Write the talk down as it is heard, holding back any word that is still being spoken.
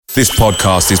This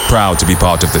podcast is proud to be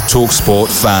part of the TalkSport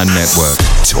Fan Network.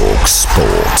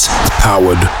 TalkSport.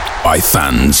 Powered by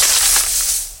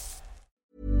fans.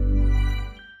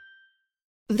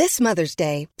 This Mother's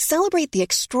Day, celebrate the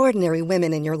extraordinary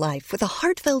women in your life with a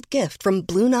heartfelt gift from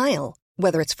Blue Nile.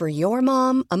 Whether it's for your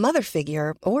mom, a mother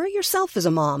figure, or yourself as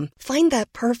a mom, find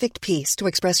that perfect piece to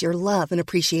express your love and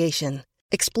appreciation.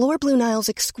 Explore Blue Nile's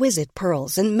exquisite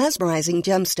pearls and mesmerizing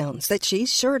gemstones that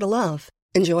she's sure to love.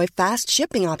 Enjoy fast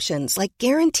shipping options like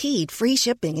guaranteed free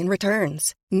shipping and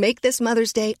returns. Make this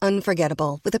Mother's Day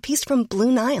unforgettable with a piece from Blue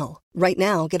Nile. Right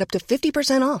now, get up to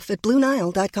 50% off at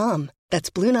BlueNile.com. That's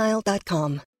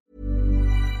BlueNile.com.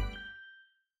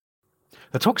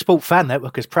 The TalkSport Fan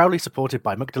Network is proudly supported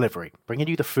by McDelivery, bringing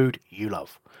you the food you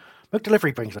love.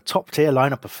 McDelivery brings a top-tier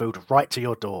lineup of food right to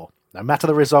your door. No matter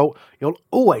the result, you'll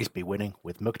always be winning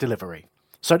with McDelivery.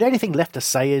 So the only thing left to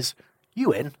say is,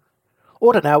 you in?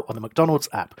 Order now on the McDonald's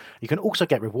app. You can also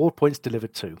get reward points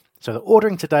delivered too. So that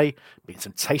ordering today means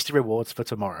some tasty rewards for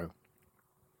tomorrow.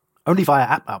 Only via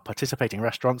app at participating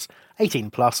restaurants. 18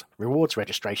 plus. Rewards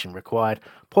registration required.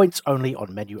 Points only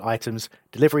on menu items.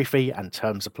 Delivery fee and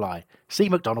terms apply. See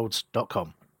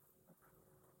mcdonalds.com.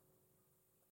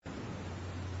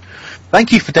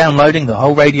 Thank you for downloading the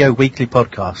Whole Radio Weekly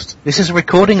Podcast. This is a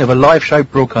recording of a live show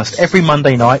broadcast every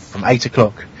Monday night from 8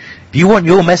 o'clock. If you want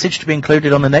your message to be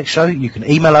included on the next show, you can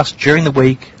email us during the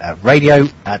week at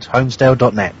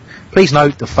radio@homesdale.net. Please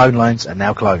note the phone lines are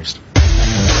now closed.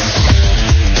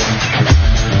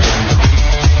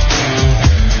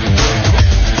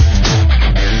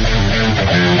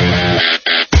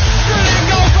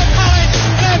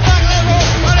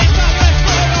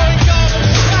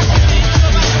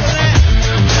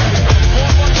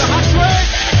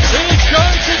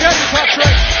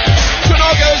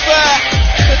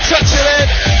 Touch it in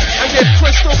and give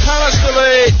Crystal Palace the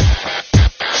lead.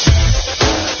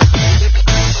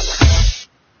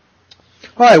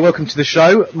 Hi, welcome to the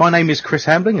show. My name is Chris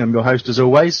Hambling. I'm your host as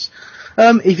always.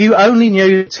 If you only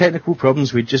knew the technical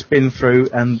problems we'd just been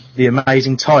through and the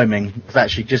amazing timing of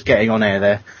actually just getting on air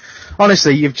there,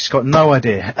 honestly, you've just got no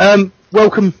idea.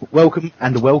 Welcome.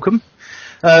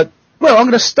 Well, I'm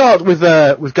going to start with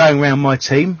going around my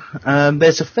team.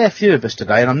 There's a fair few of us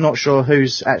today, and I'm not sure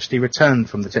who's actually returned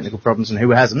from the technical problems and who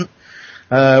hasn't.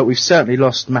 We've certainly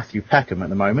lost Matthew Packham at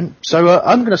the moment. So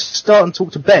I'm going to start and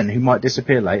talk to Ben, who might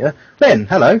disappear later. Ben,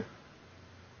 hello.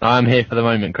 I'm here for the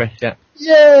moment, Chris, yeah.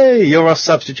 Yay! You're our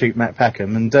substitute, Matt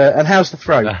Packham. And how's the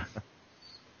throat?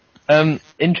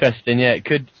 Interesting, yeah. It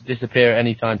could disappear at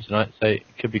any time tonight, so it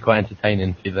could be quite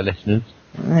entertaining for the listeners.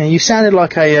 You sounded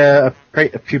like a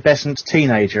pubescent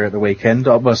teenager at the weekend,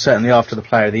 well, certainly after the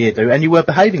Player of the Year do, and you were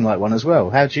behaving like one as well.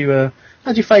 How'd you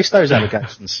face those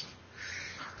allegations?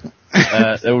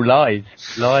 They're all lies.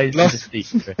 Lies and deceit.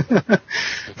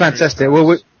 Fantastic.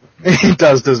 Well, it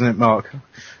does, doesn't it, Mark?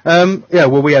 Yeah,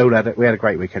 well, we had a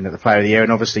great weekend at the Player of the Year,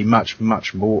 and obviously much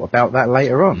more about that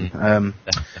later on.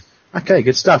 Okay,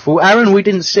 good stuff. Well, Aaron, we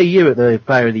didn't see you at the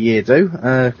Player of the Year,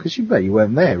 because you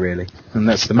weren't there, really. And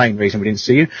that's the main reason we didn't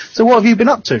see you. So what have you been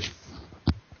up to?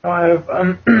 I have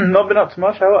not been up to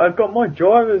much. I've got my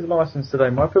driver's license today,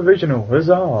 my provisional.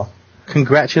 Huzzah.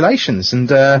 Congratulations. And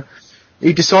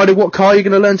you decided what car you're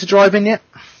going to learn to drive in yet?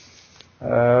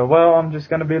 Well, I'm just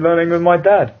going to be learning with my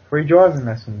dad. Free driving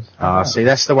lessons. See,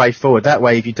 that's the way forward. That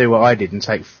way, if you do what I did and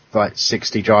take like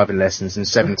 60 driving lessons and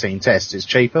 17 tests, it's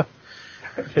cheaper.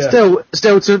 Yeah.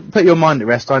 Still, to put your mind at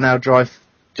rest, I now drive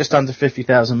just under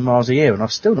 50,000 miles a year, and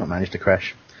I've still not managed to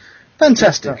crash.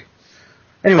 Fantastic. Yes,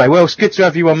 anyway, well, it's good to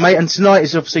have you on, mate. And tonight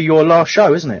is obviously your last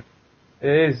show, isn't it?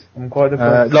 It is. I'm quite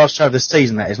depressed. Last show of the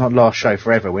season. That is not last show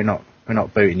forever. We're not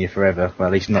booting you forever. Well,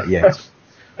 at least not yet.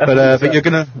 but you're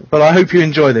gonna. But I hope you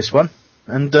enjoy this one.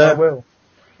 And I will.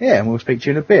 Yeah, and we'll speak to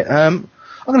you in a bit. I'm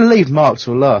going to leave Mark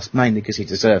till last, mainly because he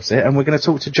deserves it. And we're going to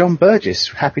talk to John Burgess.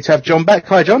 Happy to have John back.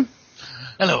 Hi, John.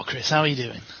 Hello, Chris. How are you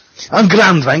doing? I'm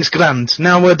grand, thanks, grand.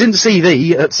 Now, I didn't see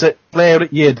thee at Player of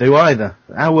the Year either.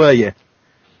 How were you?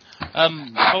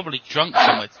 Probably drunk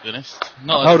somewhere, to be honest.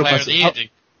 Not at Player of the Year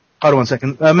Hold on 1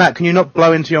 second. Matt, can you not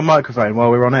blow into your microphone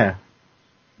while we're on air?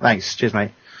 Thanks. Cheers,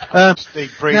 mate. Deep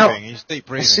breathing. He's deep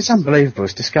breathing. It's unbelievable.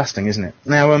 It's disgusting, isn't it?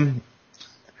 Now,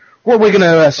 what we're going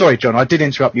to... sorry, John, I did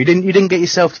interrupt you. You didn't get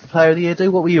yourself to the Player of the Year,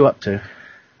 What were you up to?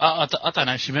 I don't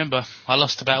actually remember. I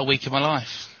lost about a week of my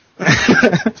life.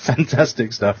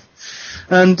 Fantastic stuff.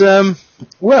 And,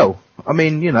 well, I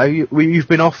mean, you know, you've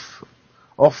been off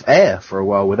air for a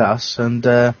while with us, and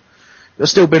you've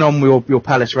still been on your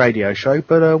Palace radio show,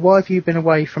 but why have you been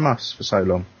away from us for so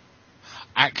long?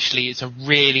 Actually, it's a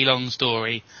really long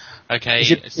story. Okay,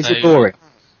 is it boring?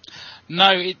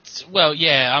 No,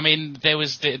 yeah. I mean, there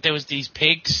was these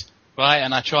pigs, right?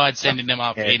 And I tried sending them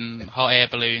up in hot air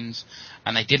balloons,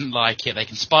 and they didn't like it. They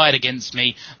conspired against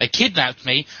me. They kidnapped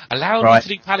me, allowed me to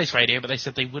do Palace Radio, but they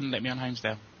said they wouldn't let me on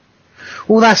Homesdale.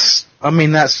 Well, that's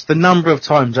the number of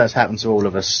times that's happened to all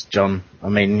of us, John. I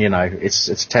mean, it's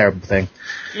a terrible thing.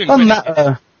 On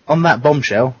that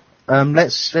bombshell,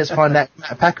 let's find out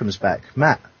Matt Packham's back.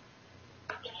 Matt.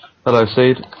 Hello,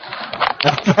 Seed.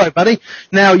 Right, buddy.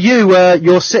 Now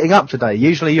you're sitting up today.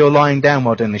 Usually you're lying down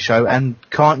while doing the show, and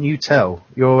can't you tell?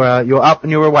 You're up and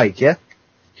you're awake, yeah?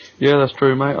 Yeah, that's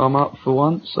true, mate. I'm up for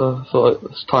once. I thought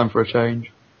it's time for a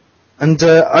change. And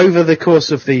over the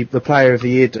course of the Player of the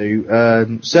Year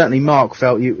certainly Mark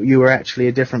felt you were actually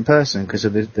a different person because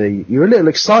of you were a little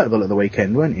excitable at the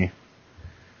weekend, weren't you?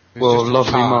 Well,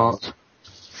 lovely Mark.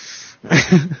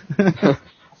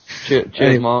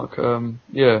 Cheers, Mark.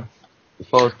 Yeah.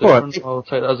 If I was different, I'll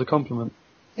take that as a compliment.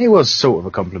 It was sort of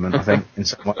a compliment, I think, in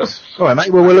some ways. All right,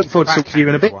 mate. Well, we'll look forward to talking to you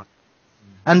in a bit.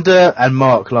 And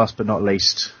Mark, last but not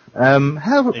least.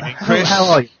 How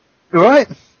are you? You all right?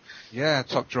 Yeah,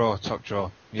 top drawer.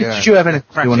 Yeah. Did you have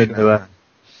anything you wanted to?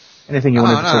 Anything you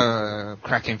wanted to? No,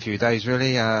 cracking few days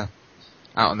really. Out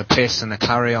on the piss and the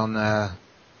curry on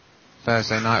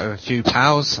Thursday night with a few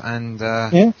pals, and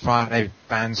Friday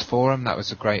bands forum. That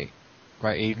was a great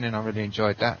evening. I really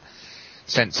enjoyed that.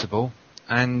 Sensible.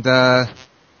 And Player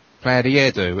of the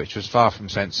Year do, which was far from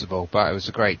sensible, but it was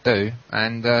a great do.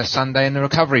 And Sunday in the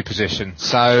recovery position.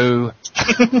 So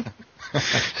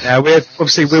now we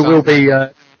will be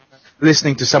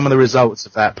listening to some of the results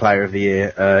of that Player of the Year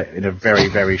in a very,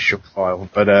 very short while.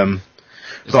 But I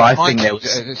think there was...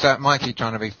 Is that Mikey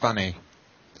trying to be funny?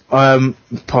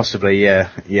 Possibly, yeah.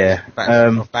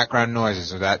 Background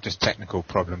noises of that, just technical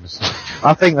problems.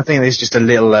 I think there's just a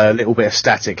little bit of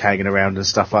static hanging around and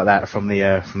stuff like that from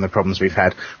the problems we've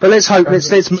had. But let's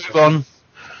move on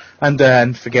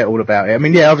and forget all about it. I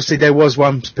mean, yeah, obviously there was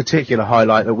one particular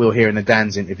highlight that we'll hear in the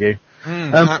Dan's interview.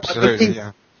 Absolutely,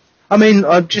 yeah. I mean,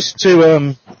 just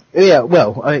to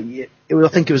I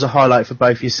think it was a highlight for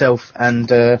both yourself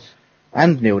and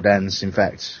Neil Dans, in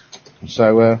fact.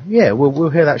 So we'll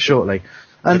hear that shortly.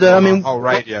 And I mean, whole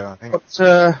radio, I think.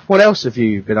 What else have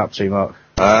you been up to, Mark?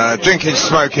 Drinking,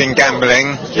 smoking,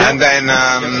 gambling, and then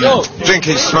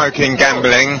drinking, smoking,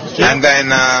 gambling, and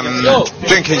then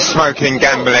drinking, smoking,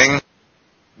 gambling.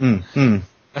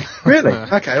 Really?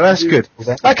 Okay, well, that's good.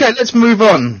 Okay, let's move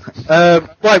on.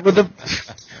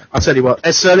 I'll tell you what,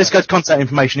 let's go to contact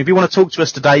information. If you want to talk to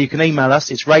us today, you can email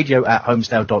us. It's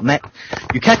radio@homesdale.net.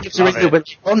 You can give us a ring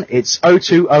on. It's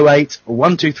 0208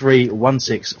 123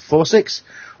 1646.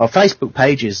 Our Facebook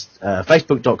page is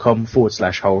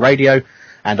facebook.com/whole radio.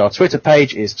 And our Twitter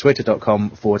page is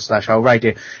twitter.com/whole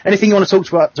radio. Anything you want to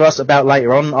talk to us about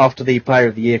later on after the Player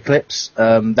of the Year clips,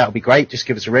 that would be great. Just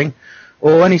give us a ring.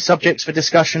 Or any subjects for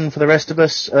discussion for the rest of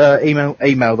us, email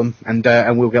them and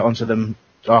we'll get onto them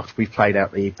after we've played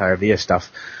out the Player of the Year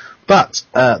stuff. But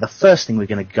the first thing we're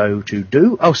going to go to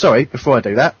do... Oh, sorry, before I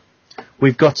do that,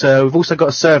 we've also got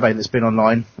a survey that's been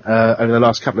online over the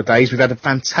last couple of days. We've had a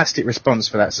fantastic response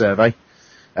for that survey.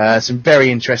 Some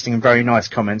very interesting and very nice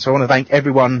comments. I want to thank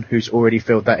everyone who's already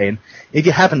filled that in. If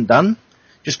you haven't done,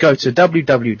 just go to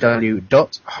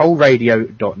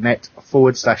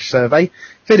www.wholeradio.net/survey.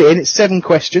 Fill it in. It's 7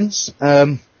 questions.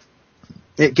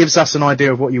 It gives us an idea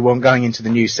of what you want going into the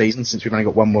new season, since we've only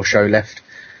got one more show left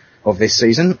of this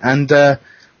season. And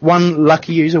one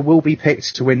lucky user will be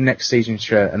picked to win next season's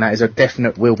shirt, and that is a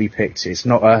definite will be picked. It's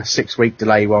not a 6-week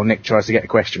delay while Nick tries to get a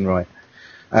question right.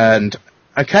 And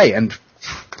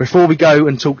before we go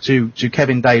and talk to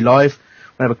Kevin Day live,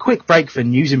 we'll have a quick break for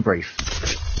News in Brief.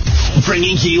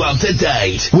 Bringing you up to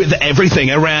date with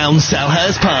everything around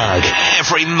Selhurst Park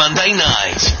every Monday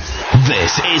night.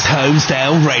 This is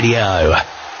Homesdale Radio.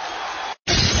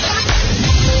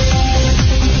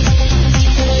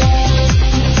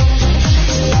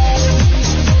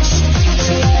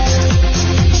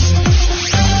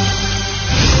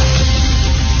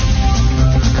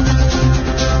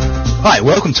 Hi,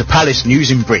 welcome to Palace News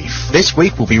in Brief. This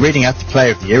week we'll be reading out the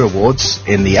Player of the Year awards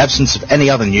in the absence of any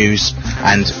other news,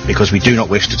 and because we do not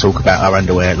wish to talk about our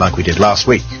underwear like we did last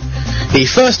week. The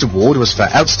first award was for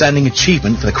Outstanding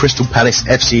Achievement for the Crystal Palace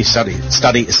FC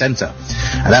Study Centre,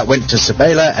 and that went to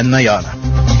Sabela and Nayana.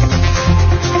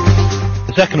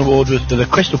 The second award was for the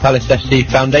Crystal Palace FC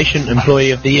Foundation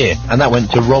Employee of the Year, and that went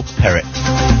to Rob Perrett.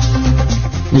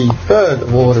 The third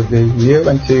award of the year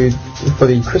went for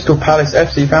the Crystal Palace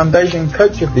FC Foundation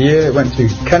Coach of the Year, went to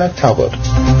Kenneth Talbot.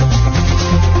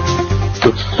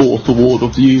 The fourth award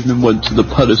of the evening went to the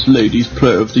Palace Ladies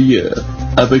Player of the Year,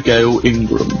 Abigail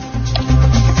Ingram.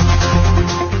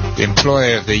 The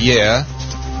Employer of the Year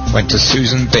went to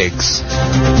Susan Biggs.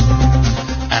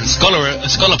 And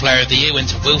Scholar Player of the Year went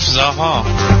to Wilf Zaha.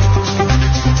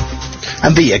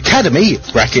 And the Academy,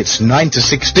 brackets 9 to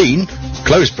 16,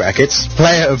 close brackets,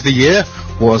 Player of the Year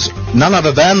was none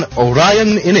other than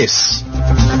Orion Innis.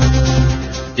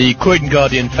 The Croydon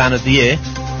Guardian Fan of the Year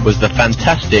was the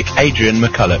fantastic Adrian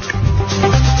McCulloch.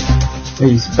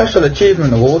 The Special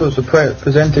Achievement Award was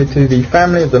presented to the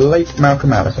family of the late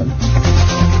Malcolm Allison.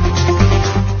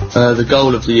 The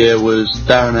goal of the year was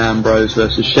Darren Ambrose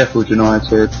versus Sheffield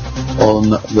United on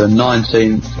the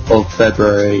 19th of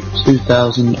February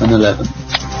 2011.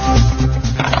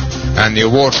 And the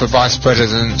award for Vice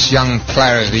President's Young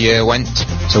Player of the Year went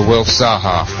to Wilf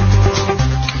Zaha.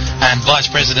 And Vice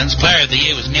President's Player of the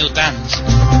Year was Neil Dans.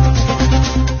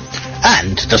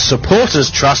 And the Supporters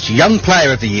Trust Young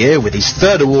Player of the Year with his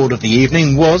third award of the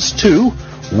evening was to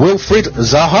Wilfried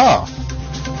Zaha.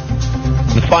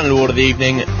 The final award of the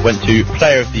evening went to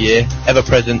Player of the Year, ever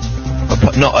present,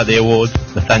 but not at the awards,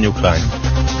 Nathaniel Klein.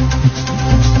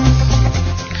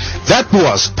 That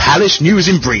was Palace News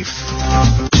in Brief.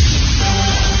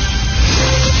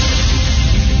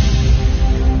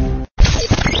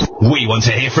 We want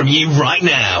to hear from you right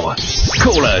now.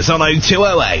 Call us on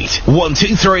 0208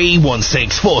 123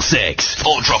 1646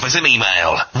 or drop us an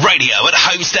email,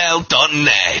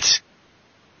 radio@homesdale.net.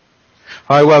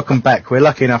 Hi, welcome back. We're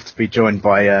lucky enough to be joined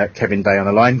by Kevin Day on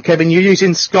the line. Kevin, you're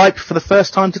using Skype for the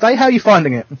first time today. How are you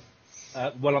finding it?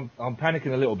 Well, I'm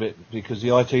panicking a little bit because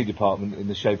the IT department, in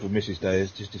the shape of Mrs. Day,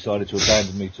 has just decided to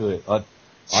abandon me to it. I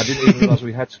didn't even realise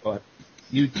we had Skype.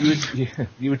 You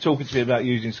were talking to me about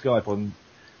using Skype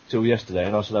till yesterday,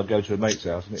 and I said I'd go to a mate's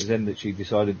house, and it was then that she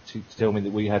decided to tell me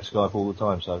that we had Skype all the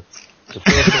time. So it's the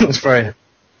first time. That's very...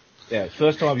 Yeah, it's the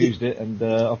first time I've used it, and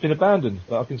I've been abandoned,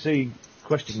 but I can see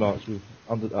question marks with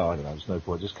I don't know, there's no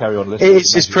point, just carry on listening.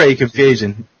 It's pretty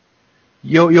confusing.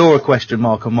 You're a question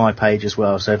mark on my page as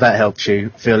well, so if that helps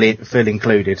you feel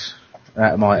included,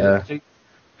 that might... See,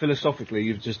 philosophically,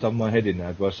 you've just done my head in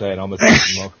now by saying I'm a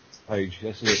question mark on the page.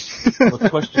 That's it. I'm a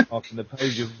question mark on the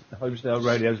page of Homesdale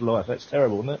Radio's life. That's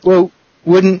terrible, isn't it? Well,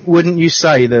 wouldn't you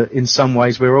say that in some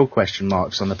ways we're all question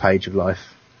marks on the page of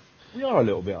life? We are a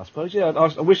little bit, I suppose, yeah.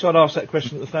 I wish I'd asked that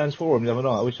question at the fans forum the other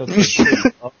night. I wish I'd said,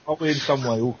 are we in some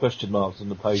way all question marks on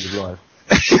the page of life?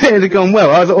 It'd have gone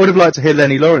well. I would have liked to hear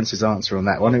Lenny Lawrence's answer on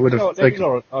that one. It would have... Lenny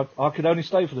Lawrence, I could only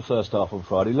stay for the first half on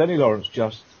Friday. Lenny Lawrence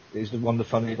just is one of the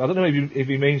funniest... I don't know if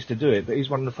he means to do it, but he's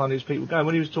one of the funniest people going.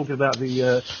 When he was talking about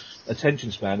the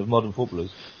attention span of modern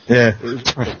footballers... Yeah.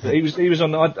 He was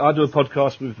on... I do a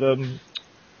podcast with...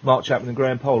 Mark Chapman and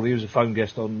Graham Pole. He was a phone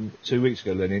guest on 2 weeks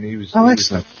ago, Lenny, and he was...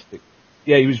 excellent.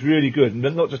 He was really good, and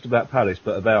not just about Palace,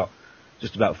 but about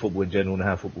football in general and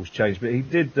how football's changed. But he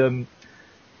did... I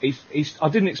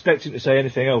didn't expect him to say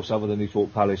anything else other than he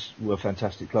thought Palace were a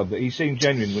fantastic club, but he seemed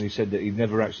genuine when he said that he'd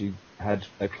never actually had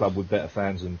a club with better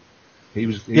fans, and he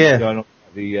was going on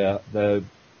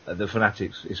the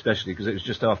Fanatics, especially because it was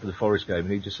just after the Forest game,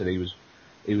 and he just said he was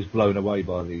blown away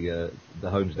by the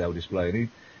Homesdale display, and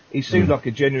he seemed like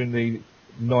a genuinely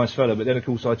nice fella. But then of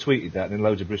course I tweeted that, and then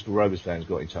loads of Bristol Rovers fans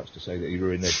got in touch to say that he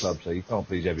ruined their club, so you can't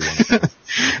please everyone.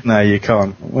 No, you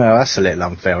can't. Well, that's a little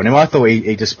unfair on him. I thought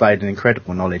he displayed an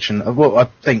incredible knowledge, and what I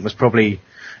think was probably... It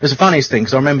was the funniest thing,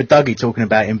 because I remember Dougie talking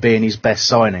about him being his best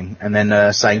signing, and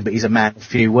then saying, but he's a man of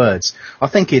few words. I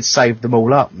think he'd saved them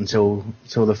all up until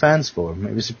the fans for him.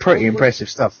 It was pretty impressive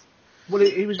stuff. Well,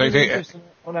 he was really interesting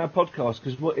on our podcast,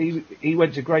 because he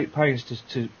went to great pains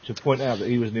to point out that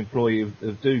he was an employee of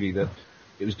Doogie, that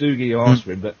it was Doogie who asked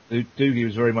for him, but Doogie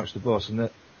was very much the boss, and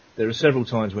that there are several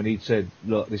times when he'd said,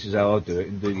 look, this is how I'll do it,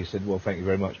 and Doogie said, well, thank you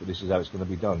very much, but this is how it's going to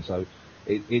be done. So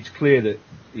it's clear that,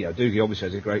 Doogie obviously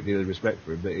has a great deal of respect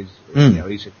for him, but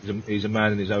he's a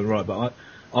man in his own right. But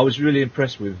I was really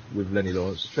impressed with Lenny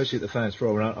Lawrence, especially at the fans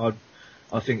forum, and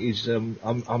I think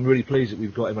I'm really pleased that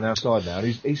we've got him on our side now. And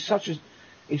he's such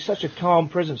a calm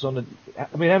presence on the...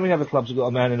 I mean, how many other clubs have got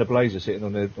a man in a blazer sitting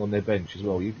on their bench as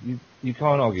well? You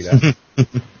can't argue that.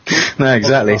 No,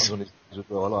 exactly. I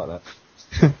like that.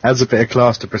 Adds a bit of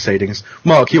class to proceedings.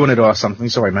 Mark, you wanted to ask something.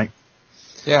 Sorry, mate.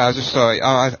 Yeah, I just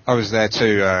thought I was there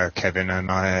too, Kevin, and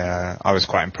I was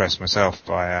quite impressed myself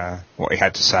by what he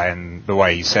had to say and the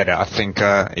way he said it. I think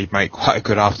he'd make quite a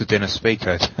good after-dinner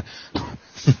speaker. Do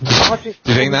you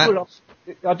think that?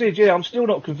 I did, yeah. I'm still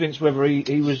not convinced whether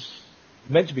he was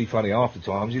meant to be funny half the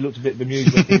times. He looked a bit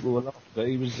bemused when people were laughing, but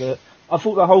he was... I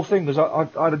thought the whole thing was... I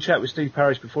had a chat with Steve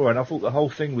Parish before, and I thought the whole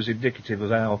thing was indicative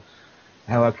of how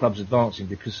our club's advancing,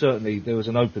 because certainly there was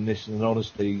an openness and an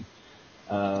honesty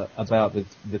about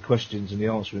the questions and the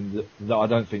answering that I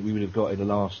don't think we would have got in the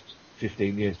last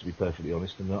 15 years, to be perfectly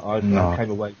honest. And I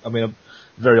came away. I mean, I'm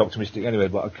very optimistic anyway,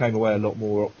 but I came away a lot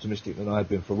more optimistic than I had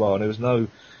been for a while. And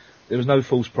there was no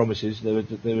false promises. There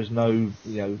was no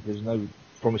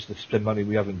promise to spend money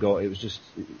we haven't got. It was just,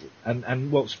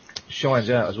 and what shines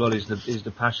out as well is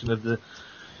the passion of the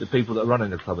people that are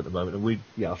running the club at the moment.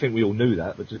 And I think we all knew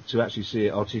that, but to actually see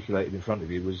it articulated in front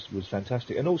of you was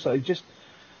fantastic. And also, just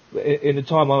in the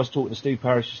time I was talking to Steve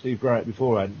Parish and Steve Barrett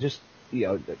beforehand, just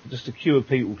a queue of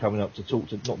people coming up to talk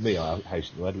to, not me, I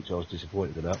hasten to add, which I was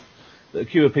disappointed about, but a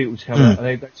queue of people to come up, and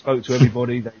they spoke to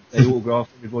everybody, they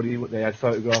autographed everybody, they had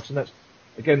photographs, and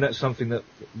that's something that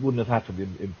wouldn't have happened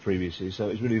in previous years. So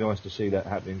it's really nice to see that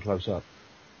happening close up.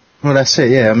 Well, that's it,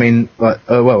 yeah. I mean,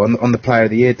 on the Player of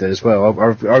the Year day as well,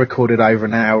 I recorded over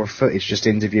an hour of footage just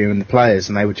interviewing the players,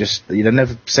 and they were just, you'd have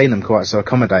never seen them quite so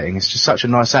accommodating. It's just such a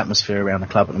nice atmosphere around the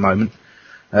club at the moment.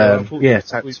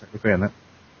 Totally agree on that.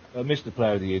 I missed the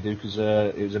Player of the Year, because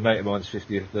it was a mate of mine's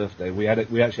 50th birthday. We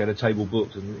actually had a table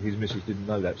booked, and his missus didn't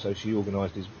know that, so she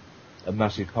organised a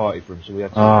massive party for him, so we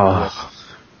had to...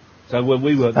 So when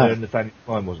we weren't there, and Nathaniel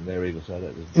Klein wasn't there either, so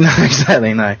that was... No,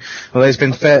 exactly, no. Well, there's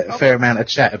been fair amount of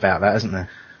chat about that, hasn't there?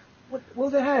 Well,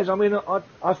 there has. I mean,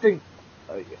 I think...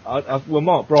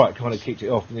 Mark Bright kind of kicked it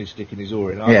off and he's sticking his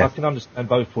oar in. I can understand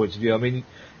both points of view. I mean,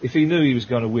 if he knew he was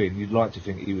going to win, you'd like to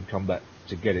think he would come back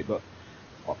to get it, but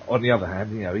on the other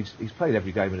hand, he's played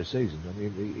every game of the season. I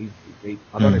mean,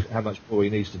 I don't know how much more he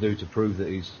needs to do to prove that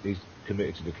he's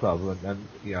committed to the club, and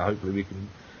hopefully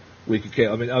we could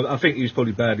get. I mean, I think he was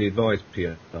probably badly advised,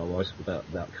 PR-wise,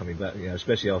 about coming back.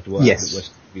 Especially after what happened at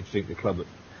West. You'd think the club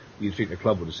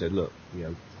would have said, look,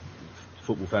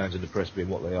 football fans and the press being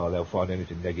what they are, they'll find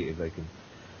anything negative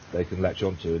they can latch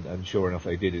onto, and sure enough,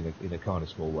 they did in a kind of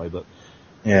small way. But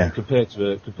compared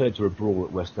to a brawl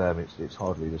at West Ham, it's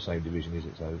hardly the same division, is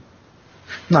it? So.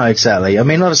 No, exactly. I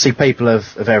mean, obviously, people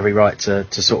have every right to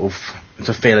sort of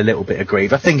to feel a little bit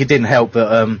aggrieved. I think it didn't help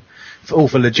that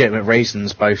for legitimate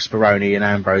reasons, both Speroni and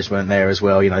Ambrose weren't there as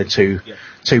well.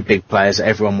 Two big players that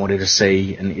everyone wanted to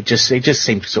see, and it just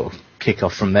seemed to sort of kick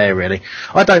off from there. Really,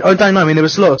 I don't know. I mean, there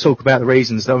was a lot of talk about the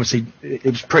reasons. Obviously, it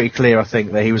was pretty clear, I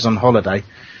think, that he was on holiday,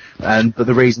 but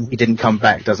the reason he didn't come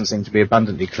back doesn't seem to be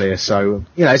abundantly clear. So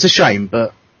it's a shame,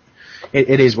 but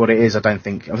it is what it is. I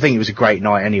think it was a great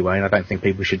night anyway, and I don't think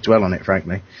people should dwell on it,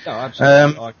 frankly. No,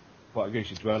 absolutely. I quite agree. You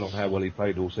should dwell on how well he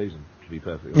played all season, to be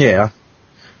perfectly honest. Yeah.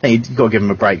 I think you've got to give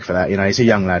him a break for that. He's a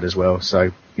young lad as well,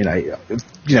 so give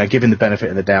him the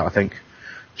benefit of the doubt. I think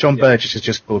John Burgess has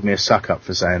just called me a suck up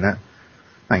for saying that.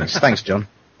 Thanks, John.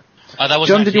 That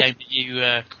wasn't actually aimed at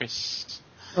you, Chris.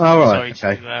 Oh, right,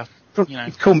 okay.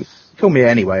 Call me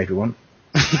anyway if you want.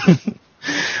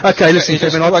 Okay, listen,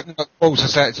 Kevin. I wasn't balls to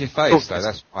say it to your face, though.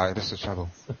 That's the trouble.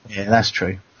 Yeah, that's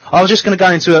true. I was just going to go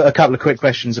into a couple of quick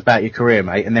questions about your career,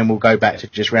 mate, and then we'll go back to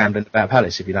just rambling about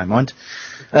Palace, if you don't mind.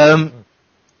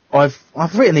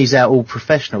 I've written these out all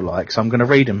professional like, so I'm going to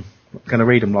read them.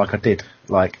 Like I did,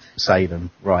 say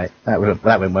them. Right, that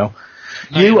went well.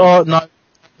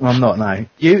 I'm not, no.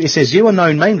 It says you are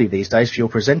known mainly these days for your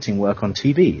presenting work on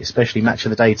TV, especially Match of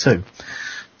the Day 2.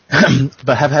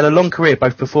 But have had a long career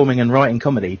both performing and writing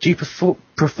comedy. Do you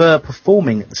prefer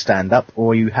performing stand-up,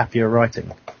 or are you happier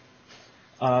writing?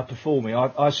 Performing.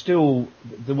 I still,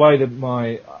 the way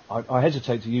that I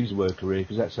hesitate to use the word career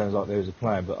because that sounds like there's a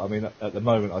plan, but I mean, at the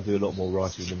moment I do a lot more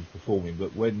writing than performing,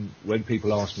 but when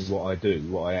people ask me what I do,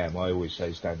 what I am, I always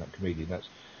say stand-up comedian. That's,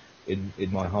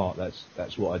 in my heart,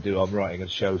 that's what I do. I'm writing a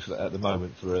show at the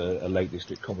moment for a Lake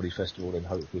District Comedy Festival and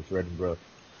hopefully for Edinburgh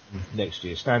next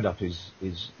year. Stand-up is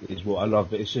what I love,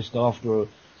 but it's just after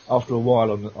a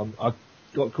while I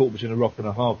got caught between a rock and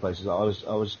a hard place. I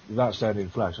was without sounding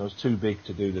flash, I was too big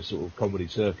to do the sort of comedy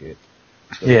circuit.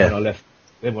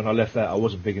 But when I left that, I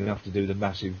wasn't big enough to do the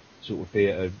massive sort of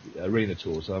theatre arena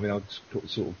tour. So I mean, I was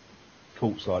sort of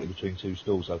caught slightly between two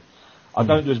stools. So I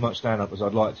don't do as much stand-up as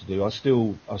I'd like to do. I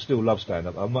still love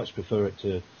stand-up. I much prefer it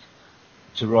to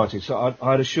writing. So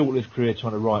I had a short-lived career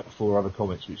trying to write for other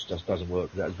comics, which just doesn't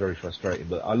work. That was very frustrating.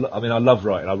 But I love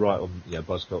writing. I write on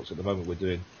Buzzcocks at the moment. We're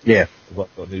doing I've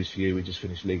got news for you. We just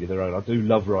finished League of Their Own. I do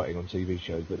love writing on TV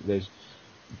shows, but there's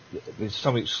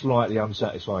something slightly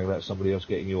unsatisfying about somebody else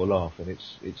getting your laugh, and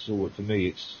it's all for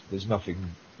me. There's nothing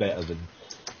better than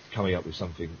coming up with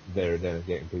something there and then and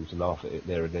getting people to laugh at it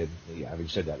there and then. Having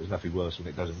said that, there's nothing worse when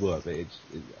it doesn't work, but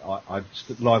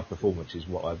live performance is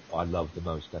what I love the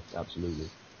most. That's absolutely.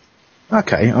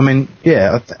 Okay, I mean,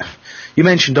 yeah, you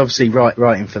mentioned obviously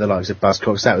writing for the likes of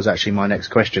Buzzcocks. That was actually my next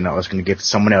question that I was going to give to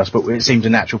someone else, but it seems a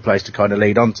natural place to kind of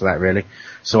lead on to that, really.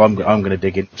 So I'm going to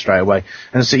dig in straight away.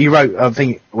 And so you wrote, I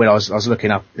think when I was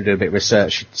looking up to do a bit of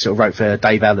research, you sort of wrote for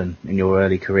Dave Allen in your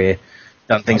early career.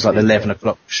 done things like the 11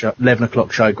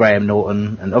 o'clock show, Graham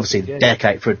Norton, and obviously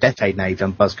for a decade now you've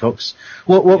done Buzzcocks.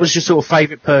 What was your sort of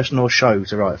favourite person or show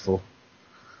to write for?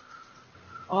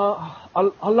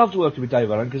 I loved working with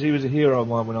Dave Allen because he was a hero of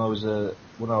mine when I was a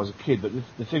kid. But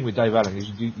the thing with Dave Allen is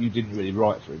you didn't really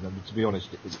write for him. I mean, to be honest,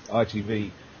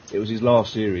 ITV, it was his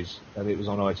last series and it was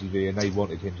on ITV, and they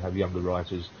wanted him to have younger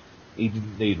writers. He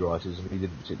didn't need writers, and he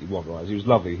didn't particularly want writers. He was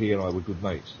lovely. He and I were good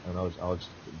mates, and I was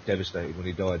devastated when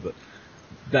he died. But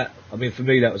for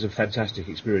me, that was a fantastic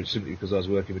experience simply because I was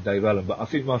working with Dave Allen. But I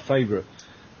think my favourite,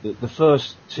 the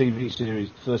first TV series,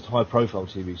 first high-profile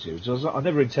TV series, I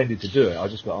never intended to do it. I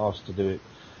just got asked to do it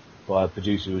by a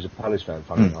producer who was a Palace fan,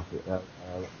 funny enough.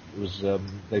 It was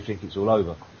They Think It's All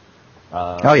Over.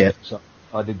 So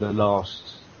I did the last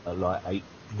 8,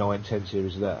 9, 10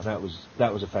 series of that, and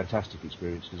that was a fantastic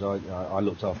experience because I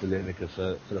looked after Lineker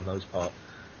for the most part.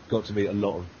 Got to meet a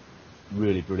lot of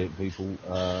really brilliant people,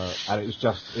 and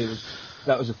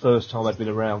that was the first time I'd been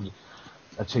around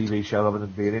a TV show other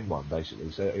than being in one,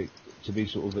 basically. So to be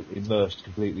sort of immersed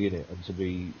completely in it, and to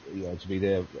be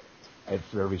there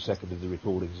for every second of the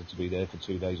recordings, and to be there for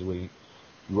 2 days a week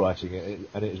writing it,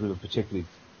 and it was with a particularly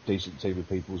decent team of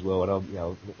people as well.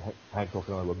 And Hancock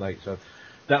and I were mates, so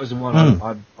that was the one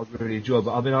I really enjoyed.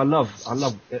 But I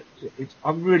love it.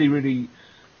 I'm really, really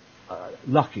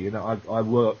lucky, and I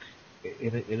work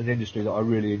in an industry that I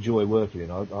really enjoy working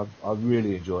in. I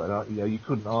really enjoy it. And you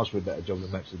couldn't ask for a better job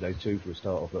than Match of the Day 2 for a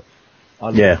start off. But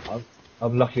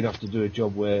I'm lucky enough to do a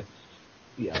job where,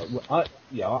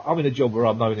 I'm in a job where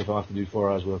I'm known if I have to do 4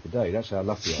 hours work a day. That's how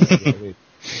lucky I am. You know what I mean?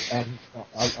 And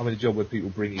I'm in a job where people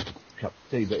bring you a cup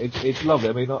of tea. But it's lovely.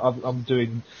 I mean,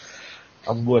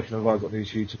 I'm working on I've Got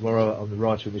News for You tomorrow. I'm the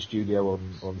writer in the studio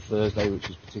on Thursday, which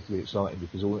is particularly exciting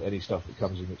because any stuff that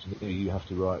comes in that's new, you have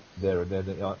to write there and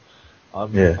then.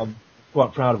 I'm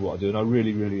quite proud of what I do, and I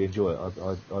really, really enjoy it.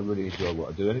 I really enjoy what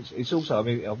I do, and it's also,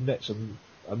 I've met some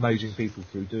amazing people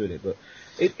through doing it. But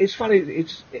it's funny.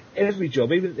 Every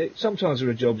job, sometimes there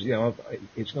are jobs.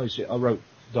 It's no. I wrote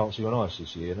Dancing on Ice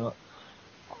this year, and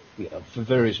for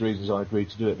various reasons I agreed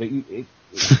to do it. But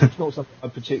it's not something I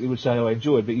particularly would say I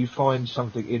enjoyed. But you find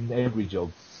something in every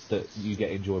job that you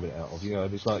get enjoyment out of.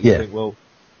 And it's like you think, well,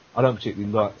 I don't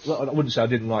particularly I wouldn't say I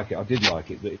didn't like it. I did like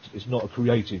it, but it's not a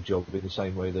creative job in the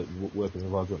same way that working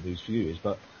with I've Got News for You is.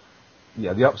 But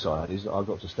the upside is that I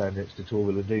got to stand next to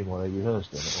Torvill and Dean while they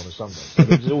rehearsed on a Sunday. So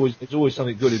there's always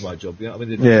something good in my job. There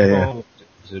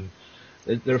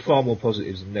are far more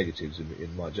positives than negatives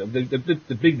in my job.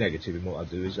 The big negative in what I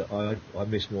do is that I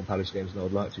miss more Palace games than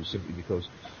I'd like to, simply because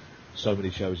so many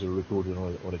shows are recorded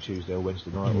on a Tuesday or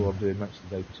Wednesday night, or I'm doing Match of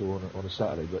the Day 2 on a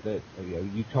Saturday. But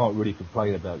you can't really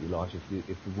complain about your life if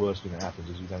the worst thing that happens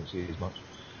is you don't see as much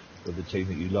of the team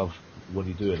that you love when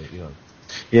you're doing it.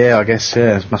 Yeah, I guess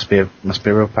it must be a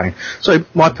real pain. So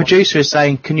my producer is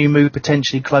saying, can you move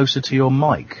potentially closer to your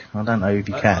mic? I don't know if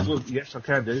you can. Yes, I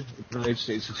can do. It's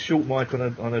a short mic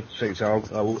on a thing, so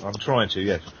I'm trying to.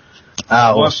 Yes.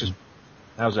 Awesome.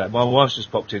 How's that? My wife's just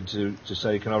popped in to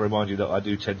say, can I remind you that I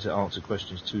do tend to answer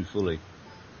questions too fully?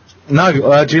 No,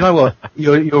 do you know what?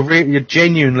 You're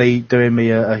genuinely doing me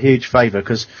a huge favour,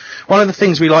 because one of the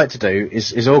things we like to do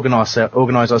is organise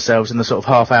ourselves in the sort of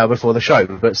half hour before the show.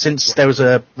 But since there was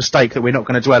a mistake that we're not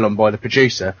going to dwell on by the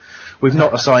producer, we've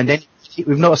not assigned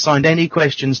any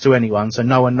questions to anyone, so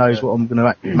no one knows what I'm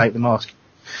going to make them ask.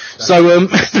 So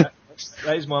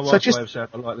that is my wife's way of saying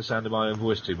I like the sound of my own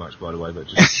voice too much, by the way. But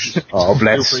just oh,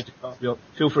 bless.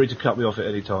 Feel free to cut me off at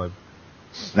any time.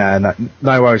 No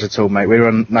worries at all, mate. We're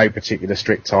on no particular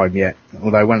strict time yet.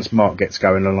 Although once Mark gets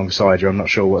going alongside you, I'm not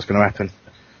sure what's going to happen.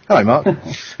 Hello, Mark.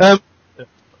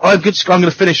 I'm going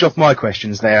to finish off my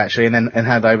questions there, actually, and then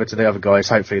hand over to the other guys.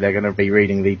 Hopefully they're going to be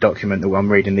reading the document that I'm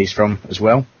reading these from as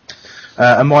well.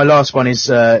 And my last one is,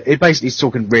 it basically is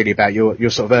talking really about your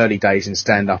sort of early days in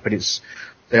stand-up, and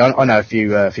I know a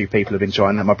few people have been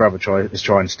trying that. My brother is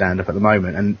trying stand-up at the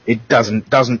moment, and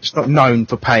it's not known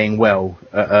for paying well,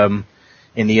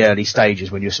 in the early stages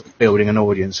when you're sort of building an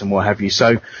audience and what have you.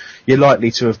 So you're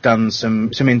likely to have done some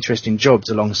interesting jobs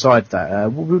alongside that.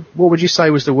 What would you say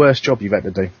was the worst job you've had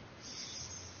to do?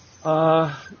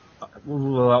 Well,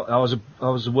 I was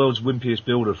the world's wimpiest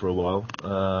builder for a while.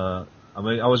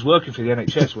 I was working for the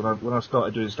NHS when I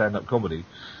started doing stand-up comedy,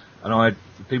 and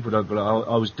people don't believe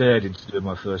I was dared into doing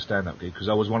my first stand-up gig because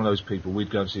I was one of those people. We'd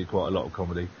go and see quite a lot of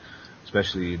comedy,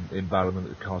 especially in Balham at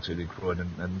the Cartoon in Croydon,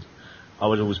 and I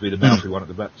would always be the mouthy one at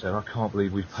the back saying, I can't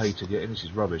believe we've paid to get in, this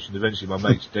is rubbish. And eventually my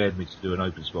mates dared me to do an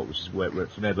open spot, which is where it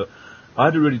went from there. But I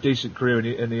had a really decent career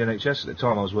in the NHS at the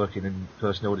time. I was working in the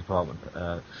personnel department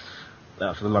for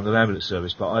the London Ambulance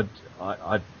Service, but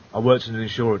I worked in an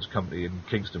insurance company in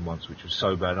Kingston once, which was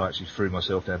so bad I actually threw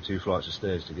myself down 2 flights of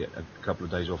stairs to get a couple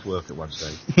of days off work at one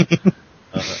stage.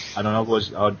 And I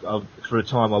for a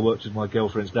time I worked with my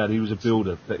girlfriend's dad. He was a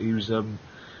builder, but he was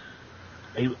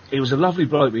he was a lovely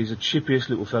bloke, but he's the chippiest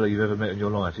little fella you've ever met in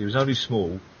your life. He was only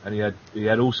small, and he had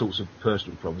all sorts of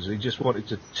personal problems, and he just wanted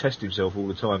to test himself all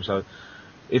the time. So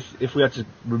if we had to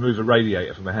remove a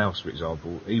radiator from a house, for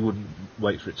example, he wouldn't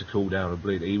wait for it to cool down or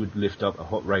bleed. He would lift up a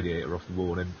hot radiator off the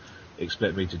wall and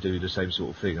expect me to do the same sort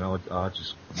of thing, and I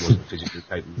just wasn't physically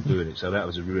capable of doing it. So that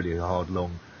was a really hard,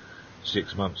 long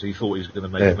 6 months. He thought he was going to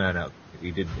make a man out.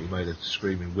 He didn't. He made a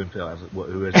screaming wimp out of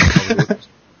whoever.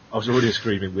 I was already a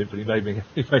screaming wimp, but he made me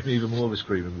even more of a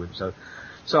screaming wimp. So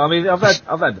I mean, I've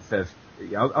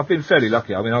been fairly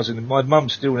lucky. I mean, my mum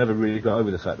still never really got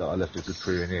over the fact that I left a good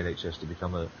career in the NHS to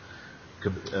become a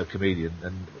comedian.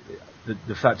 And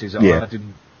the fact is,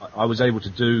 I was able to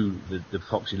do the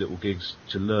foxy little gigs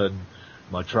to learn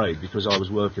my trade because I was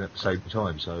working at the same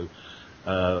time. So,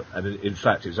 and in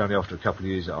fact, it was only after a couple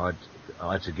of years that I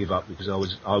had to give up because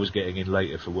I was getting in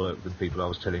later for work than people I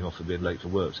was telling off for being late for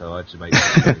work. So I had to make a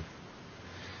decision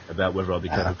about whether I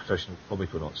became a professional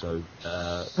comic or not. So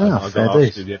I got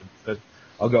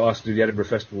asked to do the Edinburgh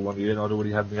Festival one year, and I'd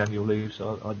already had my annual leave,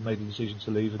 so I'd made the decision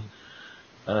to leave,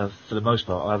 and for the most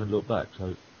part, I haven't looked back.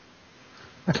 So.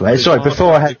 Okay, sorry.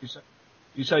 Before I had,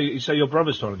 you say your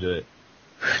brother's trying to do it.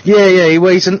 Yeah.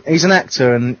 Well, he's an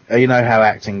actor, and you know how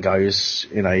acting goes.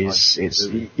 You know,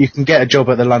 you can get a job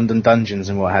at the London Dungeons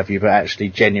and what have you, but actually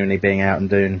genuinely being out and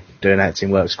doing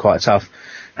acting work's quite tough.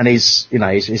 And he's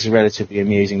a relatively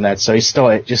amusing lad, so he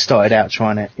started out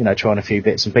trying a few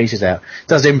bits and pieces out.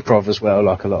 Does improv as well,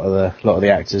 like a lot of the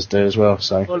actors do as well.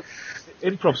 So, well,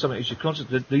 improv something is your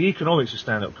concept. The economics of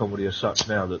stand-up comedy are such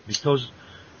now that because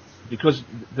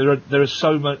there are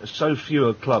so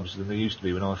fewer clubs than there used to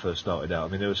be when I first started out.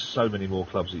 I mean, there are so many more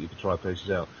clubs that you could try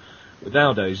places out. But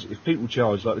nowadays, if people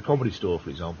charge, like the Comedy Store, for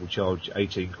example, charge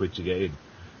 18 quid to get in,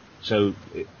 so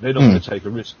they're not going to take a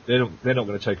risk. They're not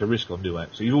going to take a risk on new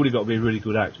acts. So you've already got to be a really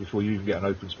good act before you even get an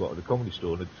open spot at the Comedy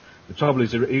Store. And the trouble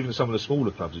is, even some of the smaller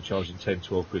clubs are charging 10,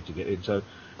 12 quid to get in. So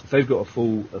if they've got a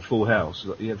full house,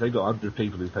 if they've got 100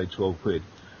 people who pay 12 quid,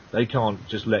 they can't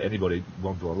just let anybody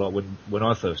wander on. Like when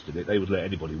I first did it, they would let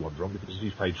anybody wander on because if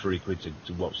you've paid 3 quid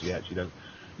to watch the act, you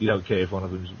don't care if one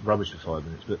of them's rubbish for 5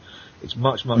 minutes. But it's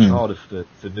much harder for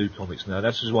new comics now.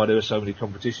 That's just why there are so many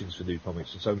competitions for new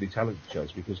comics and so many talent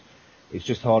shows, because it's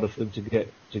just harder for them to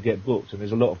get booked. And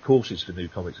there's a lot of courses for new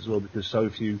comics as well, because so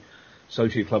few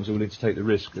clubs are willing to take the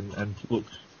risk and book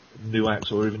new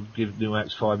acts or even give new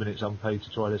acts 5 minutes unpaid to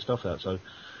try their stuff out. So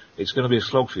it's going to be a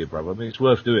slog for your brother. I mean, it's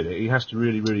worth doing it. He has to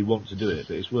really, really want to do it,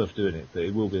 but it's worth doing it. But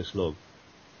it will be a slog.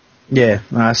 Yeah,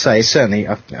 I say certainly.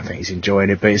 I think he's enjoying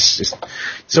it, but it's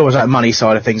always that money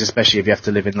side of things, especially if you have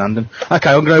to live in London. Okay,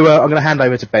 I'm going to hand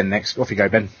over to Ben next. Off you go,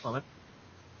 Ben. Right,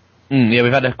 yeah,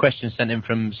 we've had a question sent in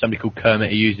from somebody called Kermit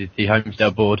who uses the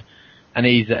Homesdale board, and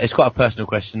it's quite a personal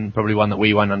question, probably one that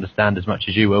we won't understand as much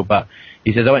as you will. But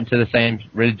he says, I went to the same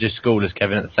religious school as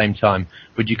Kevin at the same time.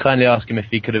 Would you kindly ask him if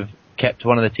he could have kept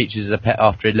one of the teachers as a pet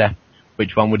after he'd left?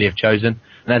 Which one would he have chosen?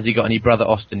 And has he got any Brother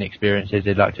Austin experiences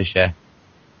he'd like to share?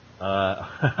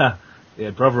 Yeah,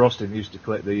 Brother Austin used to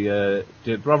collect the.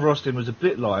 Brother Austin was a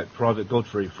bit like Private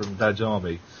Godfrey from Dad's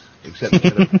Army, except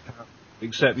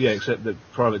that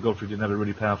Private Godfrey didn't have a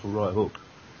really powerful right hook.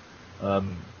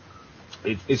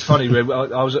 It's funny.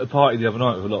 I was at a party the other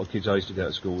night with a lot of kids I used to go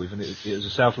to school with, and it was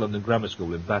a South London grammar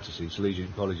school in Battersea,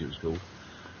 Salesian College it was called,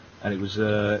 and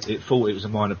it thought it was a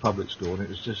minor public school, and it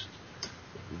was just.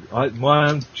 My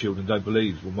own children don't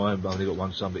believe. Well, my own, I've only got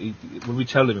one son, but when we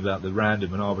tell him about the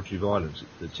random and arbitrary violence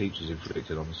the teachers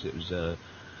inflicted on us, it was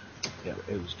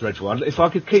dreadful. If I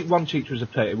could keep one teacher as a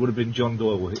pet, it would have been John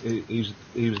Doyle. He was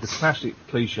the classic,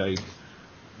 cliched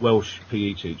Welsh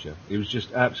PE teacher. He was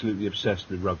just absolutely obsessed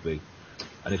with rugby.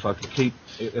 And if I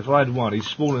had one, he's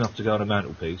small enough to go on a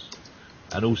mantelpiece.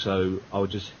 And also,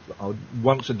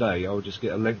 once a day, I would just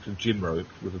get a length of gym rope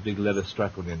with a big leather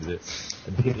strap on the end of it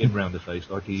and hit him round the face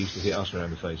like he used to hit us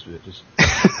round the face with it.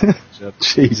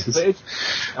 Jesus.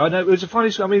 I know, it was a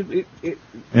funny, I mean,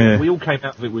 we all came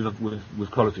out of it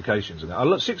with qualifications.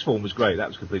 And sixth form was great, that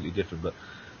was completely different, but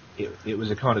it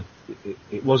was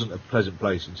it wasn't a pleasant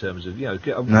place in terms of, I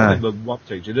remember one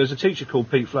teacher. There's a teacher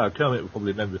called Pete Flower, Kermit will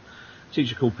probably remember, a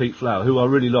teacher called Pete Flower, who I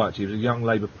really liked. He was a young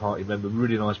Labour Party member,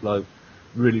 really nice bloke.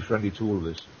 Really friendly to all of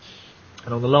us.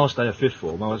 And on the last day of fifth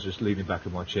form, I was just leaning back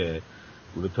in my chair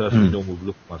with a perfectly normal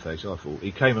look on my face, I thought.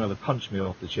 He came over and punched me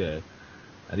off the chair,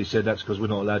 and he said, that's because we're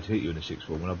not allowed to hit you in a sixth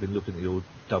form, and I've been looking at your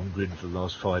dumb grin for the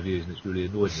last 5 years, and it's really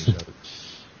annoyed me. So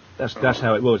That's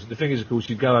how it was. The thing is, of course,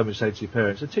 you'd go home and say to your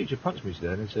parents, "The teacher punched me today,"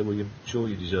 and they'd say, "Well, you're sure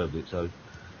you deserved it." So,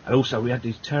 and also we had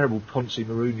these terrible Ponzi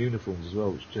maroon uniforms as well,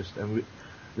 which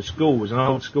the school was an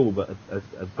old school, but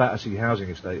a Battersea housing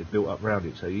estate had built up round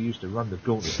it, so you used to run the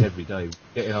gauntlet every day,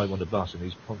 getting home on the bus in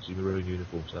these Ponzi maroon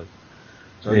uniforms. So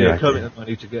Kermit and I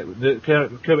need to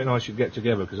Kermit and I should get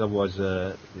together, because otherwise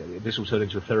this will turn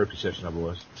into a therapy session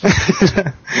otherwise.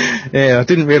 Yeah, I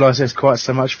didn't realise there's quite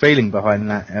so much feeling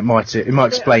behind that. It might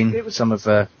explain some of.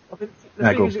 I think the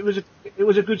thing is, it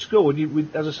was a good school, and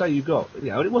as I say, you got,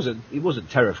 it wasn't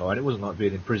terrifying. It wasn't like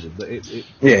being in prison, but it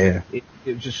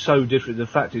was just so different. The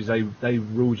fact is, they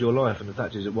ruled your life, and the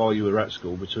fact is that while you were at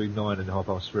school between 9 and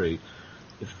 3:30.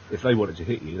 If they wanted to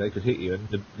hit you, they could hit you. And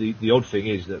the odd thing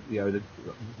is that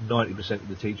 90% of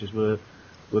the teachers were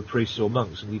priests or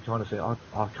monks, and you kind of think, I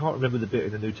can't remember the bit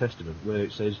in the New Testament where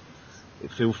it says,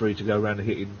 "Feel free to go around and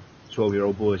hitting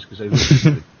 12-year-old boys," because they were.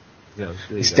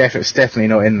 It's definitely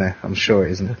not in there. I'm sure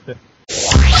it isn't.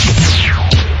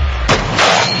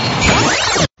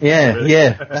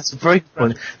 Yeah, that's a very good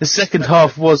point. The second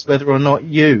half was whether or not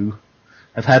you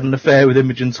have had an affair with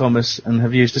Imogen Thomas and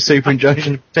have used a super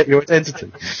injunction to protect your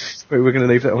identity. But we're going to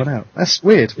leave that one out. That's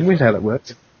weird. Weird how that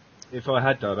worked. If I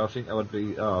had done, I think I would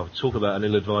be. Talk about an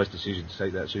ill-advised decision to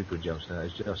take that super injunction out.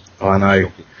 It's just. I know.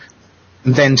 Shocking.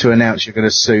 And then to announce you're going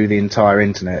to sue the entire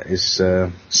internet is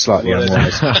slightly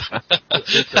unwise.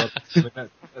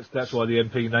 That's why the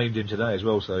MP named him today as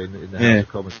well. So in the House of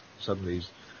Commons, suddenly,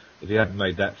 if he hadn't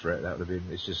made that threat, that would have been.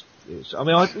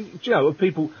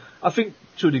 People. I think,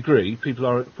 to a degree, people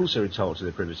are, of course, they're entitled to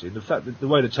their privacy. And the fact that the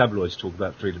way the tabloids talk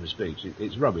about freedom of speech,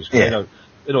 it's rubbish. Yeah.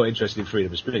 They're not interested in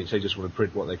freedom of speech. They just want to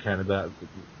print what they can about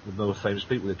the more famous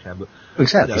people they can. But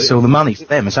exactly. It's all the money for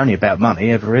them. It's only about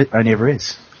money. Only ever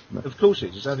is. Of course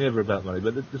it is. It's only ever about money.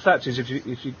 But the fact is, if you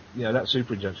that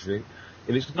super injunction thing,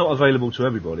 if it's not available to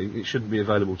everybody, it shouldn't be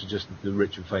available to just the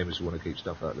rich and famous who want to keep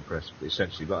stuff out of the press,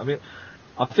 essentially. But I mean,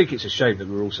 I think it's a shame that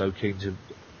we're all so keen to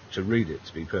read it,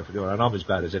 to be perfectly honest. And I'm as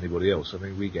bad as anybody else. I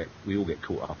mean, we all get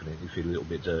caught up in it. You feel a little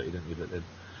bit dirty, don't you? But then,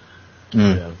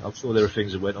 I'm sure there are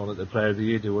things that went on at the Player of the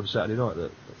Year do on Saturday night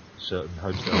that certain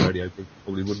Homestyle Radio people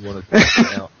probably wouldn't want to put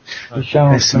out.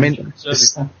 Certainly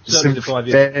the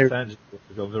 5-year fans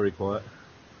have gone very quiet.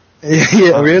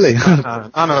 Yeah, really?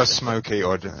 I know a smoky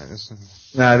or.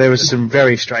 No, there was some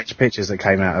very strange pictures that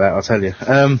came out of that, I'll tell you.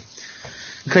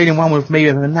 Including one with me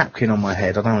with a napkin on my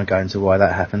head. I don't want to go into why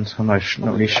that happened. I'm not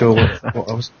really sure what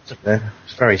I was there.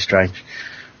 It's very strange.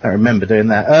 I don't remember doing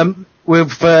that. I've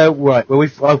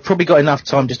probably got enough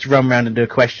time just to run around and do a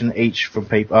question each from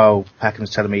people. Oh,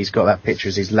 Packham's telling me he's got that picture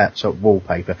as his laptop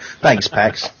wallpaper. Thanks,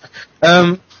 Pax.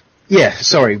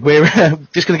 Sorry. We're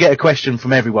just going to get a question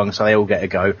from everyone so they all get a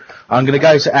go. I'm going to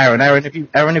go to Aaron.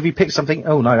 Aaron, have you picked something?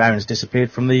 Oh no, Aaron's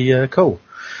disappeared from the call.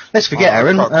 Let's forget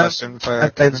Aaron. Let's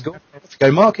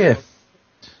go, Mark, here.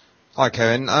 Hi,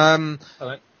 Kevin.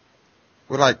 Hello.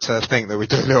 We'd like to think that we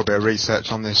do a little bit of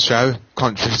research on this show,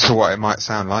 contrary to what it might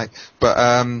sound like.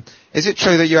 But is it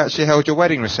true that you actually held your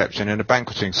wedding reception in a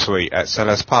banqueting suite at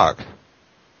Selhurst Park?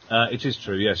 It is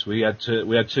true, yes. We had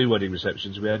two wedding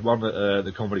receptions. We had one at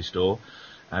the Comedy Store,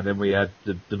 and then we had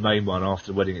the main one after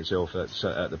the wedding itself at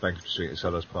the banqueting suite at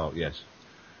Selhurst Park, yes.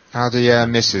 How do your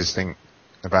missus think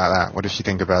about that? What does she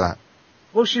think about that?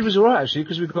 Well, she was alright actually,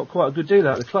 because we got quite a good deal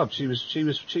out of the club. She was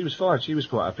fine. She was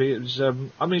quite happy. It was,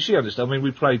 she understood. I mean,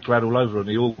 we played Glad All Over on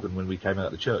the organ when we came out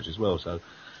of the church as well, so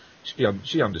she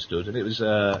understood, and it was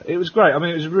great. I mean,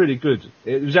 it was really good.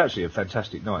 It was actually a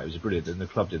fantastic night. It was brilliant, and the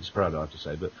club did us proud, I have to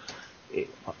say. But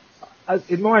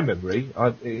in my memory,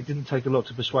 it didn't take a lot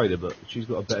to persuade her, but she's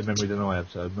got a better memory than I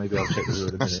have, so maybe I'll check with her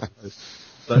in a minute.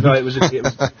 But no, it was a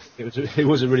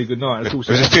really good night. Of course,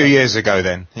 it was a few years ago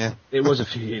then, yeah. It was a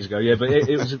few years ago, yeah. But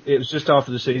it was just after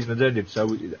the season had ended,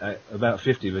 so about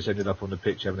 50 of us ended up on the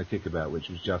pitch having a kickabout, which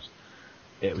was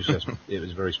it was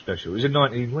very special. It was in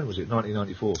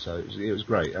 1994, so it was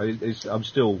great. I'm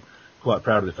still quite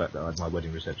proud of the fact that I had my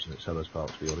wedding reception at Selhurst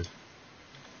Park, to be honest.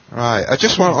 Right. I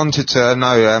just wanted to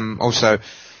know, also,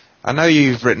 I know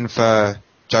you've written for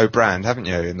Jo Brand, haven't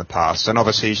you, in the past? And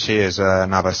obviously she is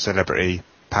another celebrity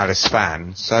Palace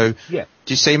fan. So, yeah.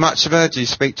 Do you see much of her? Do you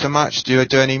speak to her much? Do you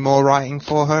do any more writing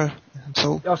for her at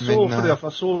all? I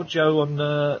saw Jo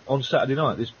on Saturday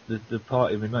night. The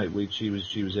party we made. She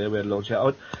was there. We had a long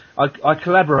chat. I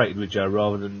collaborated with Jo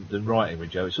rather than writing with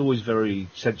Jo. It's always very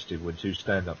sensitive when two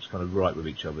stand-ups kind of write with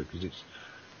each other, because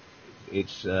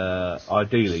it's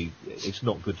ideally it's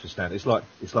not good for stand. It's like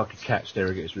a cat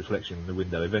staring at its reflection in the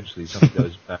window. Eventually something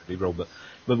goes badly wrong.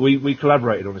 But we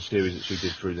collaborated on a series that she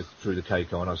did through the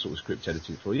KCON, and I sort of script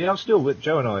edited for. Yeah, I'm still with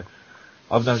Jo, and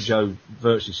I've known Jo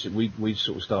virtually. We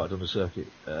sort of started on the circuit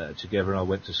together, and I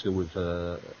went to school with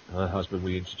her husband.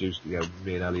 We introduced,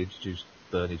 me and Ali introduced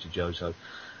Bernie to Jo. So,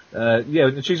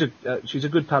 and she's a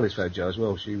good Palace fan, Jo, as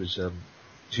well. She was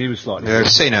slightly. Yeah, I've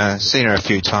seen her a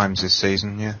few times this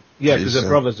season. Yeah. Yeah, because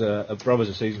her brother's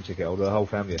a season ticket holder. Her whole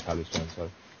family are Palace fans,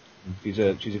 so she's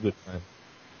a good fan.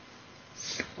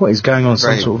 What is going on?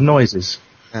 Some sort of noises.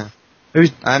 Yeah.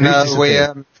 Who's we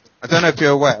I don't know if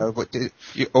you're aware, but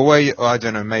I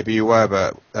don't know, maybe you were,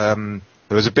 but there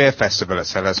was a beer festival at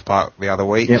Selhurst Park the other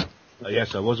week. Yep.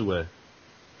 Yes, I was aware.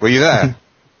 Were you there?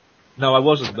 No, I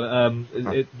wasn't, but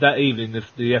that evening the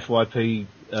FYP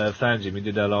fanzine,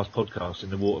 did our last podcast in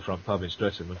the Waterfront pub in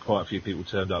Streatham, and quite a few people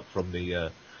turned up from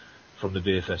the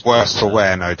beer festival. Worse for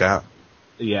wear, no doubt.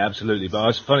 Yeah, absolutely. But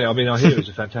it's funny, I hear it's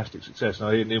a fantastic success, and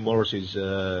I hear Neil Morris's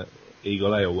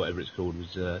Eagle Ale, or whatever it's called,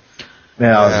 was...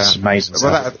 it's amazing.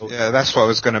 Well, that's what I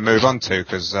was going to move on to,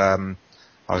 because I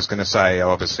was going to say,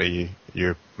 obviously,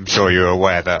 I'm sure you're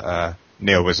aware that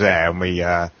Neil was there, and we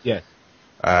had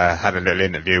a little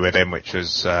interview with him, which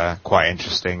was quite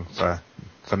interesting for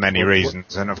many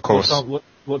reasons, and of course...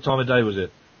 What time of day was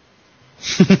it?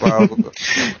 Well...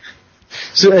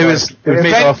 So it was the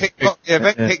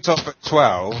event kicked off at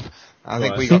 12. I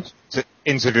think we got to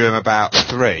interview him about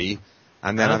 3,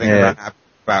 and then I think we ran out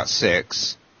about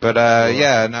 6. But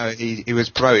he was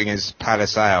promoting his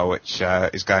Palace Ale, which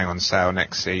is going on sale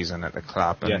next season at the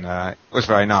club, and it was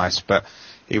very nice. But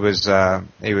he was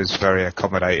very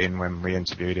accommodating when we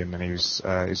interviewed him, and he was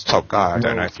top guy. I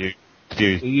don't know if you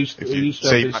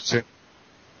see much.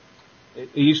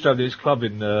 He used to have this club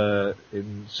in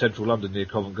central London near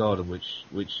Covent Garden,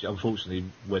 which unfortunately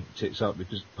went tits up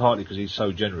partly because he's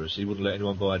so generous. He wouldn't let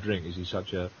anyone buy a drink. He's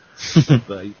such a.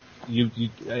 But you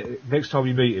next time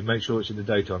you meet him, make sure it's in the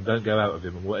daytime. Don't go out with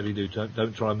him, and whatever you do,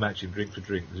 don't try and match him drink for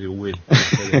drink, because he'll win.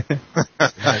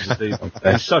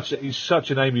 He's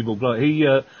such an amiable bloke. He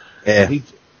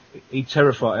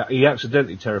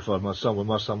accidentally terrified my son when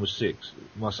my son was 6.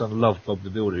 My son loved Bob the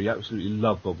Builder. He absolutely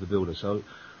loved Bob the Builder. So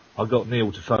I got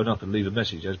Neil to phone up and leave a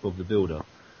message as Bob the Builder.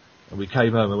 And we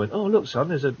came home and went, "Oh look, son,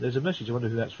 there's a message. I wonder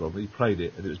who that's from." And he played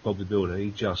it, and it was Bob the Builder.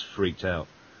 He just freaked out.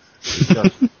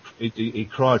 He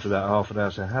cried for about half an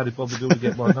hour, saying, "How did Bob the Builder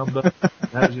get my number?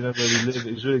 How does he know where we live?"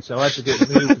 It was really, so I had to get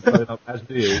Neil to phone up as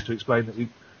Neil to explain that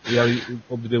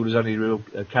Bob the Builder's only a real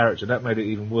character. That made it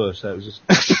even worse. So it was just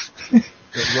one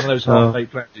of those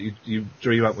half-baked plans that you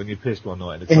dream up when you're pissed one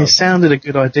night in the club. It sounded a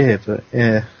good idea, but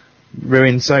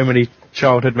ruined so many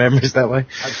childhood memories that way.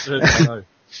 Absolutely, no.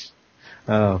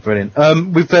 Oh, brilliant.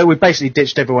 We've basically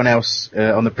ditched everyone else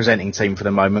on the presenting team for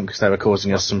the moment because they were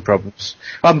causing us some problems.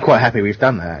 I'm quite happy we've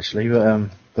done that, actually, but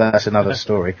that's another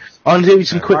story. I'll do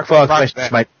some quick fire questions,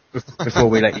 mate, before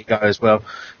we let you go as well.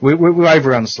 We're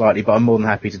overrun slightly, but I'm more than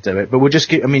happy to do it. But we'll just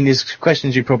there's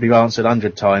questions you probably answered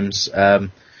 100 times.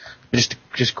 Just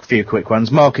a few quick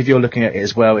ones. Mark, if you're looking at it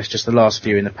as well, it's just the last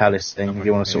few in the Palace thing, if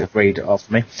you want to sort of read it off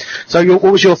me. So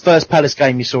what was your first Palace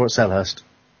game you saw at Selhurst?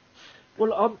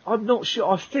 Well, I'm not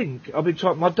sure. I think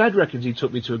my dad reckons he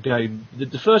took me to a game.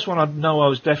 The first one I know I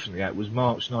was definitely at was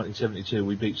March 1972.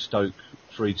 We beat Stoke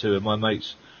 3-2, and my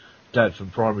mate's dad from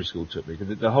primary school took me.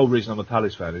 The whole reason I'm a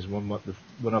Palace fan is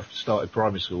when I started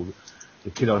primary school, the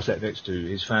kid I sat next to,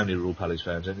 his family were all Palace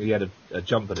fans, and he had a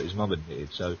jumper that his mum had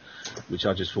knitted, which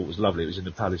I just thought was lovely. It was in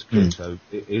the Palace kit, so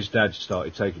his dad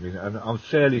started taking me, and I'm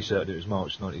fairly certain it was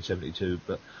March 1972,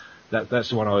 but that's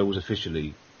the one I was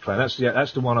officially playing.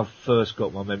 That's the one I first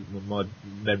got my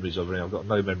memories of. I've got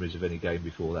no memories of any game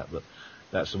before that, but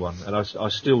that's the one. And I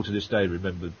still to this day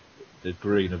remember the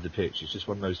green of the pitch. It's just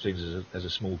one of those things as a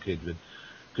small kid,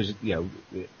 because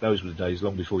those were the days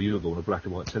long before you were born, a black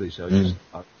and white telly. So it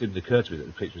didn't occur to me that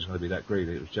the pitch was going to be that green.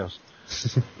 It was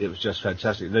just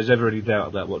fantastic. If there's ever any doubt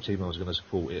about what team I was going to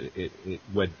support, it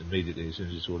went immediately as soon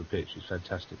as you saw the pitch. It's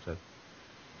fantastic. So.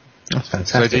 That's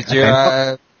fantastic.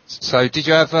 So did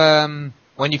you have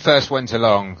when you first went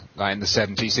along, like in the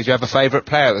 70s, did you have a favourite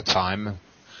player at the time?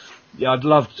 Yeah, I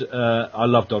loved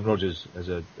Don Rogers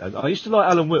I used to like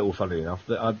Alan Whittle, funny enough.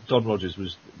 Don Rogers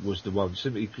was the one,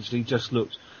 simply because he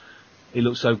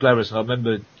looked so glamorous. And I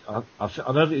remember, I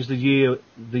don't know if it was the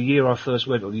year I first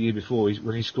went, or the year before,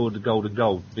 when he scored the golden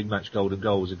goal, big match golden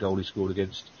goal, was a goal he scored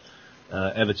against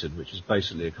Everton, which is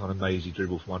basically a kind of mazy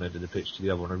dribble from one end of the pitch to the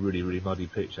other on a really, really muddy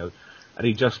pitch. And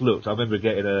he just looked, I remember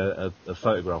getting a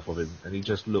photograph of him, and he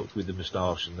just looked with the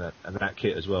moustache and that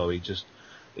kit as well. He just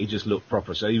looked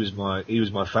proper. So he was my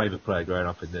favourite player growing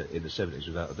up in the 70s,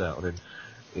 without a doubt. And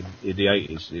then in the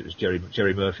 80s, it was Jerry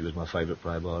Murphy was my favourite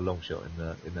player by a long shot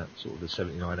in that sort of the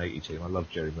 79-80 team. I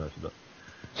loved Jerry Murphy. But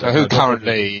so who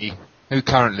currently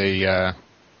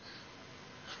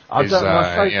I'm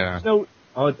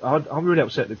really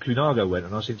upset that Kunago went,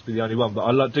 and I seem to be the only one. But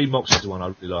I like Dean Moxey's the one I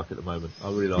really like at the moment. I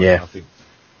really like him.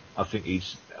 I think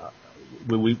he's.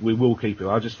 We will keep him.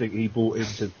 I just think he bought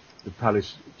into the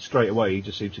Palace straight away. He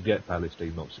just seemed to get Palace,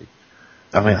 Dean Moxey.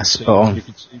 I mean, that's spot on.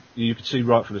 You could see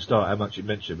right from the start how much it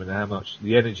meant to him and how much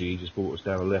the energy he just brought us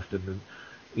down the left. And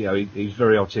you know, he's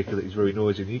very articulate. He's very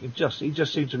noisy. And he just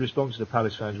seemed to respond to the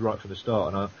Palace fans right from the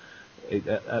start. And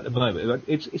at the moment,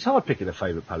 it's hard picking a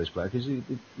favourite Palace player because you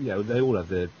know they all have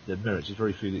their merits. There's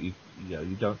very few that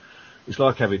you don't. It's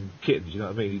like having kittens, you know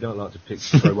what I mean? You don't like to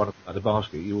throw one out of the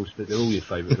basket. They're all your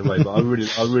favourite in a way. But I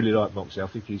really like Moxey. I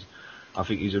think he's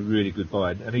a really good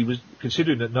buy. And he was,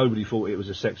 considering that nobody thought it was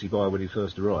a sexy buy when he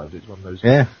first arrived. It's one of those.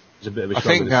 Yeah. It's a bit of a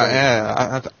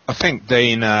I think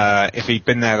Dean, if he'd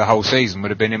been there the whole season, would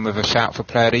have been in with a shout for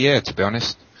Player of the Year. To be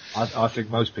honest. I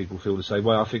think most people feel the same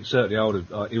way. I think certainly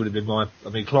he would have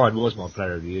been Klein was my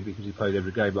Player of the Year because he played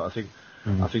every game. But I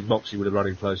think Moxey would have run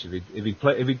in close if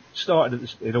he started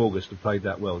in August and played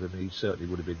that well. Then he certainly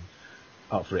would have been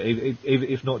up for it,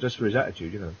 if not just for his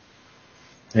attitude, you know.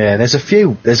 Yeah, there's a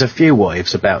few what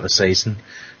ifs about the season.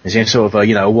 There's sort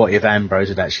of what if Ambrose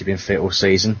had actually been fit all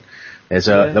season. There's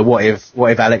the what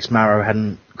if Alex Marrow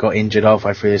hadn't got injured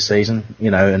halfway through the season,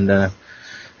 and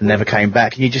never came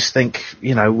back. And you just think,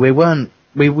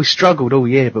 we struggled all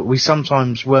year, but we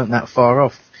sometimes weren't that far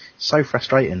off. So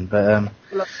frustrating, but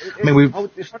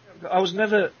I was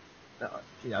never,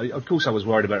 of course I was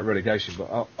worried about relegation,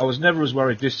 but I was never as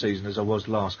worried this season as I was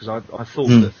last because I thought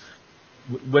that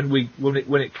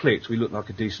when it clicked, we looked like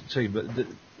a decent team. But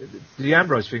the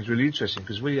Ambrose thing's really interesting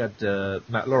because we had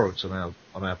Matt Lawrence on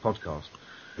our podcast,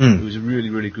 who was a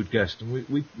really, really good guest, and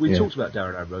we talked about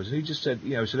Darren Ambrose, and he just said,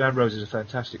 Ambrose is a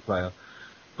fantastic player,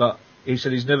 but he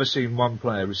said he's never seen one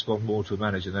player respond more to a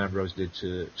manager than Ambrose did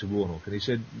to Warnock, and he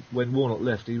said when Warnock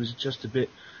left, he was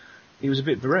a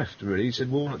bit bereft, really. He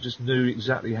said Warnock just knew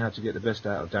exactly how to get the best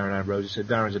out of Darren Ambrose. He said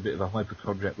Darren's a bit of a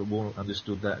hypochondriac, but Warnock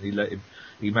understood that, and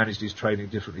he managed his training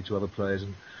differently to other players,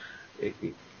 and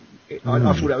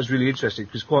I thought that was really interesting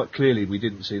because quite clearly we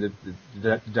didn't see the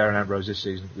Darren Ambrose this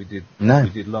season we did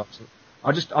last.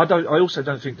 I also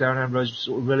don't think Darren Ambrose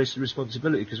sort of relished the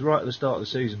responsibility because right at the start of the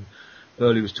season,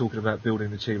 Burley was talking about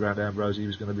building the team around Ambrose. He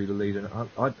was going to be the leader.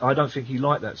 I don't think he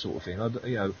liked that sort of thing.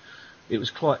 It was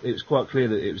quite clear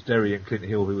that it was Derry and Clint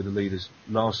Hill who were the leaders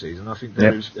last season. I think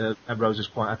Ambrose was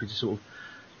quite happy to sort of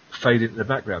fade into the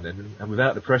background then, and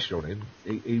without the pressure on him,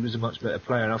 he was a much better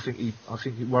player. And I think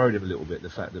it worried him a little bit the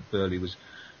fact that Burley was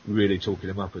really talking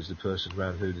him up as the person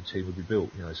around who the team would be built.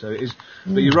 So it is.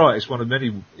 But you're right. It's one of many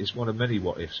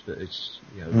what ifs. But it's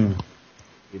in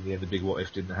the end, the big what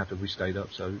if didn't happen. We stayed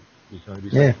up, so we can only be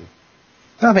thankful.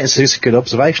 I think it's a good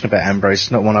observation about Ambrose.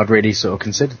 It's not one I'd really sort of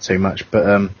considered too much, but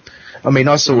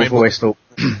I sort of always thought.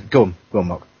 Go on,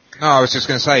 Mark. No, I was just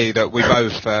going to say that we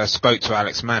both spoke to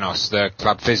Alex Manos, the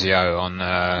club physio, on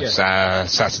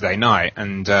Saturday night,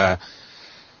 and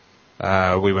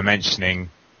we were mentioning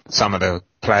some of the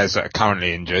players that are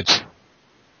currently injured.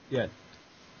 Yeah.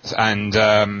 And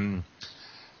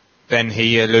then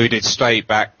he alluded straight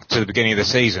back to the beginning of the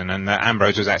season, and that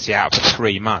Ambrose was actually out for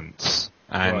 3 months.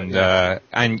 And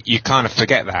and you kind of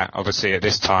forget that, obviously, at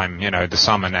this time, the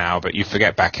summer now, but you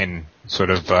forget back in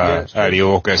sort of early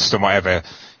August and whatever.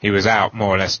 He was out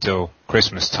more or less till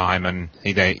Christmas time, and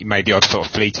he made the odd sort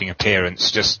of fleeting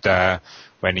appearance just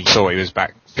when he thought he was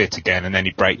back fit again, and then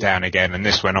he'd break down again, and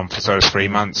this went on for sort of 3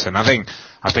 months. And I think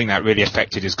that really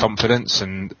affected his confidence.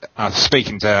 And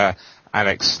speaking to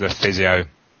Alex, the physio,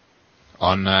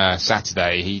 on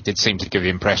Saturday, he did seem to give the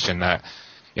impression that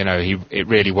it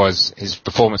really was his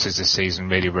performances this season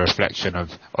really were a reflection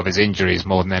of his injuries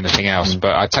more than anything else.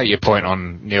 But I take your point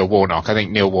on Neil Warnock. I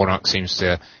think Neil Warnock seems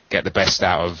to get the best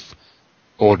out of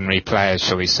ordinary players,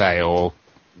 shall we say, or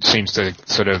seems to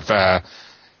sort of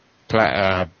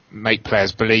make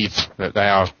players believe that they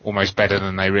are almost better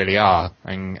than they really are,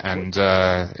 and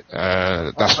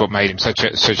that's what made him such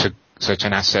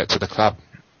an asset to the club.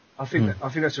 I think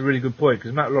that's a really good point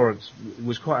because Matt Lawrence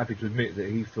was quite happy to admit that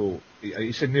he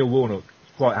said Neil Warnock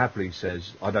quite happily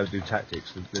says I don't do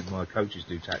tactics, that my coaches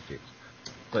do tactics,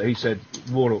 but he said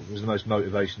Warnock was the most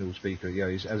motivational speaker.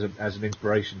 He's, as an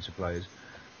inspiration to players,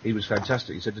 he was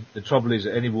fantastic. He said the trouble is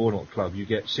at any Warnock club you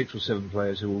get 6 or 7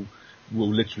 players who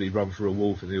will literally run through a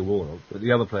wall for Neil Warnock, but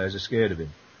the other players are scared of him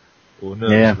or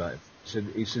nervous about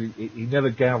him. He said he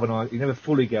never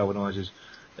fully galvanises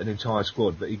an entire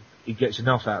squad, but he gets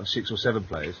enough out of 6 or 7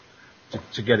 players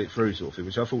to get it through, sort of thing,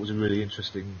 which I thought was a really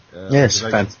interesting.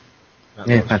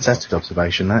 Fantastic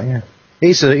observation. That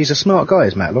he's a smart guy,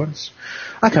 is Matt Lawrence.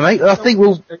 Okay, mate. I think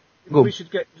we'll. we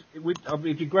should get.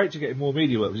 It'd be great to get him more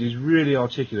media work because he's really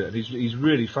articulate and he's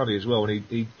really funny as well. And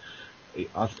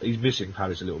he's missing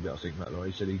Palace a little bit, I think. Matt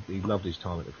Laurie. He said he loved his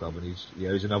time at the club, and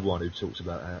he's another one who talks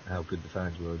about how good the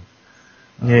fans were.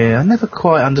 Yeah, I never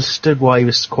quite understood why he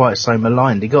was quite so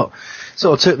maligned. He got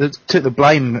sort of took the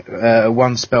blame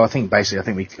one spell. I think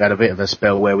we had a bit of a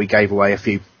spell where we gave away a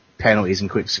few penalties in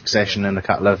quick succession and a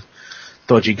couple of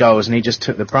dodgy goals, and he just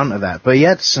took the brunt of that. But he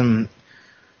had some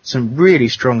really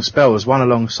strong spells. One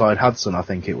alongside Hudson, I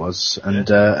think it was, and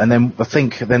then I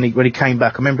think when he came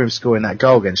back, I remember him scoring that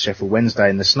goal against Sheffield Wednesday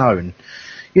in the snow, and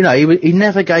you know he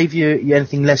never gave you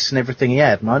anything less than everything he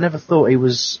had. And I never thought he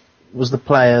was the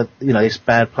player, you know, this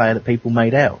bad player that people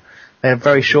made out. They have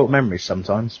very short memories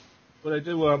sometimes. Well, they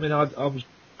do. Well, I mean, I was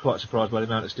quite surprised by the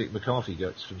amount of stick McCarthy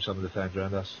gets from some of the fans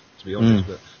around us, to be honest.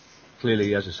 But clearly,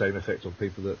 he has the same effect on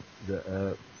people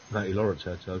that Matty Lawrence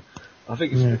had. So I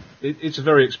think it's a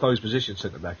very exposed position,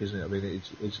 centre back, isn't it? I mean,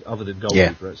 it's other than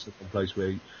goalkeeper, it's the place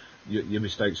where your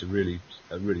mistakes are really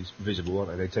visible,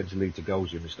 aren't they? They tend to lead to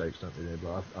goals. Your mistakes, don't they?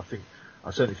 But I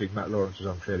certainly think Matt Lawrence was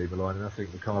unfairly maligned, and I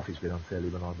think McCarthy's been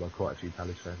unfairly maligned by quite a few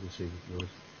Palace fans this season.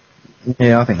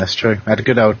 Yeah, I think that's true. I had a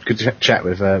good chat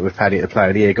with Paddy at the Player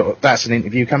of the Year. That's an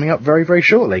interview coming up very, very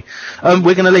shortly.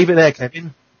 We're going to leave it there,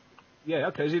 Kevin. Yeah,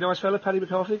 okay. Is he a nice fella, Paddy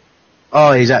McCarthy?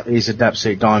 Oh, he's an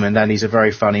absolute diamond, and he's a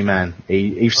very funny man.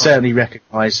 He certainly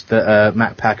recognised that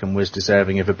Matt Packham was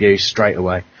deserving of abuse straight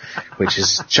away, which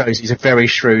shows he's a very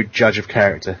shrewd judge of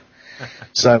character.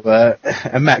 So,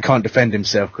 and Matt can't defend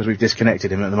himself because we've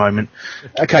disconnected him at the moment.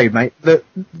 Okay, mate,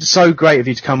 so great of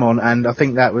you to come on, and I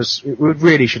think we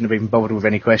really shouldn't have even bothered with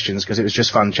any questions because it was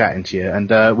just fun chatting to you, and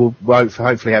we'll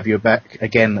hopefully have you back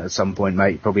again at some point,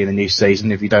 mate, probably in the new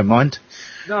season if you don't mind.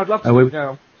 No, I'd love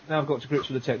to. Now I've got to grips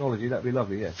with the technology, that'd be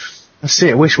lovely, yeah. That's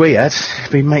it, I wish we had.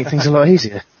 It'd make things a lot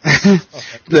easier.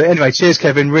 Look, anyway, cheers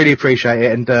Kevin, really appreciate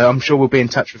it, and I'm sure we'll be in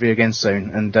touch with you again soon,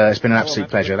 and it's been an absolute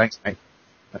pleasure. Thanks, mate.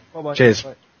 Bye-bye. Cheers.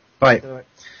 Bye.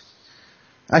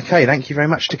 Okay, thank you very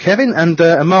much to Kevin, and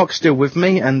Mark's still with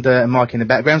me, and Mike in the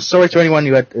background. Sorry to anyone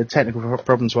who had technical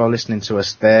problems while listening to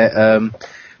us there.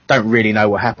 Don't really know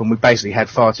what happened. We basically had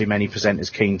far too many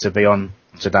presenters keen to be on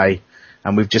today,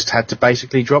 and we've just had to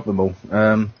basically drop them all.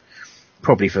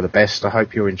 Probably for the best. I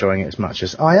hope you're enjoying it as much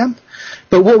as I am.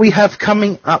 But what we have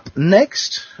coming up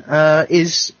next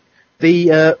is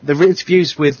the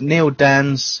interviews with Neil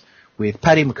Dans, with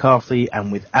Paddy McCarthy,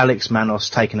 and with Alex Manos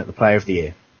taken at the Player of the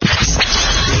Year.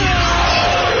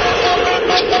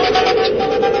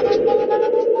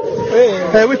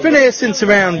 We've been here since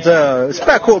around, it's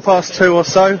about 2:15 or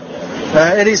so.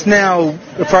 It is now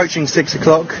approaching 6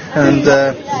 o'clock, and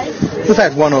we've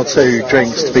had one or two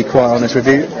drinks, to be quite honest with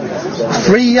you.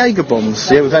 3 Jaeger bombs.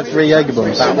 Yeah, we've had 3 Jaeger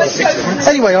bombs.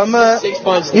 Anyway, I'm,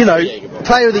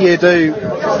 Player of the Year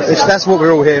that's what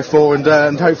we're all here for,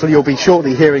 and hopefully you'll be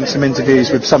shortly hearing some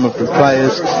interviews with some of the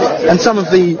players and some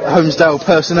of the Holmesdale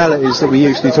personalities that we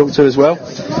usually talk to as well.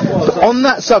 But on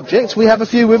that subject, we have a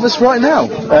few with us right now.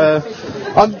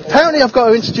 Apparently I've got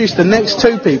to introduce the next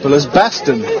two people as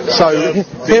Baston. So,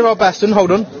 here are Baston,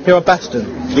 hold on, here are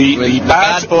Baston. The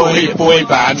bad boy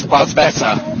band, but better.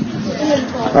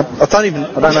 I don't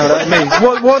know what that means.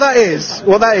 What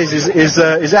that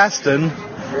is Aston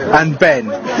and Ben.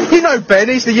 You know Ben,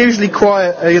 he's the usually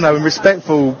quiet, and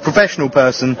respectful professional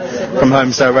person from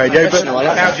Holmesdale Radio. But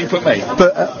how do you put me?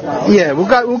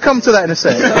 But we'll come to that in a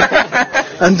sec.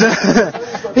 And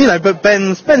but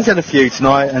Ben's had a few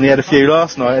tonight, and he had a few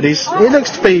last night, and he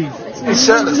looks to be. His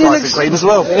shirt looks nice and clean as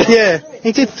well. Yeah,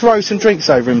 he did throw some drinks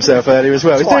over himself earlier as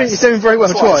well. He's doing very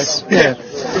well twice. Yeah.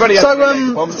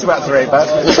 It's about 3,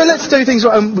 but so let's do things.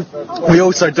 We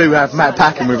also do have Matt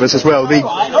Packham with us as well. The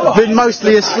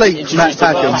mostly asleep Matt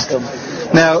Packham.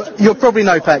 Now, you'll probably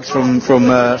know Pax from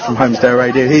Holmesdale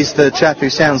Radio. He's the chap who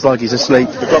sounds like he's asleep,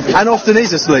 and often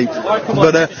is asleep.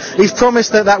 But he's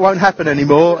promised that won't happen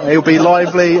anymore. He'll be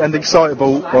lively and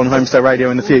excitable on Holmesdale Radio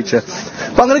in the future.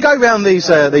 But I'm going to go round these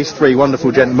 3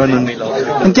 wonderful gentlemen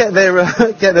and get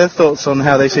their thoughts on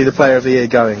how they see the Player of the Year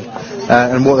going,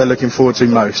 and what they're looking forward to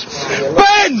most.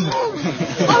 Ben!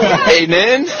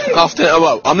 Evening.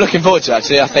 I'm looking forward to it,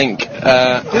 actually. I think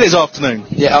it is afternoon.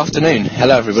 Yeah, afternoon.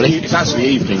 Hello, everybody. It's actually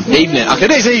evening. Evening. Okay.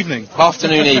 It is evening.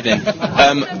 Afternoon, evening.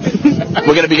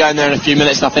 We're going to be going there in a few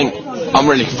minutes, and I think I'm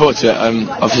really looking forward to it.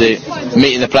 Obviously,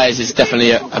 meeting the players is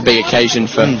definitely a big occasion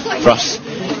for us,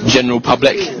 general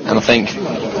public, and I think.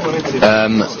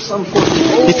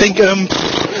 You think?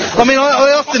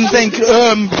 I often think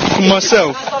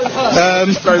myself.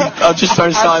 I've just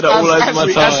thrown cider all over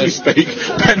my tyres. As we speak,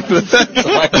 Ben for the third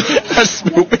time has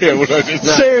spilled beer all over his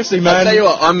Seriously, man. I'll tell you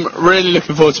what, I'm really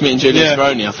looking forward to meeting Julian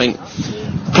Speroni. I think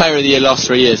Player of the Year last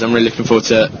 3 years. I'm really looking forward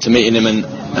to meeting him and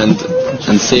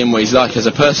seeing what he's like as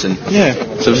a person. Yeah.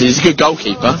 So he's a good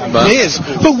goalkeeper. But he is.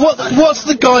 But what's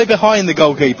the guy behind the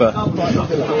goalkeeper?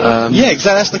 Yeah,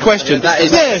 exactly. That's the question. That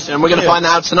is the question, and we're going to find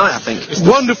that out tonight, I think.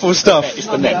 Wonderful stuff. It's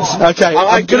the next. Okay.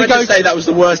 I'm going to say that was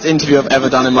the worst interview I've ever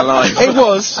done in my life. It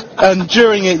was, and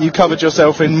during it you covered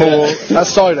yourself in more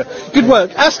cider. Good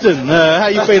work. Aston, how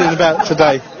are you feeling about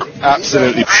today?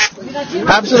 Absolutely.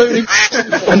 Absolutely.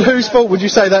 And whose fault would you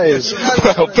say that is?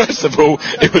 Well, first of all,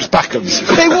 it was Backham's.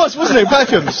 It was, wasn't it?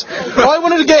 Backham's. I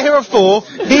wanted to get here at 4.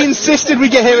 He insisted we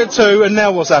get here at 2, and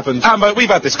now what's happened? Amber, we've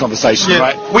had this conversation,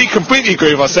 right? We completely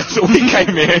agree with ourselves that we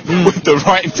came here with the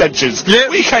right intentions. Yeah.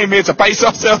 We came here to base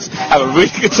ourselves, have a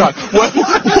really good time. Were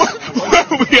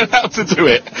we allowed to do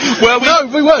it? No,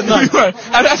 we weren't. No. We weren't.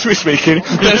 And as we're speaking,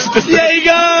 there's there you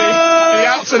go! The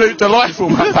absolute delightful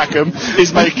Matt Backham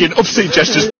is making obscene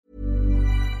gestures.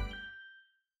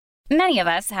 Many of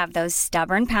us have those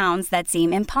stubborn pounds that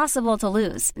seem impossible to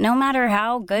lose, no matter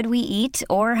how good we eat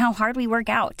or how hard we work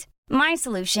out. My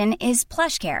solution is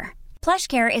PlushCare.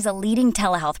 PlushCare is a leading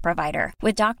telehealth provider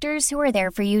with doctors who are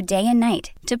there for you day and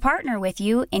night to partner with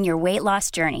you in your weight loss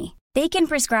journey. They can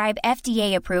prescribe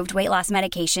FDA-approved weight loss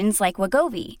medications like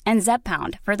Wegovy and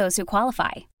Zepbound for those who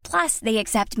qualify. Plus, they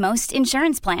accept most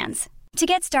insurance plans. To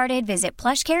get started, visit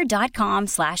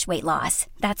plushcare.com/weightloss.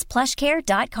 That's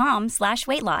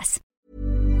plushcare.com/weightloss.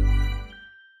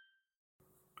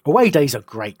 Away days are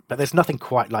great, but there's nothing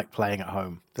quite like playing at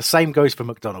home. The same goes for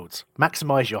McDonald's.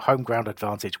 Maximise your home ground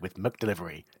advantage with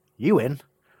McDelivery. You in?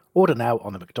 Order now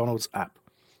on the McDonald's app.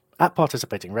 At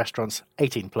participating restaurants,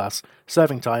 18 plus,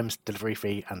 serving times, delivery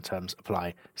fee and terms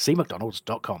apply. See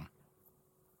mcdonalds.com.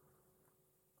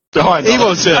 He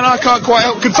was, and I can't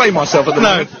quite contain myself at the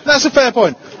moment. No, that's a fair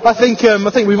point. I think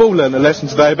we've all learned a lesson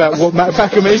today about what Matt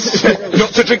Backham is.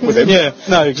 Not to drink with him. Yeah,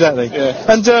 no, exactly.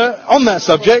 Yeah. And on that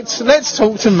subject, let's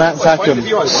talk to Matt Backham.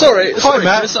 Sorry,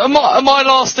 Matt. Chris, am I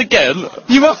last again?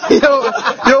 You're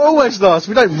always last.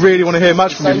 We don't really want to hear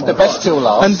much from you. The best till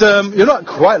last. And you're not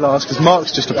quite last because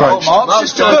Mark's just approached. What I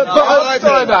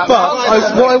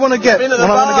want to get.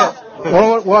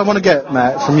 What I want to get,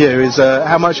 Matt, from you is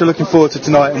how much you're looking forward to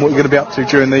tonight and what you're going to be up to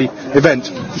during the event.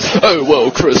 Oh,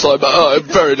 well, Chris, I'm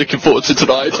very looking forward to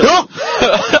tonight.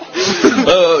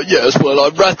 Yes, well,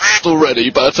 I'm rattled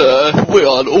already, but we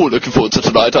are all looking forward to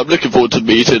tonight. I'm looking forward to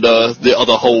meeting the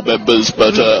other whole members,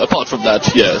 but apart from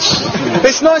that, yes.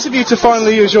 It's nice of you to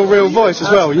finally use your real voice as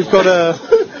well. You've got a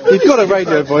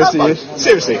radio voice, do you?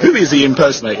 Seriously, who is he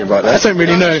impersonating right now? I don't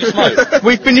really know.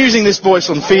 We've been using this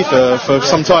voice on FIFA for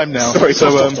some time now. Sorry, so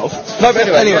no, but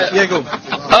anyway, yeah, go on.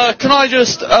 Can I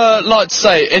just like to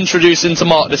say, introducing to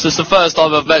Mark, this is the first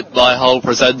time I've met my whole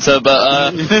presenter,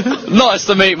 but nice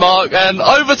to meet Mark, and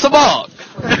over to Mark.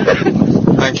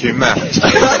 Thank you, Matt.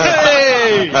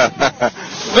 Hey!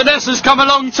 Vanessa's come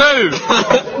along too.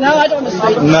 No, I don't want to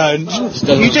speak.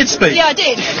 No, you did speak. Yeah, I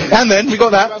did. And then we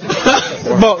got that.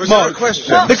 Mark, a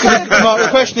question? Mark, the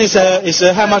question is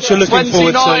how much you're looking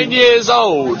forward to. 29 years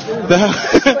old.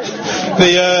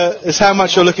 Is how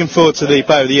much you're looking forward to the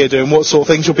Player of the Year doing, what sort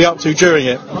of things you'll be up to during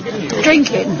it.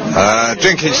 Drinking.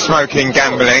 Drinking, smoking,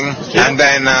 gambling, and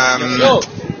then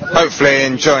hopefully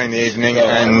enjoying the evening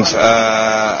and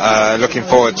looking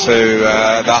forward to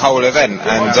the whole event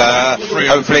and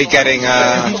hopefully getting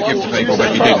to give to people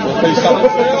that you didn't.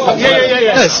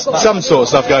 There's some sort of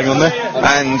stuff going on there.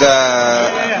 And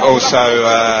also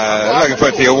looking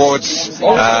forward to the awards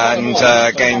and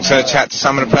getting to chat to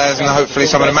some of the players and hopefully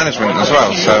some of the management as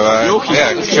well. So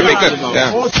yeah, it should be good.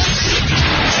 Yeah.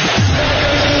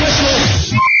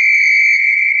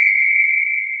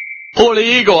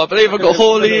 Hawley Eagle, I believe I've got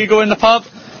Hawley Eagle in the pub.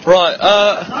 Right,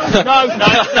 No,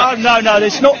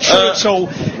 that's not true at all.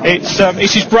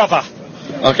 It's his brother.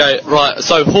 Okay, right,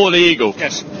 so Hawley Eagle.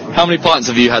 Yes. How many pints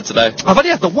have you had today? I've only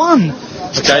had the one.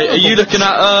 Okay, are you looking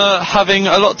at having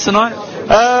a lot tonight?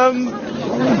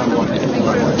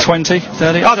 20,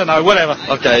 30, I don't know, whatever.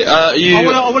 Okay, I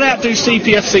want to outdo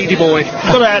CPF CD boy.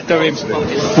 Got to outdo him.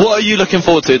 What are you looking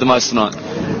forward to the most tonight?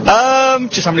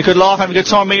 Just having a good laugh, having a good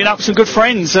time, meeting up with some good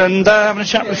friends, and having a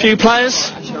chat with a few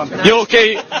players. Yorks.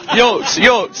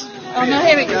 Oh no,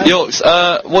 here we go. Yorks,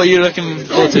 what are you looking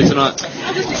forward to tonight?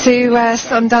 To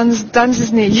some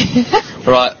Duns' knee.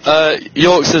 Right,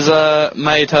 Yorks has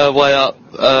made her way up.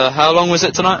 How long was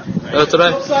it tonight?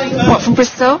 Today? What, from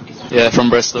Bristol? Yeah, from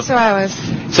Bristol. 2 hours.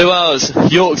 2 hours.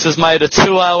 Yorks has made a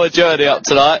 2-hour journey up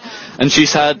tonight, and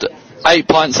she's had 8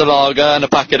 pints of lager and a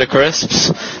packet of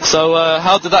crisps. So,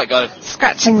 how did that go?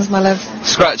 Scratchings, my love.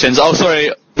 Scratchings. Oh,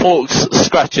 sorry, pork's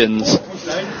scratchings.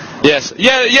 Yes.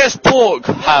 Yeah, yes, pork,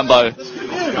 Hambo.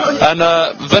 And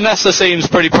Vanessa seems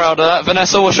pretty proud of that.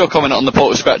 Vanessa, what's your comment on the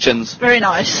pork scratchings? Very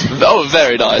nice. Oh,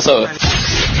 very nice. Oh.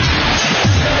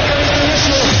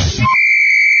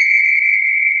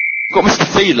 Got Mr.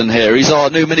 Phelan here. He's our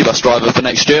new minibus driver for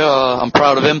next year. I'm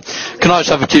proud of him. Can I just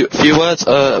have a few words?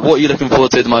 What are you looking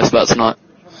forward to the most about tonight?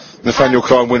 Nathaniel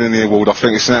Klein winning the award. I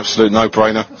think it's an absolute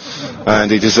no-brainer,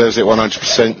 and he deserves it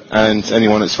 100%. And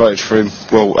anyone that's voted for him,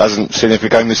 well, hasn't seen every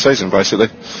game this season, basically.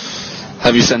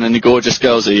 Have you sent any gorgeous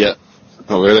girls here yet?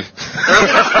 Not really.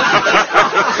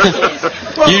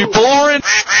 You boring.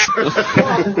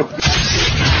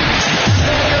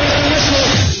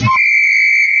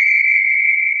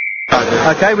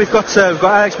 Okay, we've got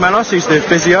Alex Manos, who's the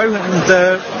physio, and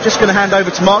just going to hand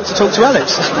over to Mark to talk to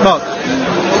Alex. Mark.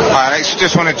 Hi Alex,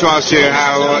 just wanted to ask you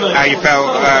how you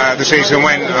felt the season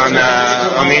went on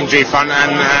the injury front,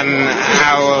 and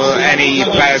how any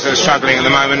players that are struggling at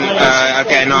the moment are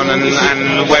getting on,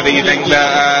 and whether you think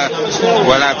that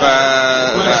we'll have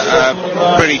a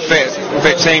pretty fit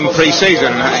team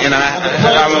pre-season. You know,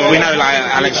 we know like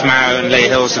Alex Mayo and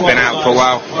Lee Hills have been out for a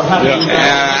while.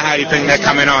 How do you think they're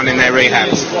coming on in their rehab? Well,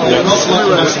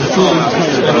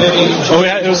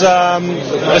 it was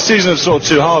a season of sort of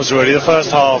two halves really. The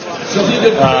first half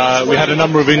we had a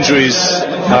number of injuries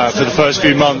for the first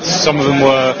few months. Some of them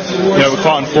were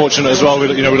quite unfortunate as well. We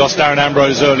lost Darren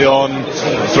Ambrose early on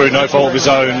through no fault of his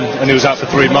own, and he was out for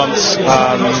 3 months.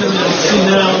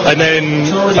 And then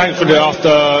thankfully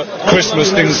after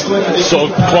Christmas things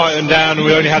sort of quietened down, and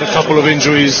we only had a couple of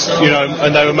injuries,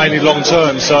 and they were mainly long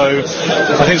term. So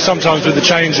I think sometimes with the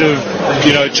change of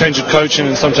coaching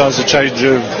and sometimes the change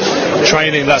of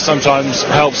training, that sometimes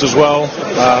helps as well.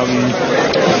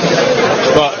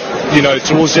 But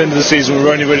towards the end of the season we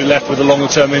were only really left with the longer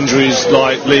term injuries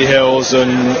like Lee Hills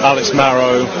and Alex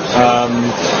Marrow,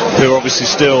 who are obviously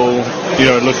still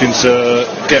looking to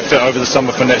get fit over the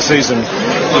summer for next season. Do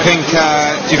you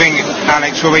think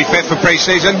Alex will be fit for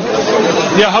pre-season?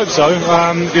 Yeah, I hope so.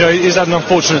 He's had an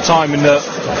unfortunate time in that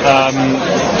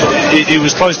he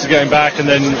was close to getting back, and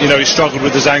then he struggled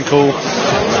with his ankle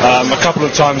a couple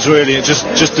of times really, and just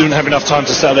didn't have enough time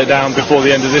to settle it down before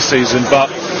the end of this season.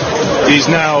 But he's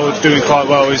now doing quite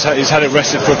well. He's had it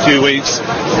rested for a few weeks,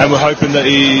 and we're hoping that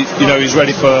he's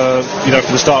ready for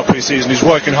the start of pre-season. He's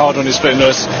working hard on his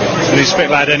fitness, and he's a fit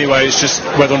lad anyway. It's just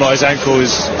whether or not his ankle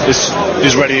is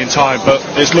ready in time, but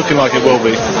it's looking like it will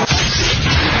be.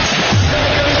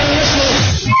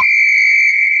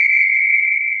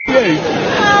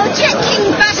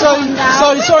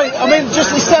 Sorry, I mean,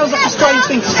 just it sounds like a strange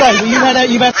thing to say, but you've had a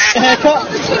haircut?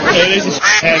 It is a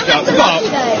haircut,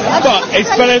 but it's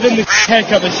better than the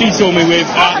haircut that she saw me with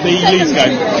at the Leeds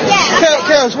game. Yeah.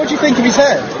 Girls, what do you think of his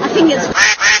hair? I think it's what?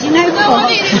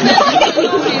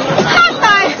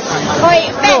 Wait,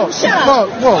 Ben, shut up.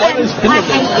 What? Ben, I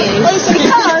hate you.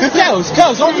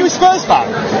 Girls, aren't you a Spurs fan?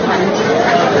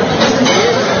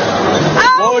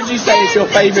 What would you say is your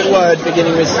favourite word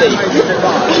beginning with C?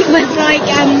 It was like,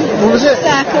 what was it?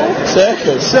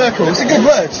 Circle. It's a good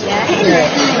word. Yeah.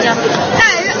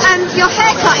 No, your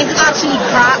haircut is actually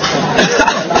crap.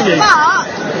 But,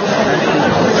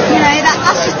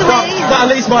 that's just the way it is. But at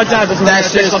least my dad doesn't.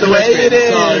 That's just the way it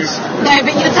is. No,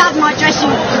 but your dad might dress you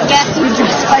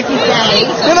like his day.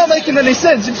 You're not making any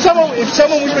sense. If someone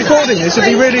was recording this, it'd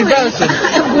be really embarrassing.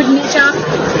 Wouldn't it, John?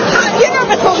 You're not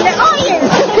recording it, are you?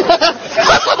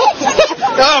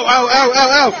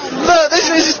 Ow. Look, this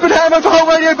has been Hammer for Whole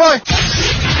Radio, bye.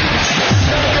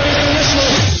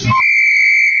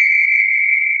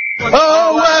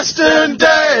 Oh, Aston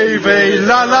Davy,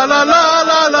 la la la la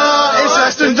la la, it's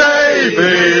Aston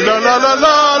Davy, la la la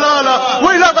la la la.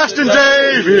 We love Aston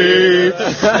Davy,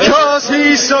 cause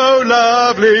he's so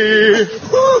lovely.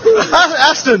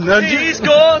 Aston, and he's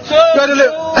got a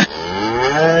little...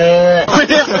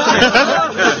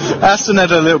 Aston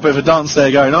had a little bit of a dance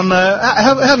there going on.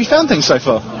 How have you found things so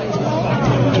far?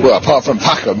 Well, apart from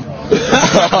Packham.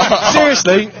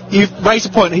 Seriously, you've raised a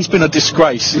point. He's been a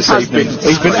disgrace this evening.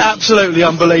 He's been absolutely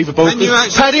unbelievable.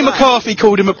 Paddy McCarthy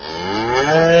called him a...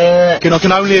 I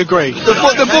can only agree. The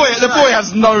boy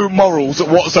has no morals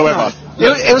whatsoever.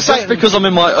 It was just because I'm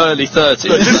in my early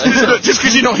 30s. Just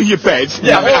because you're not in your bed,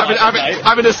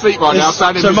 having a sleep right now.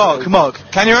 So Mark,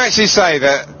 can you actually say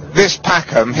that this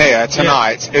Packham here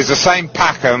tonight is the same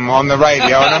Packham on the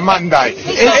radio on a Monday.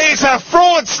 It's a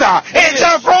fraudster! It's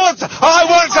a fraudster! I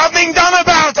want something done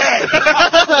about it!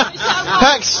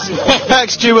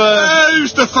 Pax, do you,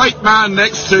 Who's the fake man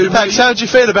next to me? Pax, how do you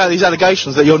feel about these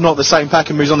allegations that you're not the same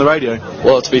Packham who's on the radio?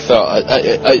 Well, to be fair,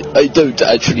 I don't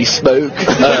actually smoke.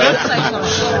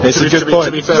 It's a good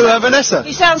point. Vanessa?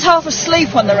 He sounds half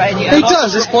asleep on the radio. He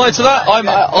does. Reply to that.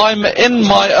 I'm in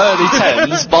my early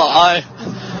 10s, but I'm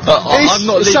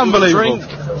not. It's unbelievable.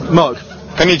 Mark,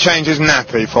 can you change his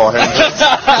nappy for him?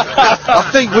 I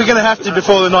think we're going to have to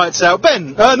before the night's out.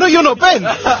 Ben, no, you're not Ben.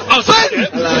 Ben.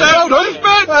 Hold on.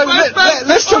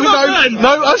 Let's talk about.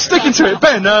 No, I'm sticking to it.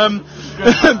 Ben, Ben,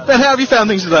 how have you found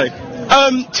things today?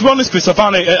 To be honest, Chris, I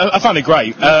found it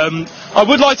great. I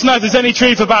would like to know if there's any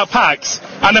truth about Pax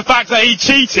and the fact that he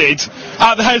cheated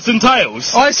at the heads and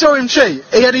tails. I saw him cheat.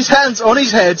 He had his hands on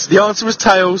his heads. The answer was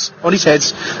tails. On his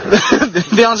heads.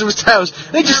 The answer was tails.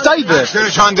 They just stayed there. I'm going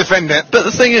to try and defend it. But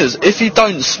the thing is, if you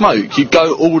don't smoke, you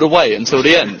go all the way until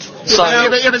the end. So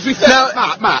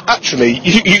Matt, actually,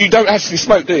 you don't actually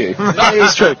smoke, do you? No,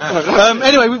 it's true.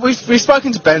 Anyway, we've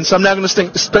spoken to Ben, so I'm now going to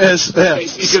speak to Ben.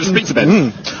 He's going to speak to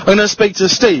Ben. I'm going to speak to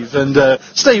Steve. And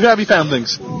Steve, how have you found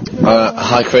things?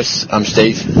 Hi Chris, I'm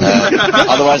Steve,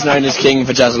 otherwise known as King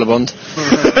for Jazzlebond.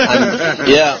 And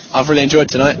yeah, I've really enjoyed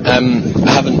tonight. I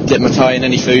haven't dipped my toe in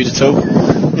any food at all.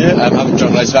 I haven't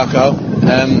drunk loads of alcohol,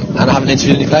 and I haven't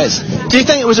interviewed any players. Do you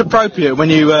think it was appropriate when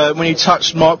you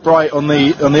touched Mark Bright on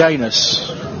the anus?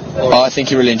 Oh, I think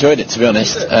he really enjoyed it, to be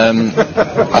honest.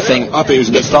 I think he was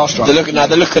a bit starstruck.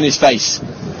 The look on his face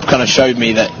kind of showed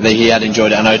me that he had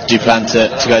enjoyed it, and I do plan to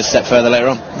go a step further later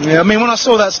on. Yeah, I mean, when I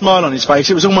saw that smile on his face,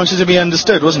 it was almost as if he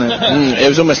understood, wasn't it? It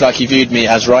was almost like he viewed me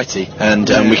as righty, and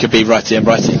we could be righty and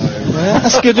brighty. Yeah,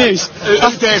 that's good news.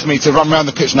 Who dares me to run around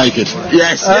the pitch naked?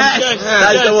 Yes,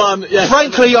 that's the one. Yes.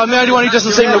 Frankly, I'm the only one who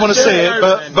doesn't seem to want to see it,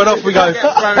 but off we go.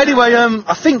 Anyway,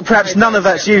 I think perhaps none of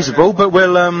that's usable, but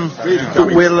we'll Aston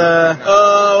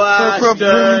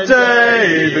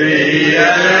Davy,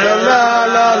 la la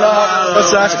la la.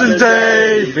 It's Aston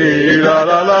Davy, la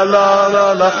la la la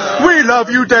la la. We love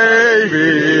you,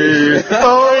 Davy.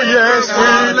 Oh yes,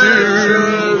 we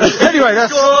do. Anyway,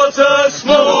 that's. Got a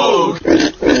smoke.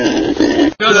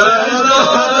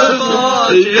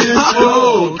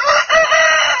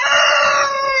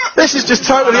 This is just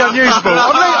totally unusable.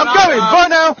 I'm going. Bye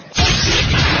now.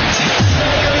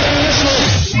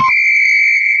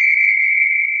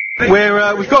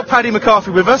 We've got Paddy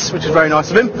McCarthy with us, which is very nice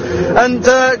of him, and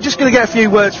just going to get a few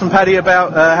words from Paddy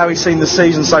about how he's seen the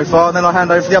season so far, and then I'll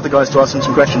hand over to the other guys to ask him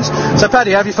some questions. So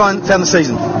Paddy, how have you found the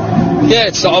season? Yeah,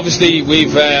 it's obviously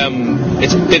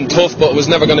it's been tough, but it was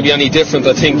never going to be any different.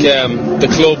 I think the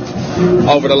club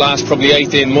over the last probably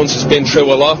 18 months has been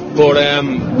through a lot, but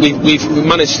we've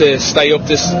managed to stay up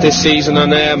this season,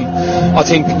 and I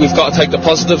think we've got to take the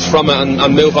positives from it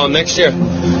and move on next year.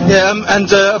 Yeah,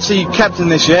 and obviously you captain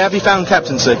this year. Have you found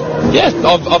captaincy? Yeah,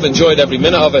 I've enjoyed every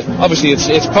minute of it. Obviously,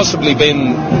 it's possibly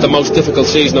been the most difficult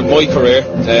season of my career,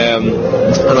 and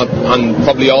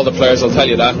probably all the players will tell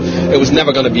you that. It was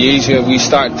never going to be easier. We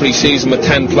started pre-season with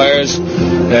 10 players.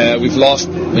 We've lost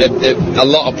a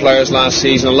lot of players last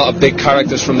season, a lot of big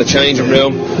characters from the changing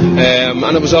room,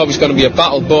 and it was always going to be a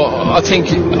battle. But I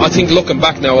think looking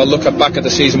back now, I'll look back at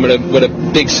the season with a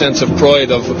big sense of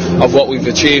pride of what we've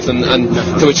achieved, and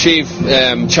to achieve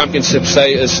championship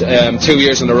status 2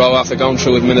 years in a row after going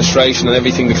through administration and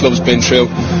everything the club's been through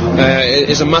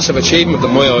is a massive achievement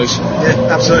in my eyes.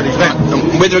 Yeah, absolutely.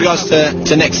 With regards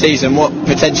to next season, what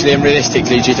potentially and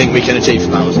realistically do you think we can achieve?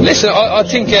 Listen, I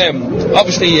think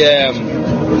obviously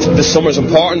the summer's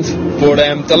important, but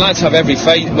the lads have every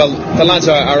faith. Well, the lads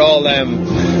are all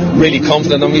really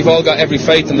confident, and we've all got every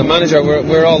faith in the manager.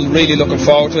 We're all really looking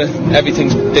forward to it.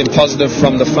 Everything's been positive,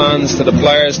 from the fans to the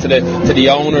players to the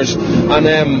owners, and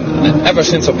ever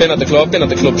since I've been at the club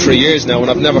 3 years now,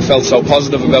 and I've never felt so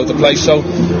positive about the place. So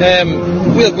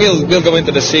we'll go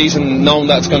into the season knowing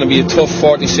that it's going to be a tough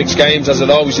 46 games, as it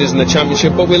always is in the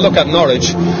Championship, but we'll look at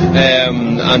Norwich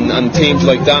and teams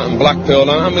like that, and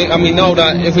Blackpool, and we know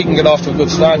that if we can get off to a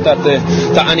good start,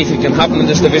 that anything can happen in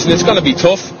this division. It's going to be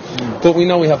tough, but we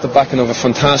know we have the backing of a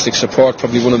fantastic support,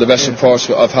 probably one of the best supports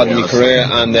I've had in my career,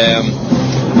 and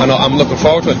I'm looking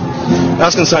forward to it. I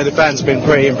was going to say the fans have been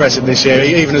pretty impressive this year,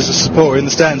 even as a supporter in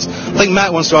the stands. I think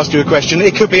Matt wants to ask you a question.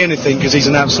 It could be anything because he's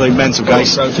an absolute mental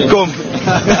case. Go on.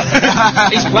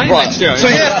 He's playing next year. So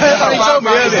yeah, he told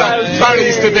me earlier. Apparently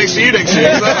he's stood next to you next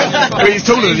year. I mean, he's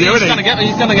taller than you, isn't he?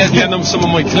 He's going to get some of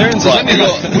my clearances. Right,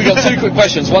 we got two quick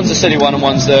questions. One's the City one and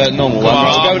one's the normal one. Right,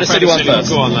 we'll go with the City one first.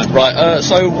 Go on, lad. Right,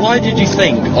 so why did you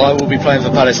think I will be playing for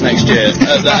Palace next year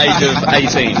at the age of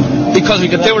 18? Because we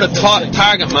could do with a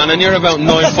target man, and you're about 9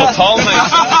 foot tall, mate.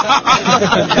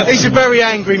 He's a very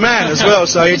angry man as well,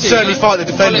 so he'd certainly fight the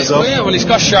defenders off. Yeah, well, he's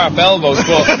got sharp elbows,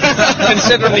 but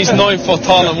considering he's 9 foot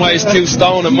tall and weighs 2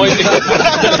 stone, it might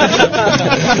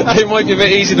be a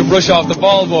bit easy to brush off the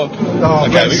ball, but...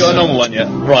 Okay, we got a normal one yet.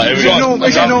 Right, is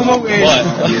it normal? Right.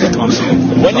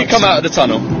 When you come out of the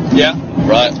tunnel,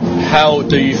 right, how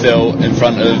do you feel in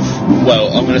front of,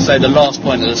 well, I'm going to say the last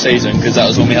point of the season, because that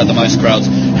was when we had the most crowds.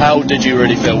 How did you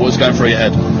really feel? What was going through your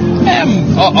head?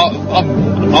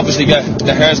 Obviously get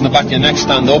the hairs in the back of your neck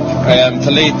stand up,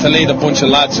 to lead a bunch of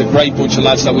lads, a great bunch of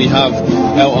lads that we have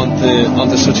out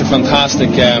onto such a fantastic,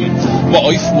 what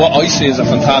I see as a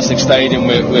fantastic stadium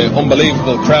with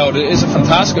unbelievable crowd. It is a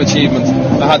fantastic achievement.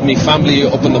 I had my family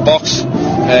up in the box.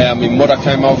 My mother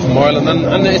came over from Ireland,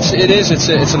 and it's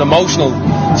an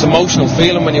emotional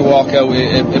feeling when you walk out.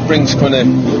 It brings you kind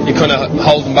of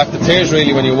holding back the tears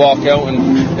really when you walk out,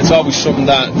 and it's always something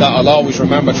that I'll always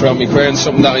remember throughout my career, and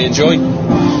something that I enjoy.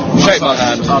 Shake my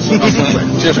hand.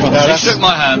 Cheers, man. He shook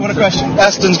my hand. You want a question?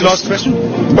 Aston's going to ask a question.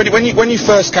 When you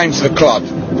first came to the club,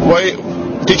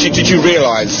 did you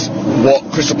realise what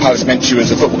Crystal Palace meant to you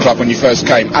as a football club when you first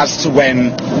came, as to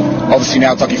when obviously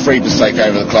now Dougie Freedman's taken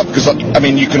over the club? Because I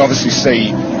mean, you can obviously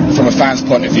see from a fan's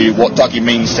point of view what Dougie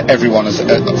means to everyone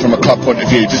from a club point of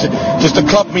view. Does the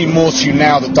club mean more to you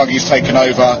now that Dougie's taken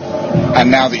over, and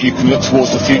now that you can look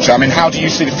towards the future? I mean, how do you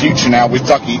see the future now with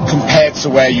Dougie compared to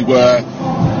where you were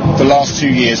the last 2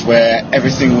 years, where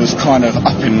everything was kind of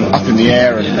up in the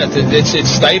air? And it's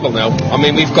stable now. I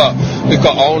mean, we've got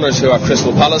owners who are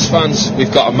Crystal Palace fans.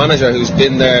 We've got a manager who's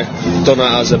been there, done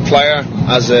it as a player,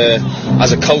 as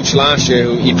a coach last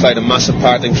year. He played a massive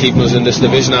part in keeping us in this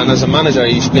division, and as a manager,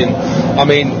 he's been. I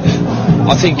mean,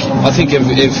 I think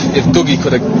if Dougie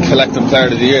could have collected Player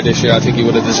of the Year this year, I think he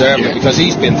would have deserved it, because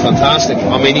he's been fantastic.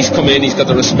 I mean, he's come in, he's got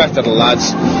the respect of the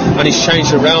lads, and he's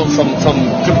changed around from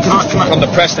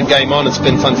the Preston game on. It's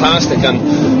been fantastic, and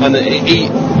he,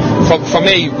 for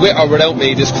me, with or without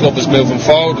me, this club is moving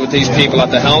forward with these people at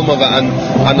the helm of it, and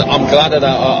I'm glad of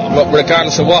that.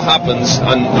 Regardless of what happens,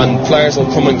 and players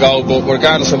will come and go, but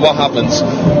regardless of what happens,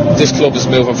 this club is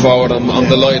moving forward. I'm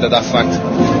delighted at that fact.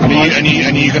 And are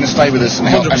you going to stay with us and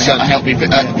help be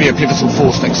a pivotal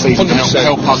force next season, and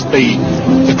help us be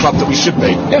the club that we should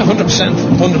be? Yeah,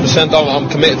 100%. I'm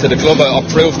committed to the club. I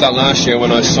proved that last year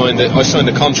when I signed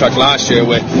the contract last year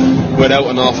without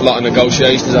an awful lot of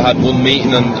negotiations. I had one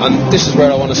meeting, and this is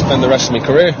where I want to spend the rest of my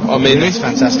career. I mean, it's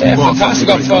fantastic. Yeah, fantastic.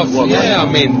 I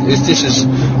mean, this is.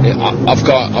 I've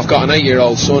got an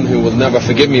 8-year-old son who will never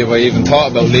forgive me if I even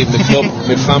thought about leaving the club.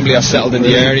 My family are settled in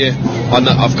the area, and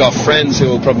I've got friends who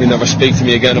will probably never speak to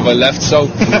me again if I left. So,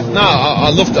 no, I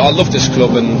love this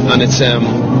club, and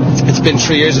it's been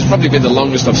 3 years. It's probably been the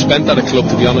longest I've spent at a club,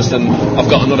 to be honest, and I've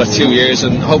got another 2 years,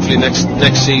 and hopefully next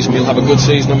season we'll have a good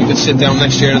season, and we can sit down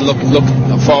next year and look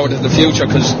forward to the future,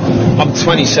 because I'm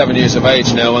 27 years of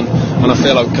age now, and I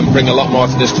feel I can bring a lot more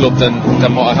to this club than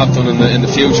what I have done in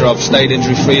the future. I've stayed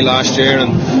injury free last year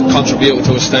and contributed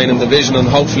to us staying in the division, and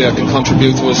hopefully I can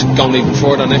contribute to us going even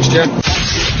further next year.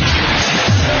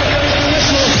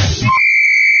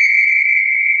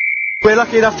 We're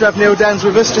lucky enough to have Neil Dans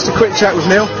with us. Just a quick chat with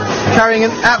Neil, carrying an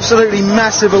absolutely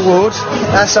massive award.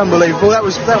 That's unbelievable. That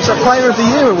was a Player of the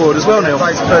Year award as well, Neil.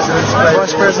 Vice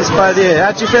President's Player of the Year.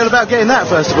 How do you feel about getting that,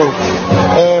 first of all?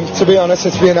 To be honest,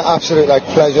 it's been an absolute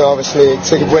pleasure. Obviously,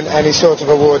 to win any sort of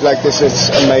award like this, it's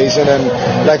amazing. And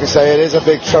like I say, it is a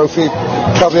big trophy.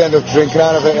 Probably end up drinking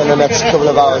out of it in the next couple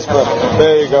of hours. But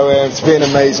there you go. It's been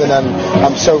amazing, and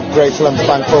I'm so grateful and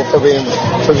thankful for being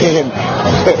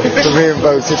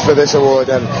voted for this award,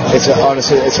 and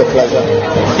honestly it's a pleasure.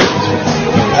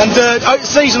 And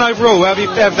season overall, how have you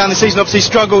done the season? Obviously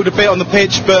struggled a bit on the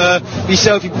pitch, but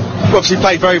yourself, you obviously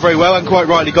played very, very well, and quite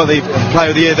rightly got the Player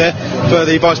of the Year there. for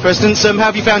the vice presidents. How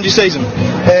have you found your season?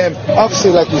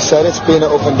 Obviously, like you said, it's been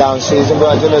an up and down season,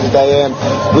 but at the end of the day,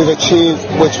 we've achieved,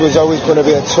 which was always going to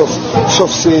be a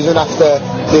tough season after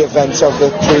the events of the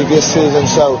previous season.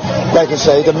 So, like I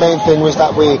say, the main thing was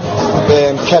that we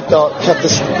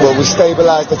we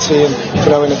stabilised the team,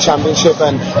 in the championship,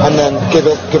 and then give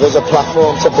us a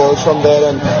platform to build from there.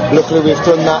 And luckily, we've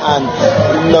done that, and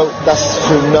that's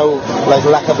through no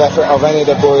lack of effort of any of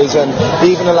the boys, and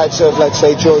even the likes of, like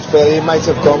say, George Bailey, he might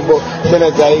have gone, but at the end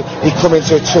of the day, he come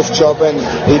into a tough job, and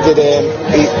he did.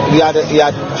 He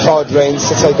had hard reins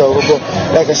to take over, but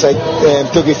like I said,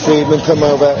 Dougie Friedman come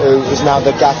over, who is now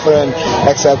the gaffer, and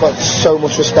like I said, I've got so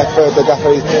much respect for the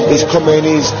gaffer. He's come in,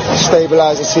 he's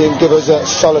stabilised the team, give us a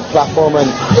solid platform, and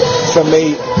for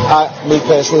me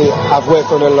personally, I've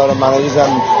worked on a lot of managers,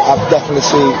 and I definitely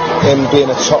see him being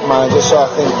a top manager. So I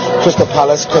think Crystal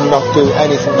Palace cannot do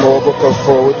anything more but go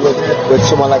forward with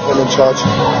someone like him in charge.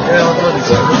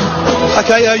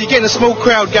 Okay, you're getting a small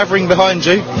crowd gathering behind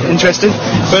you. Interesting.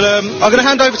 But I'm going to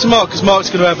hand over to Mark, because Mark's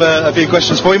going to have a few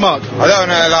questions for you. Mark? I don't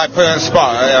want to put you on the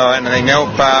spot or anything, Neil,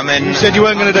 but I mean... You said you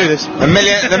weren't going to do this. The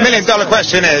million dollar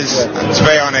question is, to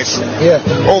be honest,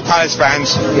 all Palace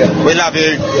fans, we love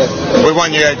you, we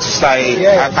want you to stay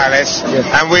at Palace,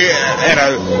 and we,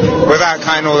 without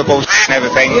cutting all the bullshit and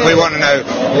everything, we want to know,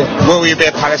 will you be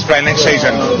a Palace player next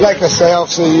season? Like I say,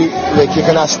 obviously, you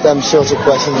can ask them sorts of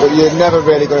questions, but you're never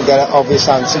really going to get an obvious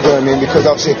answer, do you know what I mean? Because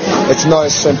obviously, it's not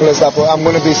as simple as that, but I'm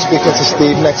going to be speaking to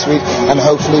Steve next week, and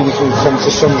hopefully we can come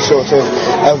to some sort of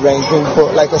arrangement.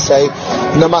 But like I say,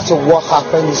 no matter what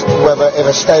happens, whether if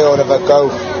I stay or if I go,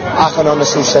 I can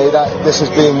honestly say that this has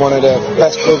been one of the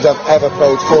best clubs I've ever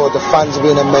played for. The fans have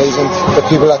been amazing, the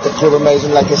people at the club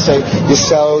amazing, like I say,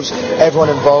 yourselves, everyone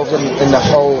involved in the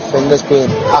whole thing has been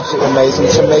absolutely amazing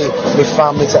to me, my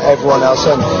family, to everyone else.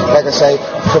 And like I say,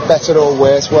 for better or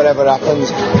worse, whatever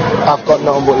happens, I've got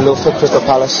nothing but love for Crystal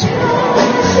Palace.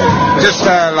 Just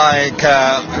sort of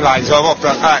off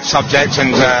that subject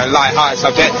and light-hearted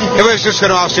subject, I was just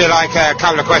going to ask you a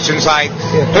couple of questions,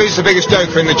 who's the biggest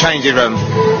joker in the changing room?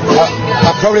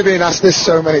 I've probably been asked this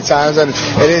so many times, and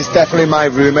it is definitely my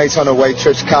roommate on away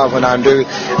trips, Calvin Andrew.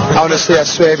 Honestly, I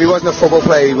swear, if he wasn't a football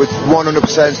player, he would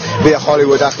 100% be a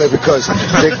Hollywood actor, because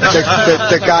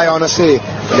the guy honestly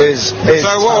is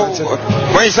so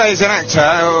when you say he's an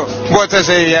actor, what does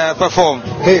he perform?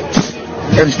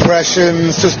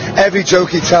 Impressions, just every joke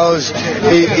he tells,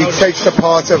 he takes the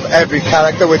part of every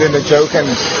character within the joke, and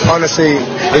honestly,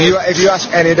 if you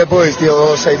ask any of the boys, they'll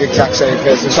all say the exact same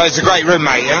person. So it's a great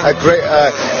roommate, yeah?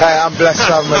 I'm blessed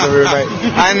to have him as a roommate.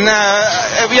 And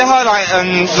your highlight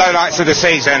and lowlights of the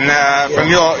season, from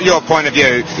your point of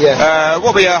view,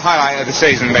 what will your highlight of the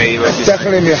season be?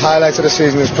 Definitely my highlight of the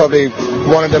season is probably,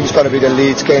 one of them's got to be the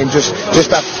Leeds game, just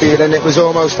that feeling. It was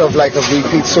almost of like a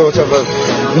repeat sort of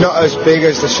not as big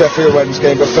as the Sheffield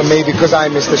Wednesday game, but for me, because I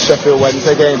missed the Sheffield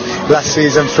Wednesday game last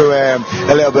season through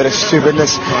a little bit of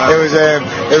stupidness,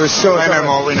 it was sort of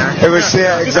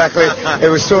exactly. It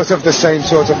was sort of the same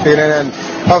sort of feeling, and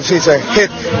obviously to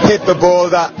hit the ball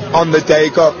that on the day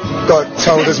got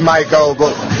told as my goal,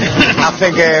 but I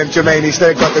think Jermaine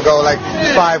Easter got the goal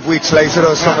 5 weeks later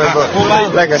or something.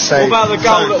 But like I say, what about the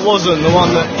goal that wasn't the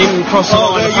one that didn't cross the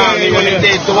line apparently when it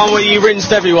did, the one where you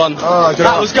rinsed everyone?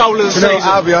 That was goal of the season.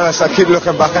 I'll be honest, I keep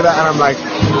looking back at that and I'm like,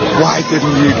 why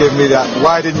didn't you give me that?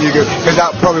 Why didn't you give? Because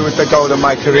that probably was the goal of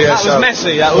my career. That was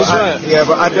messy. That was yeah,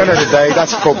 but at the end of the day,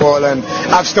 that's football, and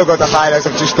I've still got the highlights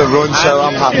of just the run, so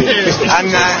I'm happy.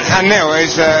 And Neil,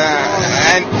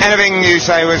 anything you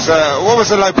say was what was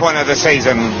the low point of the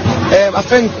season? I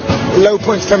think low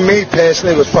point for me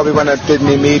personally was probably when I did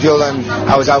my medial and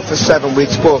I was out for 7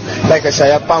 weeks, but like I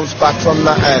say, I bounced back from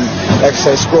that, and like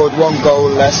I say, scored 1 goal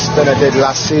less than I did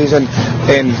last season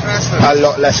in a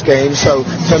lot less games. So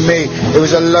for me it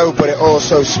was a low, but it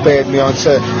also spurred me on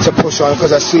to push on,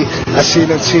 because I seen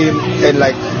the team in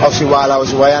obviously while I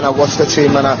was away, and I watched the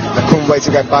team and I couldn't wait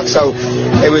to get back. So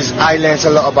I learnt a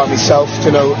lot about myself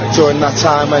during that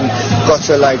time, and got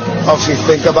to obviously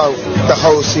think about the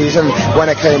whole season when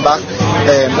I came back.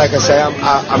 Like I say,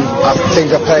 I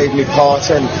think I played my part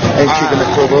in keeping the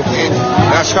club up.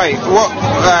 That's great.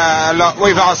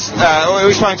 We've asked,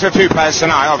 we've spoken to a few players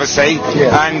tonight, obviously,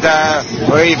 and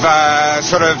we've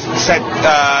sort of said,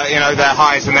 their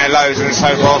highs and their lows and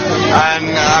so forth.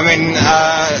 And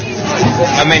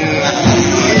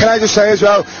can I just say as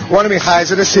well, one of my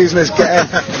highs of the season is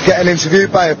getting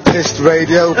interviewed by a pissed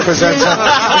radio presenter.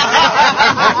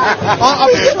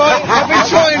 I've been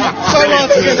trying so hard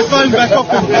to do get the phone back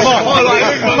off him.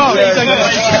 Mark,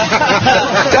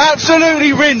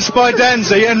 absolutely rinsed by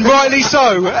Danzy, and rightly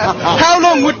so. How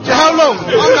long?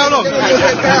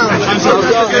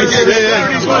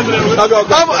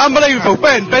 Unbelievable.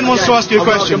 Ben wants to ask you a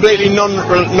question. Completely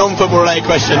non-football related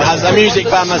question. As a music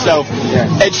fan myself,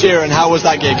 Ed Sheeran, how was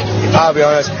that gig? I'll be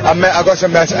honest. I got to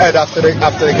meet Ed after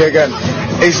the gig, and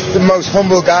he's the most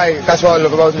humble guy. That's what I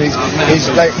love about him. He's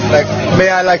like me.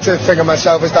 I like to think of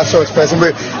myself as that sort of person.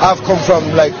 I've come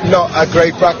from like not a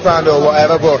great background or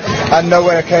whatever, but I know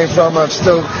where I came from. I'm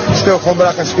still humble.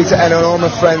 I can speak to anyone, all my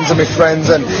friends,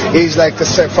 and he's like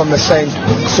from the same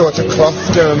sort of cloth.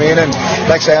 Do you know what I mean? And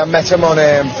like I say, I met him on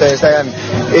Thursday, and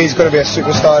he's going to be a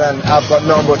superstar. And I've got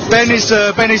nothing but Ben is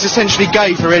essentially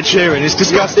gay for Ed Sheeran. It's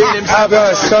disgusting. I'll be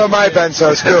honest. So am I, Ben. So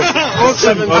it's cool.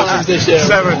 Awesome. 7 times this year.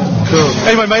 7. Cool.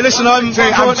 Anyway, mate, listen, I'm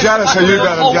jealous of you,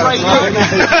 Ben. I'm jealous.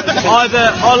 I'd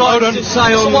like to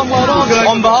say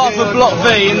on behalf of Block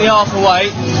V in the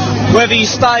half-weight, whether you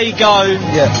stay, go,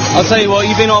 I'll tell you what,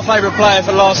 you've been our favourite player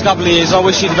for the last couple of years. I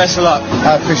wish you the best of luck.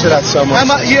 I appreciate that so much.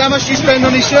 How much do you spend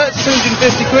on his shirt?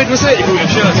 250 quid, was it? You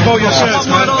bought your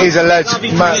shirts, man. He's a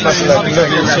legend. Massive legend.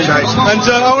 And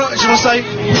I just want to say,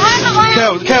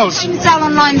 Kels. Down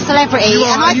online celebrity,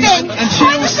 and I think I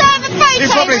deserve a photo.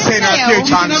 You've probably seen her a few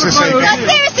times this evening. I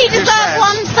seriously deserve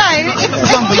one, so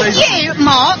if you,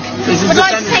 Mark, would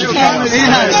like to take it,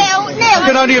 Neil. I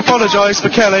can only apologise for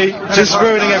Kelly just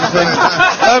ruining everything.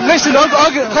 Listen, I'm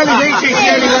going to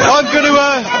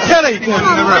Kelly.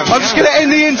 I'm just going to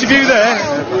end the interview there.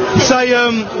 Say,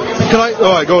 can I?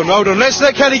 All right, go on. Hold on. Let's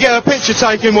let Kelly get a picture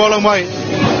taken while I'm waiting.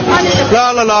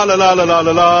 La la la la la la la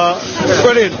la la.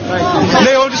 Brilliant.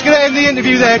 Neil, I'm just going to end the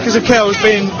interview there because of Kel's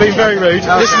being very rude.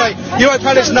 Listen, mate, you owe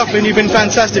Palace nothing. You've been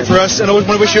fantastic for us, and I want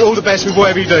to wish you all the best with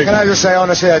whatever you do. Can I just say,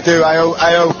 honestly, I do. I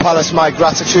owe Palace my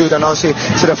gratitude, and honestly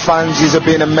to the fans, these have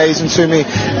been amazing to me.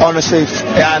 Honestly,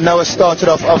 I know it started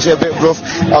off obviously a bit rough,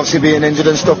 obviously being injured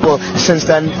and stuff, but since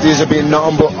then these have been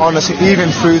nothing. But honestly,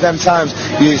 even through them times,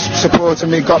 you supported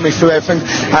me, got me through everything,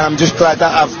 and I'm just glad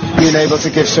that I've been able to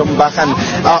give something back. And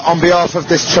on behalf of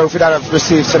this trophy that I've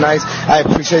received tonight, I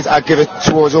appreciate it. I give it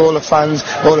towards all the fans,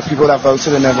 all the people that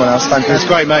voted, and everyone else. Thank you. That's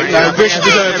great, mate. Rich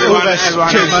deserves all the best.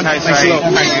 Cheers, man. Thanks a lot.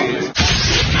 Thank you.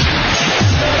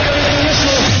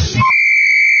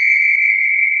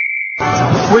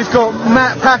 We've got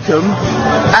Matt Packham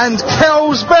and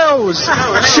Kels Bells,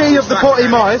 she of the potty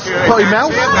mouth. Potty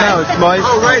mouth? No, it's my.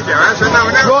 Right,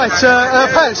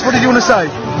 Pats, what did you want to say?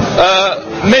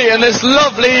 Me and this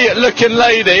lovely looking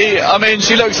lady, I mean,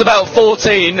 she looks about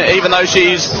 14, even though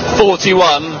she's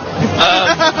 41.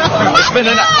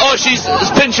 She's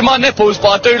pinching my nipples, but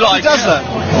I do like it. She does that?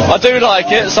 I do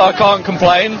like it, so I can't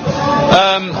complain.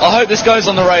 I hope this goes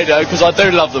on the radio, because I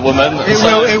do love the woman.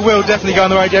 It will definitely go on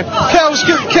the radio.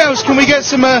 Kels, can we get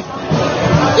some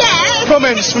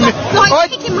comments from you?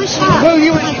 Well,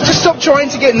 you just stop trying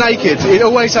to get naked. It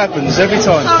always happens, every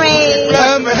time. Sorry.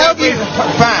 How have you...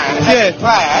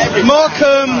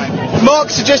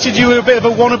 Mark suggested you were a bit of a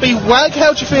wannabe wag.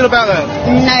 How do you feel about that?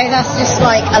 No, that's just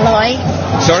like a lie.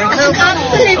 Sorry? That's an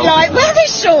absolute lie. Where is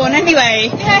Sean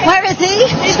anyway? Where is he?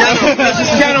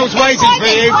 Channel's waiting for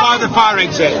you by the fire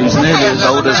exit. He's nearly as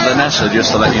old as Vanessa,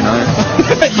 just to let you know.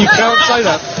 You can't say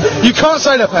that. You can't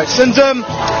say that, Pax. And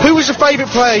who was your favourite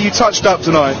player you touched up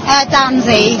tonight?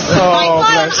 Danzy. Oh,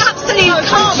 bless. Absolute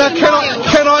can't. Now,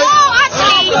 can I? Oh,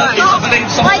 actually,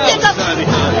 I did that.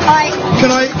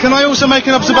 Can I also make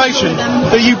an observation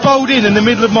that you bowled in the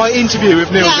middle of my interview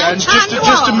with Neil Gans just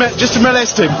to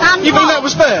molest him? You think that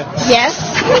was fair? Yes.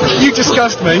 You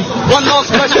disgust me. One last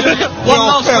question. I'd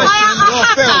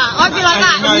be like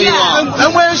that. Yeah.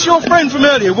 And where's your friend from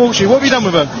earlier, Walshy? What have you done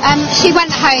with her? She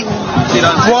went home.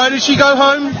 Why did she go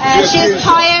home? She was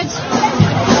tired.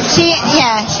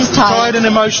 She's tired. Tired and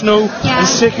emotional and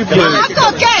sick of you. I've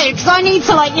got to go because I need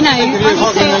to, I need to. Can I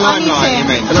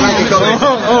make a comment?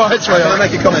 Alright, Can I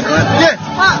make a comment, right? Yeah.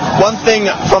 One thing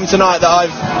from tonight that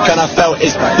I've kind of felt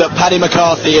is that Paddy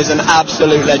McCarthy is an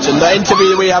absolute legend. The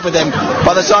interview we have with him,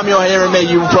 by the time you're hearing me,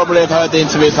 you will probably have heard the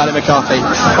interview with Paddy McCarthy.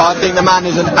 But I think the man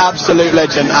is an absolute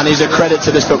legend and he's a credit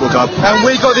to this football club. And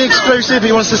we got the exclusive,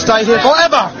 he wants to stay here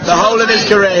forever. The whole of his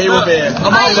career he will be here.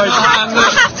 I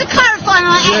have to clarify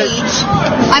my age.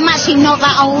 I'm actually not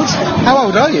that old. How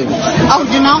old are you? Old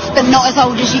enough, but not as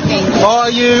old as you think. Are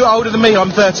you older than me?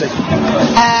 I'm 30.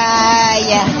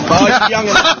 Yeah. But are you young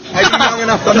enough? Are you young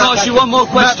enough? Can I ask you one more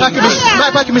question?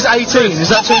 Matt Packham is 18. Is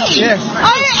that too? Yeah.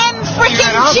 I am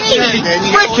freaking cheating.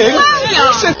 Freaking? I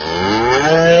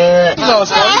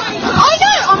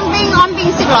know. I'm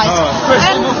being civilised.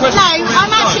 No,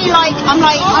 I'm actually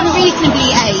I'm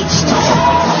reasonably aged.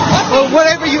 Well,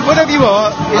 whatever whatever you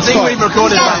are. I think we've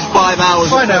recorded about 5 hours.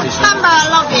 Bye now. Remember,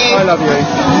 I love you. I love you.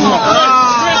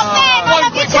 One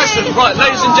quick question, right,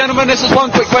 ladies and gentlemen, this is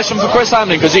one quick question for Chris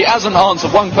Hamlin because he hasn't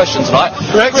answered one question tonight.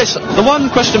 Chris, the one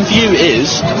question for you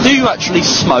is, do you actually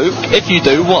smoke? If you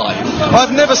do, why?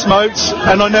 I've never smoked,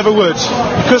 and I never would,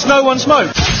 because no one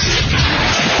smokes.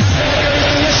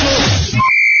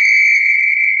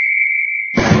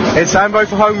 It's Hambo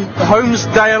for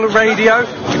Holmesdale Radio.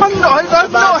 I've not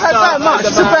had that much.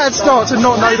 It's a bad start to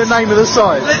not know the name of the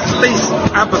site. Let's at least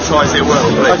advertise it well,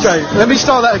 please. Okay, let me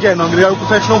start that again. I'm going to be old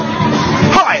professional.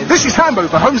 Hi, this is Hambo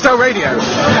for Holmesdale Radio.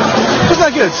 Wasn't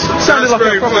that good? Sounded like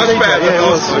a proper DJ. Yeah, it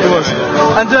was.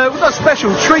 And we've got a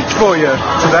special treat for you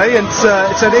today, and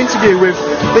it's an interview with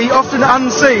the often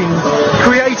unseen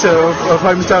creator of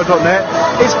Holmesdale.net.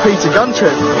 It's Peter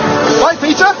Guntrip. Hi,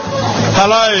 Peter.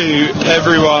 Hello,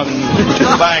 everyone.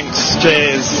 Thanks.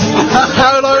 Cheers.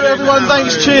 Hello, everyone.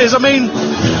 Thanks. Cheers. I mean,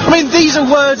 these are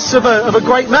words of a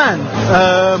great man,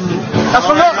 a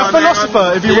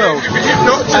philosopher, if you will.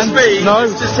 Not just me. No,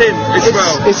 it's just him as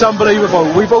well. It's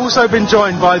unbelievable. We've also been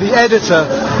joined by the editor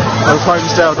of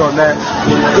Holmesdale.net,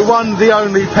 the one, the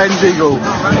only Penge Eagle.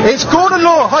 It's Gordon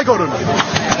Law. Hi, Gordon.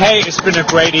 Hey, it's been a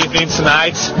great evening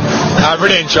tonight. I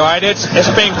really enjoyed it. It's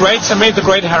been great to meet the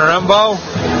great Harambo.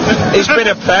 It's been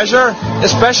a pleasure,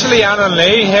 especially Alan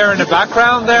Lee here in the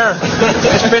background there.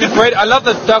 It's been great. I love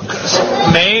the duck's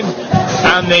name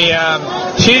and the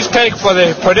cheesecake for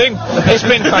the pudding. It's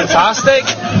been fantastic.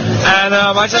 And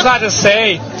I just had to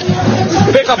say,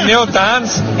 pick up Neil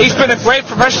Dance. He's been a great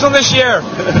professional this year.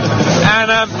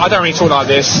 And I don't really talk like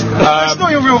this. That's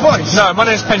not your real voice. No, my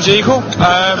name's Penge Eagle.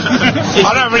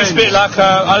 I don't really speak like.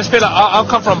 I speak like. I'll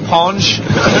come from Ponge.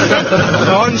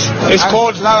 Ponge. It's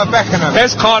called Lower Beckenham.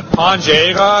 It's called Penge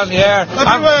Eagle. Yeah.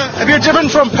 Have you driven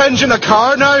from Penge in a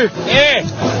car now? Yeah.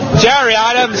 Jerry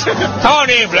Adams,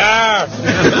 Tony Blair.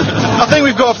 I think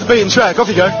we've got off the beaten track. Off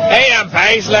you go. Ian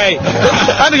Paisley.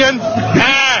 And again.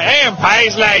 Ian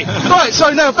Paisley. Right,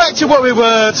 so now back to what we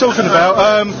were talking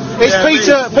about. It's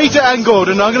Peter and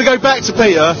Gordon. I'm going to go back to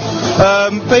Peter.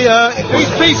 Peter. Who's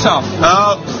Peter?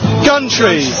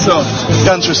 Gundry Soft.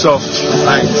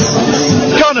 Thanks.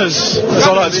 Gunners, as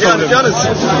I like to call them.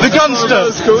 The Gunster.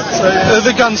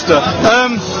 The Gunster.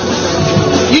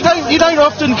 You don't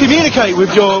often communicate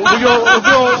with your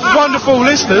wonderful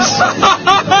listeners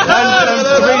and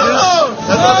readers.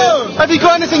 Have you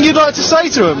got anything you'd like to say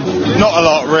to them? Not a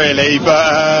lot, really,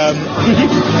 but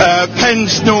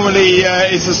Penge normally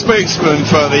is a spokesman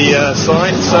for the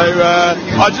site, so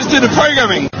I just do the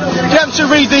programming. Did you happen to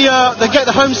read the Get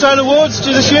the Homestyle Awards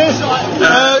this year?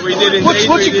 We did indeed.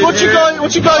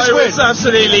 What you guys win? I was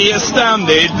absolutely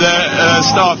astounded that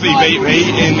Starfy beat me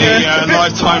in the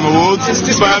Lifetime Awards.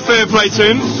 But fair play to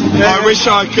him. I wish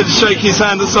I could shake his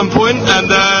hand at some point,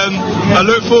 and I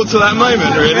look forward to that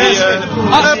moment, really.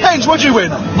 Penge, what did you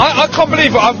win? I can't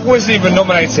believe I wasn't even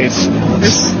nominated.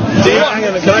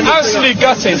 Absolutely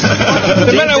gutted.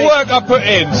 The amount of work I put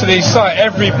into the site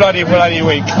every bloody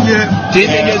week. Do you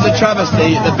think it's a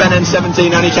travesty that Ben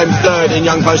N17 only came third in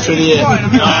Young Poster of the Year?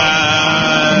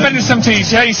 Ben N17,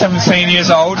 he's only 17 years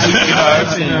old.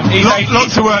 Lot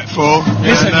to work for.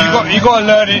 Listen, you got a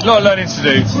lot of learning to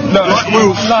do. Like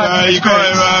Wolf, you've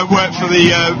got to work for the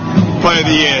Player of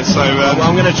the Year. So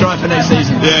I'm going to try for next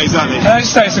season. Yeah, exactly. And I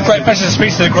just say it's a great pleasure to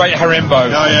speak to the great Harimbo.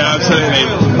 Oh yeah, absolutely.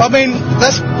 I mean,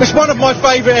 that's one of my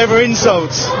favourite ever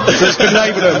insults that's been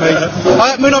labelled at me.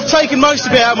 I mean, I've taken most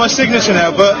of it out of my signature now,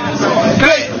 but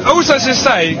also to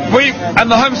say, we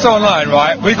and the Homestyle Online,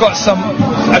 right? We've got some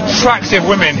attractive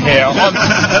women here,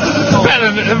 better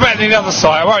than the other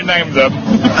side. I won't name them.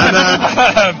 And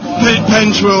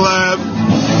Penge will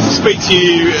speak to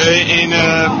you in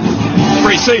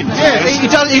pretty soon. Yeah,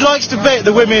 he likes to vet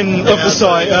the women of the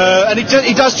site, and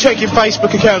he does check your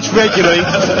Facebook accounts regularly,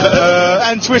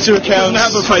 and Twitter accounts. He doesn't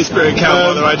have a Facebook account,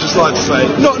 by the way, I'd just like to say.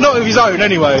 Not of his own,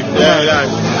 anyway.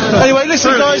 Anyway,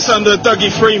 listen, guys. It's under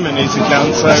Dougie Freeman, his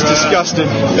account. So, that's disgusting.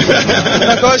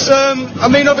 Now, guys, I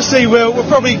mean, obviously, we're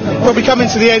probably coming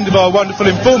to the end of our wonderful,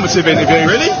 informative interview.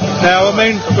 Really? Now, I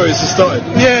mean, I thought it just started.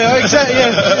 Yeah, exactly.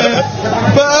 Yeah.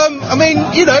 But I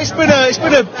mean, you know, it's been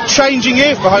a changing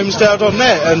year for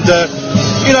Homestyle.net, and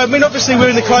you know, I mean, obviously we're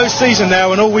in the closed season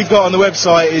now, and all we've got on the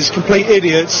website is complete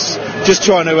idiots just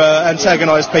trying to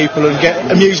antagonise people and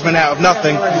get amusement out of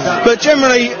nothing. But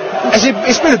generally,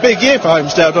 it's been a big year for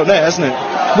Homestyle.net, hasn't it?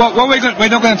 Well, we're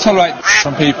not going to tolerate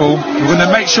from people. We're going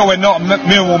to make sure we're not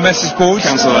Millwall message boards.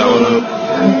 Cancel that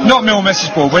one. Not Millwall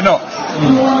message board. We're not.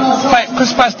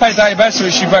 Chris Payday database,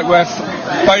 which you've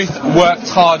both worked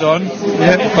hard on for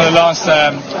the last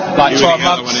 12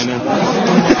 months.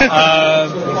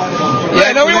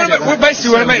 We want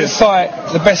basically, want to make the site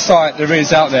the best site there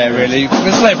is out there, really.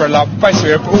 There's labour and love.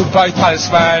 Basically, we're all both Palace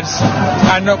fans.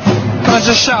 And can I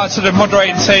just shout out to the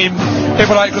moderating team,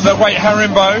 people like the great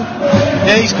Harimbo.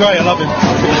 Yeah, he's great, I love him.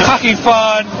 Fucking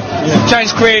fun. Yeah.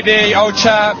 James Creedy, old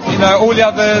chap, all the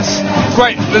others.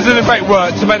 Great, they're doing great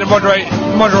work to make the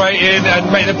moderating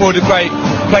and make the board a great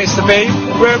place to be.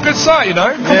 We're a good site,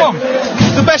 Come on.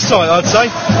 The best site, I'd say.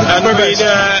 And we'd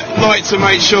like to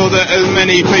make sure that as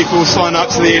many people sign up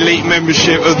to the elite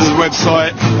membership of the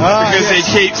website because it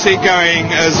keeps it going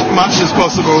as much as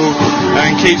possible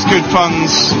and keeps good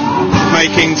funds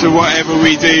making to whatever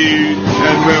we do,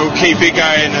 and we'll keep it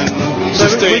going and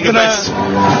just doing the best.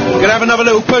 We're gonna have another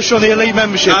little push on the elite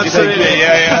membership. Absolutely,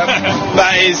 yeah.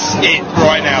 That is it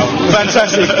right now.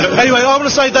 Fantastic. Anyway, I want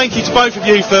to say thank you to both of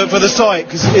you for the site,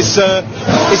 because it's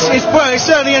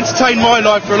certainly entertained my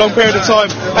life for a long period of time.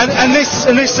 And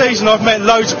this season I've met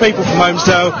loads of people from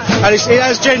Holmesdale, and it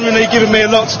has genuinely given me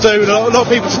a lot to do and a lot of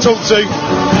people to talk to,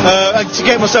 and to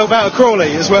get myself out of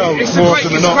Crawley as well. It's a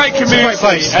great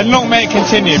community, and long may it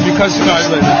continue, because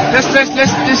let's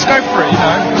go for it.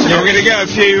 Yeah, we're going to get a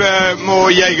few more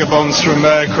Jaeger bombs from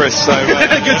Chris. So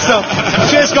good stuff.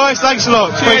 Cheers, guys. Thanks a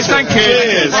lot. Cheers. Thank you.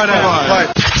 Cheers. Bye now.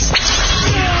 Bye.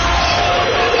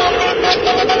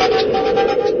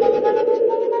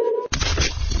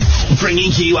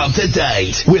 Bringing you up to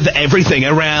date with everything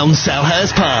around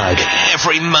Selhurst Park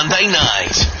every Monday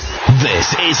night.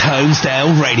 This is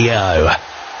Holmesdale Radio.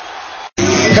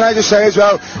 Can I just say as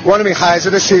well, one of my highs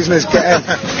of the season is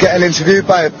getting interviewed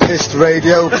by a pissed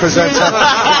radio presenter.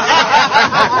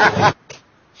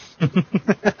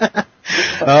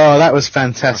 Oh, that was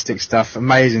fantastic stuff.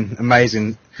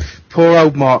 Amazing. Poor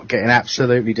old Mark getting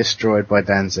absolutely destroyed by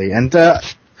Danzy. And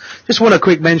just want a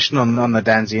quick mention on the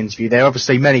Danzy interview there.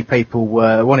 Obviously, many people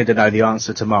wanted to know the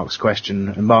answer to Mark's question,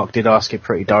 and Mark did ask it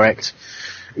pretty direct.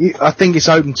 I think it's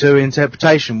open to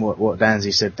interpretation what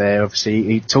Danzy said there. Obviously,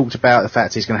 he talked about the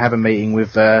fact he's going to have a meeting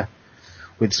with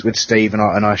Steve and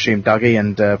I assume Dougie,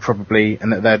 and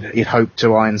that he'd hope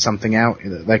to iron something out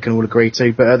that they can all agree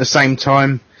to. But at the same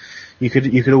time, you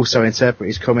could also interpret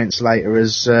his comments later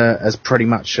as pretty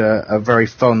much a very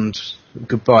fond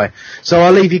goodbye. So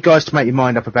I'll leave you guys to make your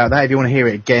mind up about that. If you want to hear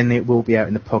it again, it will be out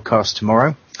in the podcast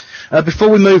tomorrow. Before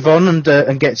we move on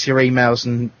and get to your emails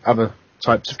and other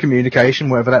types of communication,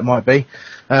 whatever that might be,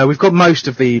 we've got most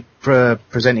of the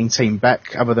presenting team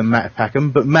back, other than Matt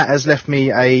Packham. But Matt has left me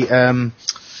a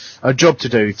job to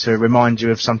do to remind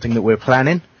you of something that we're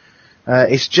planning.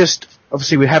 It's just,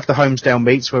 obviously we have the Holmesdale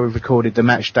meets where we've recorded the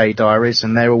match day diaries,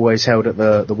 and they're always held at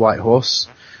the White Horse.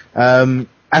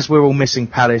 As we're all missing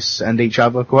Palace and each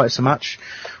other quite so much,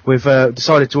 we've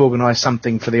decided to organise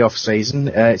something for the off season.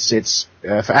 It's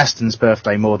for Aston's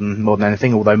birthday more than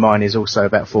anything, although mine is also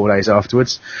about 4 days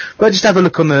afterwards. But just have a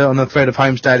look on the thread of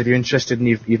Holmesdale if you're interested and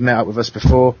you've met up with us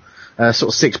before, sort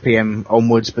of 6 p.m.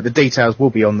 onwards. But the details will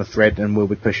be on the thread, and we'll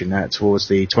be pushing that towards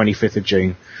the 25th of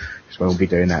June. That's when we'll be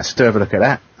doing that. So do have a look at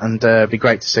that, and it'd be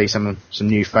great to see some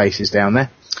new faces down there.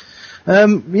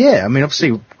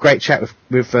 Obviously, great chat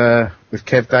with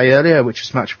Kev Day earlier, which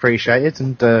was much appreciated,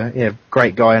 and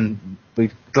great guy, and we're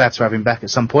glad to have him back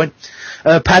at some point.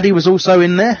 Paddy was also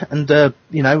in there, and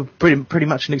pretty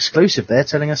much an exclusive there,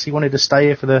 telling us he wanted to stay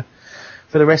here for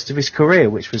the rest of his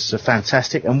career, which was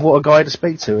fantastic, and what a guy to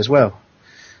speak to as well.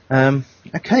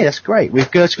 Okay, that's great. We're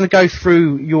just going to go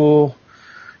through your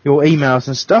emails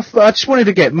and stuff, but I just wanted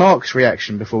to get Mark's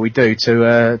reaction before we do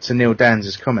to Neil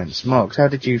Danz's comments. Mark, how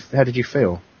did you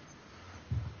feel?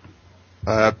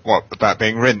 What about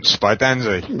being rinsed by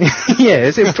Danzy? Yeah,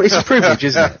 it's a privilege,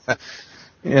 isn't it?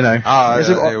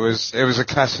 It was a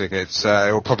classic. It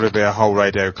will probably be a whole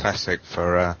radio classic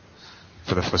for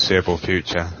the foreseeable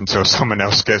future until someone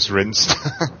else gets rinsed.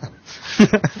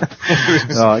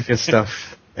 Good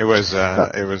stuff. It was.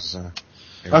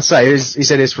 I'd say he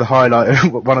said it's the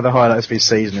highlight, one of the highlights of his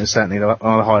season, and certainly one of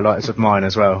the highlights of mine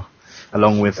as well.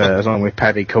 Along with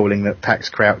Paddy calling that Pax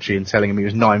crouchy and telling him he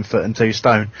was 9 foot and 2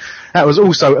 stone. That was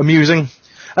also amusing.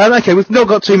 Okay, we've not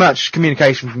got too much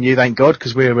communication from you, thank God,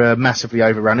 because we're massively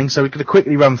overrunning. So we're going to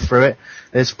quickly run through it.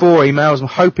 There's 4 emails. I'm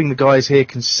hoping the guys here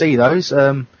can see those.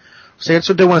 So I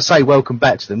just do want to say welcome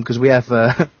back to them, because we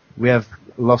have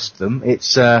lost them.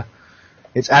 It's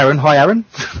Aaron. Hi, Aaron.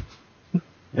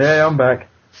 Yeah, I'm back.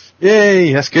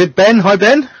 Yay, that's good. Ben, hi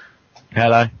Ben.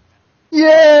 Hello.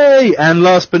 Yay! And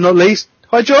last but not least,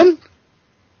 hi John.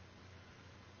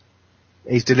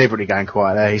 He's deliberately going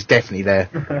quiet there. He's definitely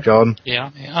there, John.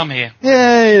 Yeah, I'm here.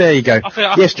 Yay, there you go. I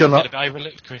feel yes, John. a bit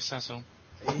overlooked, Chris, that's all.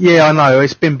 Yeah, I know.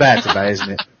 It's been bad today,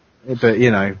 isn't it?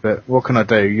 But but what can I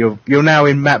do? You're now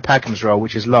in Matt Packham's role,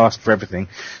 which is last for everything.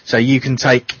 So you can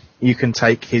take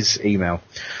his email.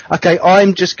 Okay,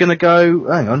 I'm just gonna go.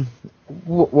 Hang on,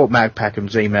 what Matt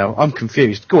Packham's email? I'm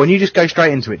confused. Go on, you just go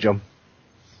straight into it, John.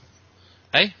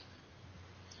 Hey,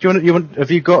 do you want?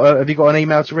 Have you got an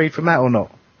email to read from Matt or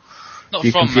not? Not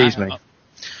you from confuse Matt. me.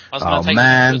 I was going to take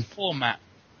it for Matt.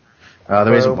 Oh,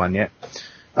 there isn't one yet.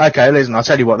 Okay, listen, I'll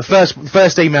tell you what. The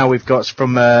first email we've got is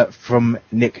from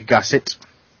Nick Gussett,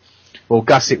 or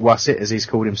Gusset Wussett as he's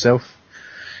called himself.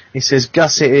 He says,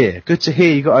 Gusset here. Good to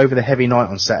hear you got over the heavy night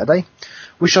on Saturday.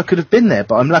 Wish I could have been there,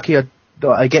 but I'm lucky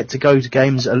I get to go to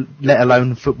games, let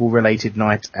alone football-related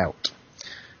night out.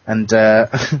 And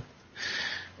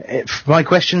my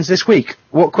questions this week.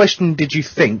 What question did you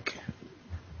think,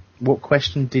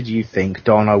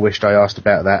 Don, I wished I asked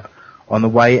about that on the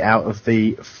way out of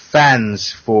the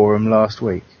fans forum last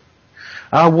week?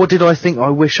 What did I think I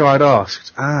wish I'd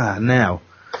asked? Now.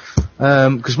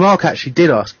 Because Mark actually did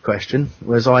ask a question,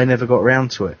 whereas I never got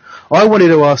around to it. I wanted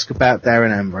to ask about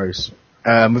Darren Ambrose.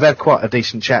 We've had quite a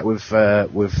decent chat with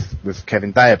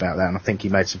Kevin Day about that, and I think he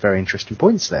made some very interesting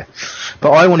points there.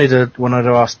 But I wanted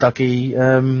to ask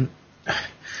Dougie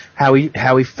how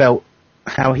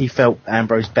he felt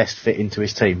Ambrose best fit into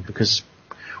his team, because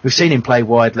we've seen him play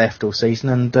wide left all season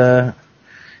and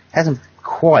hasn't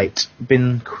quite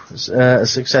been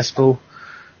as successful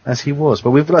as he was.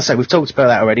 But we've talked about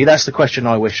that already. That's the question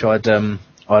I wish I'd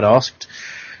asked.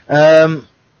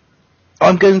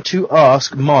 I'm going to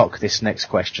ask Mark this next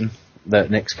question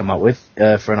that Nick's come up with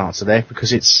for an answer there,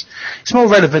 because it's more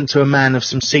relevant to a man of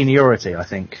some seniority, I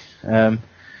think.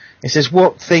 It says,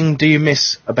 what thing do you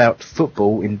miss about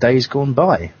football in days gone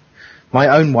by? My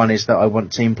own one is that I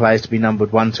want team players to be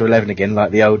numbered 1 to 11 again,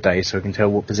 like the old days, so I can tell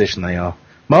what position they are.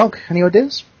 Mark, any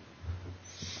ideas?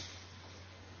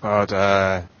 God,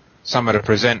 some of the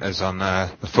presenters on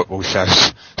the football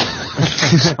shows.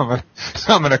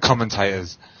 some of the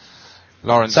commentators.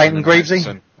 Lawrence Satan Greavesy?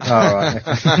 Right.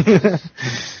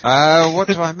 What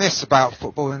do I miss about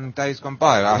football in days gone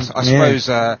by? I suppose,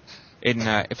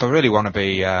 if I really want to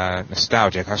be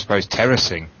nostalgic, I suppose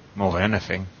terracing more than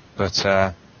anything. But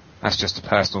that's just a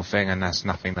personal thing, and that's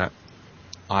nothing that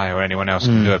I or anyone else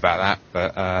can do about that.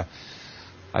 But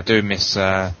I do miss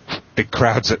big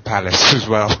crowds at Palace as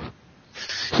well.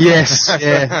 Yes,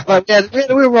 yeah.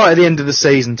 We're right at the end of the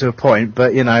season to a point,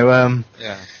 but I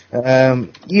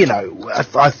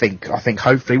think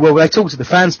hopefully. Well, they talked to the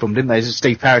fans from, didn't they? As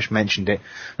Steve Parish mentioned it,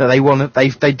 that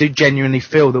they do genuinely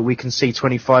feel that we can see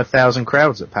 25,000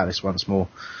 crowds at Palace once more,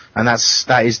 and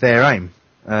that is their aim.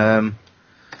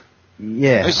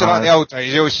 It's like the old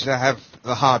days. You used to have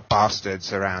the hard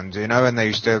bastards around, and they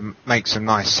used to make some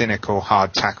nice cynical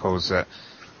hard tackles that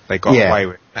they got away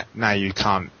with. Now you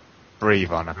can't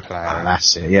breathe on a player.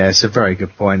 That's it. Yeah, it's a very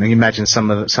good point. And you imagine some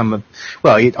of.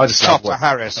 Well, I just Chopper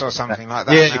Harris or something like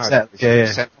that. Yeah, exactly.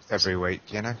 Yeah. Sent off every week,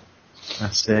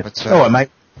 That's it. But, all right, mate.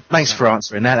 Thanks for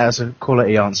answering that. That was a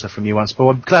quality answer from you once, but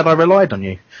I'm glad I relied on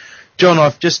you. John,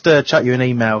 I've just chucked you an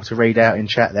email to read out in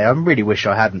chat there. I really wish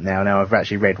I hadn't now I've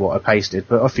actually read what I pasted,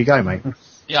 but off you go, mate.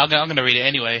 Yeah, I'm going to read it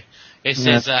anyway. It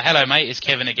says, hello, mate, it's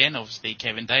Kevin again, obviously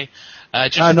Kevin Day.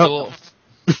 What?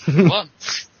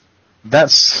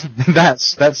 That's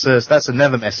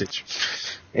another message.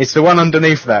 It's the one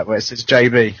underneath that where it says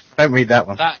JB. Don't read that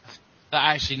one. That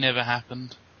actually never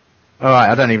happened. Alright,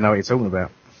 I don't even know what you're talking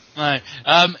about. No.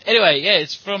 Anyway,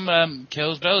 it's from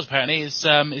Kills Bells apparently. It's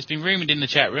been rumoured in the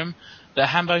chat room that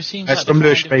Hambo seems like the kind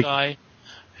of guy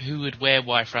who would wear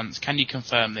Y fronts. Can you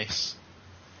confirm this?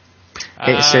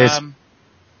 It says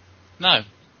no.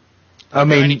 I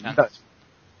mean,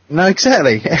 no,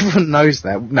 exactly. Everyone knows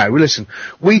that. No, listen.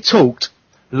 We talked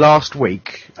last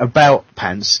week about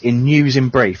pants in News in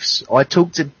Briefs. I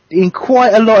talked in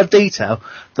quite a lot of detail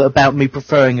about me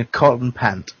preferring a cotton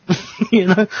pant.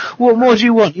 What more do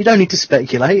you want? You don't need to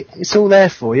speculate. It's all there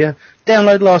for you.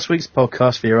 Download last week's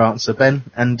podcast for your answer, Ben.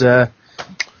 And,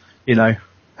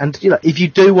 if you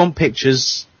do want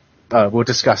pictures, we'll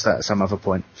discuss that at some other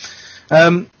point.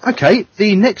 Okay,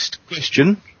 the next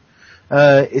question,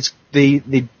 it's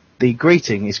the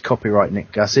greeting is copyright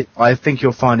Nick Gussett. I think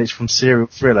you'll find it's from Serial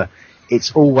Thriller.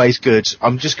 It's always good.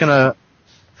 I'm just gonna...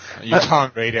 You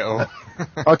can't read it all.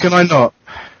 Oh, can I not?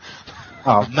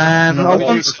 Oh, man.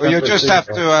 You'll just have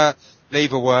to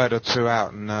leave a word or two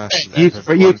out and...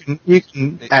 you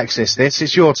can access this.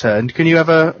 It's your turn. Can you have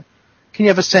a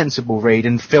sensible read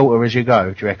and filter as you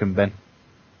go, do you reckon, Ben?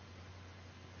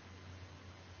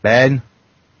 Ben?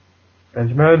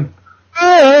 Benjamin?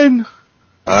 Ben!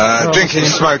 Drinking,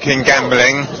 smoking,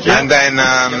 gambling, and then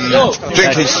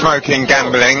drinking, smoking,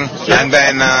 gambling, and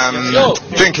then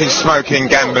drinking, smoking,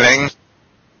 gambling.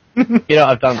 You know what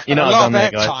I've done? You know what I've done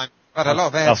there, guys? I've had a lot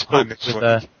of airtime this week.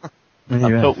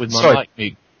 I've talked with my mic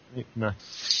mute. No.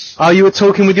 Oh, you were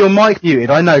talking with your mic muted.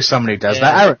 I know someone who does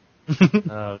that, Aaron.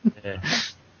 Oh dear.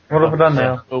 What have I done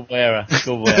now? Good wearer.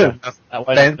 That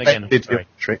won't happen again. Sorry.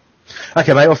 Trick.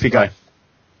 Okay, mate, off you go.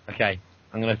 Okay,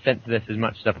 I'm going to censor this as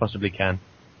much as I possibly can.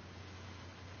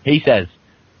 He says,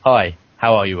 "Hi,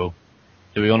 how are you all?"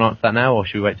 Do we want to answer that now, or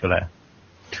should we wait till later?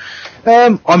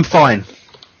 I'm fine.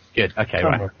 Good. Okay,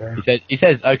 right. Okay. He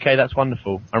says, "Okay, that's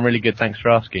wonderful. I'm really good. Thanks for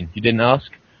asking. You didn't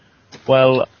ask?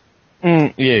 Well,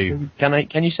 you.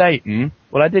 Can you say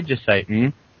Well, I did just say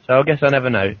so I guess I never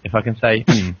know if I can say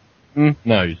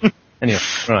knows. Anyway,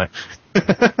 right.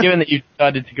 Given that you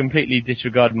decided to completely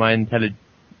disregard my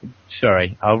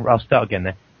Sorry, I'll start again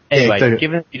there. Anyway,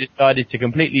 given that you decided to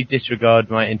completely disregard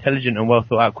my intelligent and well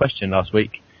thought out question last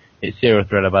week, it's Serial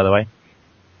Thriller, by the way.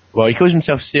 Well, he calls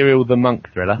himself Serial the Monk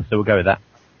Thriller, so we'll go with that.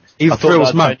 He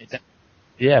thrills monk.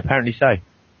 Yeah, apparently so.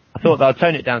 I thought that I'd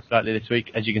tone it down slightly this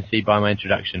week, as you can see by my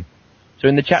introduction. So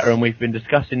in the chat room, we've been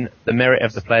discussing the merit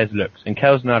of the player's looks, and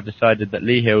Kels and I have decided that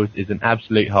Lee Hills is an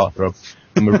absolute heartthrob,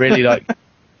 and would really like to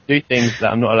do things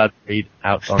that I'm not allowed to read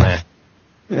out on air.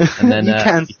 And then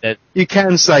he said, you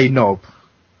can say knob,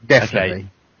 definitely. Okay.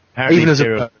 Apparently, even as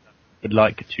Cyril would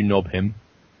like to knob him.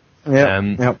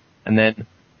 Yeah. And then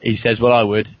he says, "Well, I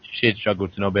would. She'd struggle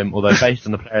to knob him, although based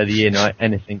on the Player of the Year night,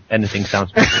 anything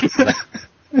sounds possible."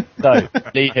 So,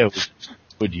 Lee Hills,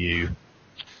 would you?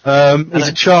 He's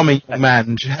a charming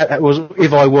man. If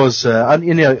I was,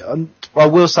 I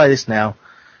will say this now.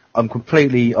 I'm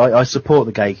completely. I support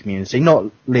the gay community,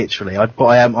 not literally, but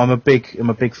I'm a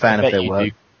big fan of their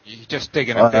work. You're just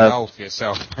digging a big hole for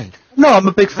yourself, mate. No, I'm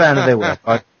a big fan of their work.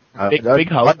 Big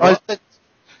hole. I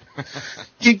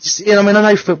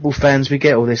know football fans. We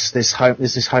get all this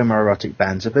homoerotic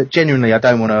banter, but genuinely, I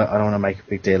don't want to make a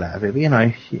big deal out of it.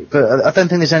 But I don't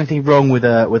think there's anything wrong with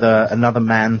another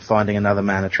man finding another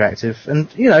man attractive. And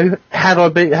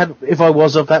if I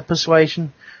was of that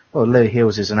persuasion, well, Lee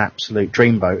Hills is an absolute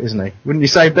dreamboat, isn't he? Wouldn't you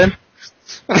say, Ben?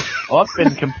 I've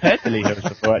been compared to Lee Hills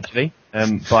before, actually,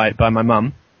 by my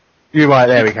mum. You're right,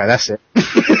 there we go, that's it.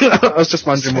 I was just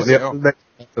wondering what the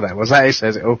that was. That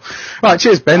says it all. Right,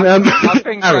 cheers, Ben. I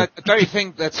think, don't you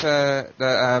think that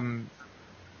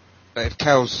if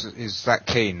Kels is that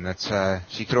keen, that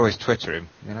she could always Twitter him,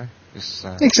 you know?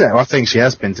 Exactly, I think she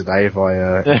has been today,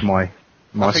 my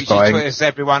I think spying. she Twitters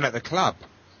everyone at the club.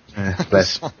 Yeah,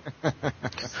 bless.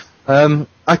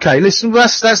 Okay, listen,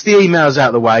 that's the emails out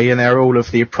of the way, and they're all of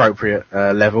the appropriate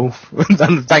level.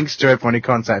 And thanks to everyone who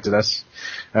contacted us.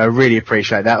 Really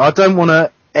appreciate that. I don't want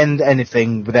to end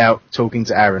anything without talking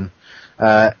to Aaron.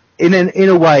 In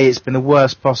a way, it's been the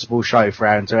worst possible show for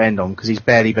Aaron to end on, because he's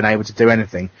barely been able to do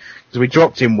anything. Because we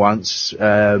dropped him once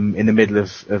in the middle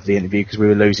of the interview because we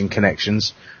were losing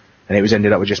connections, and it was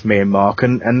ended up with just me and Mark,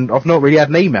 and I've not really had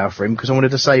an email for him because I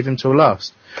wanted to save him till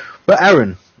last. But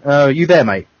Aaron, you there,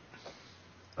 mate?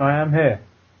 I am here.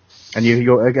 And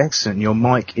you're excellent. Your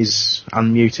mic is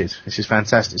unmuted. This is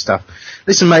fantastic stuff.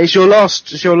 Listen, mate, it's your last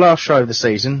show of the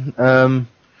season. I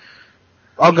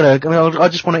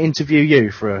just want to interview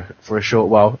you for a short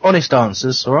while. Honest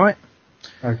answers, all right?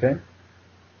 Okay.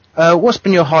 What's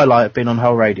been your highlight of being on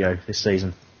Hull Radio this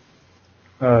season?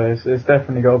 It's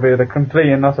definitely got to be the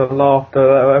complete and utter laughter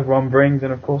that everyone brings,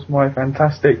 and of course my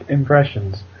fantastic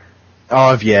impressions.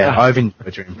 I've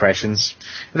enjoyed your impressions.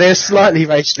 They're slightly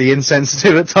racially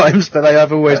insensitive at times, but they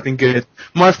have always been good.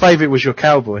 My favourite was your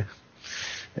cowboy.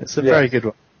 It's a very good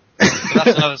one.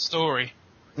 That's another story.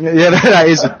 Yeah, that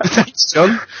is. Thanks,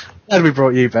 John. Glad we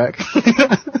brought you back.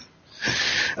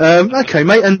 Okay,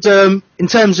 mate, and in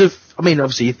terms of,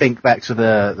 obviously you think back to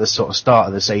the sort of start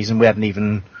of the season, we hadn't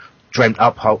even dreamt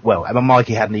up Hull,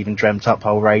 Mikey hadn't even dreamt up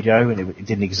Hull Radio, and it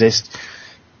didn't exist.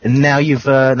 And now you've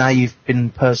been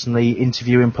personally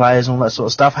interviewing players and all that sort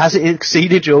of stuff. Has it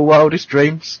exceeded your wildest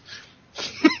dreams?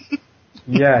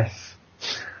 Yes.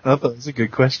 I thought that's a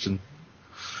good question.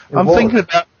 I'm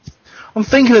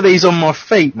thinking of these on my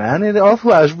feet, man. I thought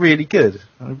that was really good.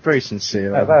 I'm very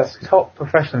sincere. That's top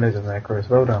professionalism there, Chris.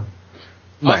 Well done.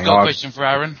 I've got a question for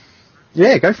Aaron.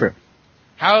 Yeah, go for it.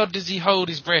 How does he hold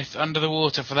his breath under the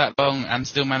water for that long and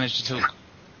still manage to talk?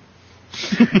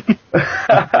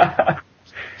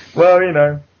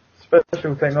 Well,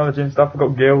 special technology and stuff. I've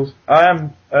got gills. I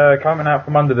am coming out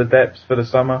from under the depths for the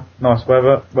summer. Nice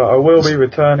weather. But I will be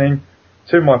returning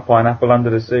to my pineapple under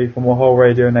the sea for more Hull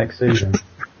Radio next season.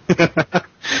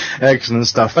 Excellent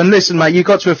stuff. And listen, mate, you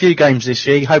got to a few games this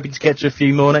year. You hoping to get to a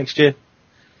few more next year?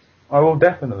 I will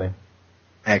definitely.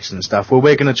 Excellent stuff. Well,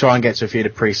 we're going to try and get to a few of the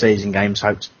pre-season games.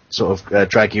 Hope to sort of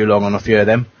drag you along on a few of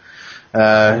them.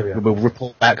 We'll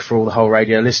report back for all the whole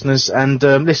radio listeners. And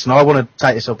listen, I want to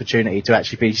take this opportunity to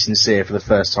actually be sincere for the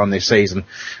first time this season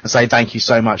and say thank you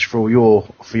so much for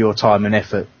your time and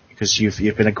effort, because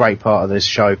you've been a great part of this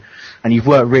show, and you've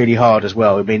worked really hard as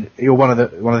well. I mean, you're one of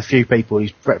the few people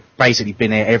who's basically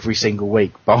been here every single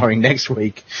week, barring next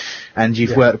week, and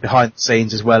you've worked behind the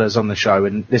scenes as well as on the show.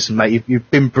 And listen, mate,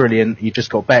 you've been brilliant. You've just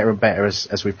got better and better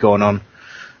as we've gone on.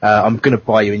 I'm going to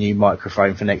buy you a new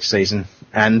microphone for next season,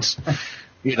 and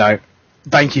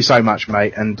thank you so much,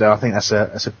 mate. And I think that's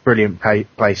a brilliant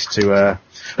place to.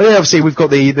 Obviously, we've got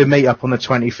the meet up on the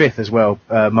 25th as well.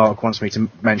 Mark wants me to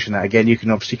mention that again. You can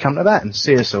obviously come to that and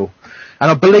see us all. And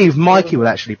I believe Mikey will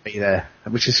actually be there,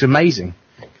 which is amazing.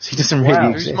 Because he doesn't really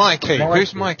exist.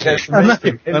 Who's Mikey?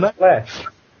 In the flesh.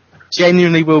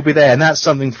 Genuinely will be there, and that's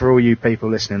something for all you people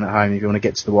listening at home. If you want to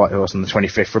get to the White Horse on the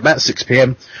 25th for about 6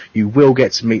 p.m, you will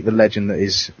get to meet the legend that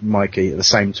is Mikey at the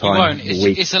same time. You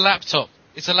won't. It's a laptop.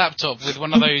 It's a laptop with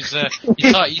one of those.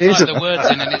 You type the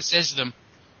words in and it says them.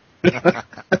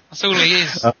 That's all he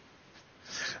is.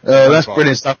 That's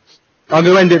brilliant stuff. I'm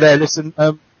going to end it there. Listen,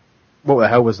 what the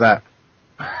hell was that?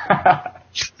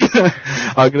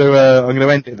 I'm going to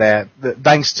end it there.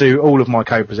 Thanks to all of my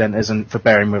co-presenters and for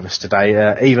bearing with us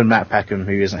today. Even Matt Packham,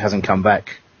 who hasn't come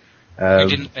back. He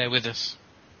didn't bear with us.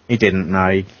 He didn't. No,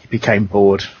 he became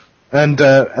bored. And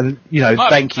thank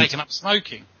you. Taken up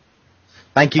smoking.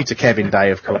 Thank you to Kevin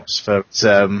Day, of course,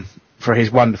 for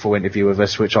his wonderful interview with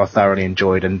us, which I thoroughly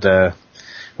enjoyed and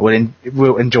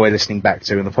we'll enjoy listening back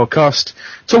to in the podcast.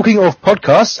 Talking of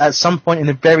podcasts, at some point in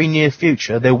the very near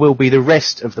future, there will be the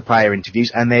rest of the player interviews,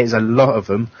 and there's a lot of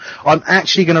them. I'm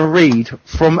actually going to read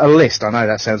from a list. I know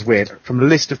that sounds weird. From a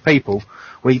list of people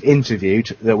we've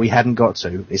interviewed that we hadn't got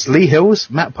to. It's Lee Hills,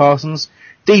 Matt Parsons,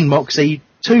 Dean Moxey,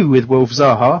 2 with Wolf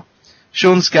Zaha,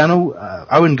 Sean Scannell,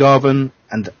 Owen Garvin,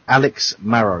 and Alex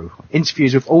Marrow.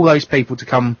 Interviews with all those people to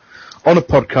come on a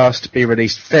podcast to be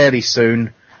released fairly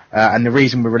soon. And the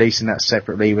reason we're releasing that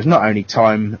separately was not only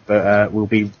time, but we'll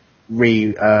be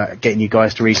getting you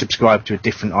guys to resubscribe to a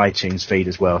different iTunes feed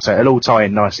as well. So it'll all tie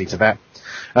in nicely to that.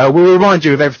 We'll remind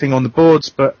you of everything on the boards,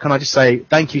 but can I just say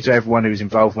thank you to everyone who's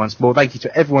involved once more. Thank you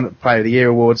to everyone at the Player of the Year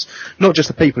Awards, not just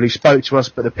the people who spoke to us,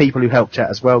 but the people who helped out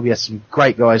as well. We had some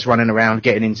great guys running around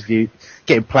getting interviewed,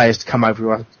 getting players to come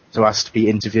over to us to be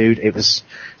interviewed. It was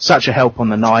such a help on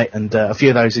the night, and a few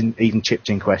of those even chipped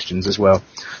in questions as well.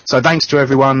 So thanks to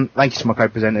everyone, thank you to my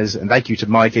co-presenters, and thank you to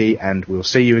Mikey, and we'll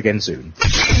see you again soon.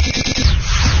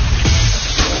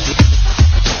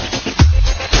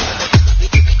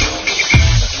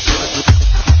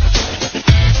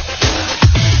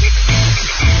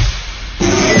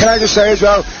 Can I just say as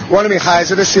well, one of my highs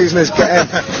of this season is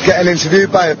getting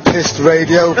interviewed by a pissed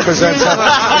radio presenter.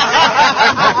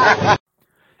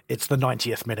 It's the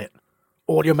 90th minute.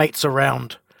 All your mates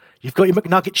around. You've got your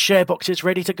McNugget share boxes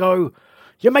ready to go.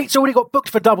 Your mate's already got booked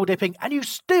for double dipping, and you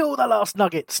steal the last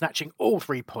nugget, snatching all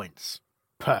 3 points.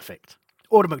 Perfect.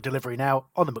 Order McDelivery now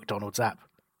on the McDonald's app.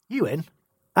 You in?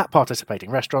 At participating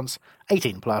restaurants,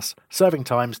 18 plus, serving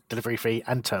times, delivery fee,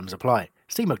 and terms apply.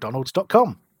 See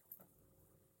mcdonalds.com.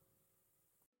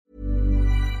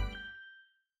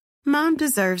 Mom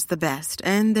deserves the best,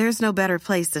 and there's no better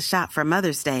place to shop for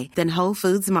Mother's Day than Whole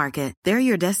Foods Market. They're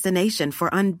your destination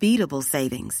for unbeatable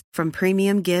savings, from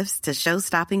premium gifts to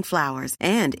show-stopping flowers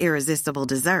and irresistible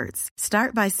desserts.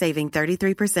 Start by saving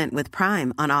 33% with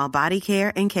Prime on all body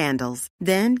care and candles.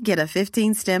 Then get a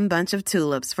 15-stem bunch of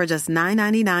tulips for just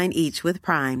 $9.99 each with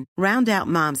Prime. Round out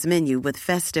Mom's menu with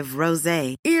festive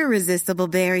rosé, irresistible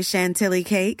berry chantilly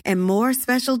cake, and more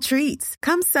special treats.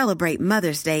 Come celebrate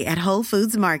Mother's Day at Whole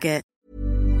Foods Market.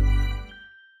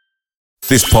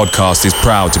 This podcast is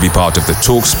proud to be part of the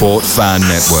TalkSport Fan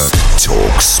Network.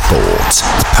 TalkSport.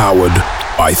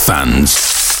 Powered by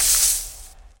fans.